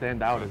 People who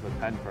stand out is a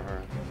 10 for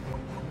her.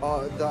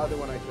 Oh, the other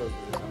one I chose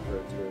was a 10 for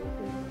her too.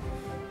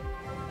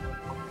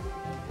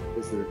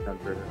 This is a 10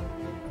 for her.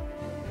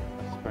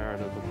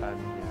 Spirit is a 10,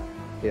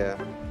 Yeah.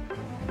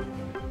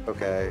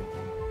 Okay.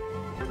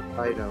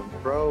 Item.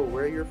 Bro,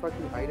 where are your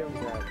fucking items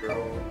at, bro?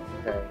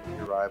 Okay,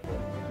 your rival.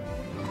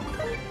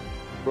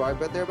 Bro, I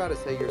bet they're about to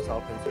say your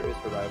self-insert is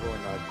for rival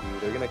and not you.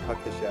 They're gonna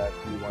cuck the shit out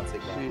of you once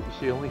again.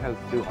 She only has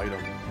 2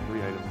 items,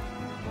 3 items.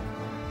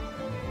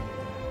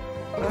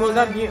 Well,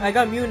 I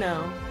got Mew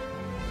now.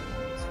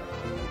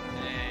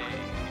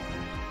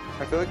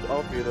 I feel like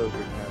all 3 of those were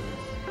 10s.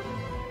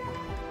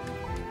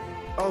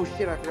 Oh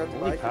shit, I forgot to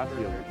buy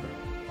Shipper.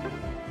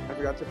 I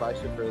forgot to buy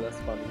Shipper, that's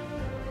funny.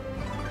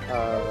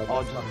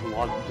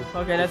 Just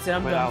Okay, that's it.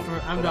 I'm quit done out. for.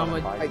 I'm Quit done out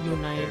with and buy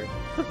Unite.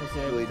 Shipper. That's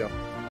it. Really don't.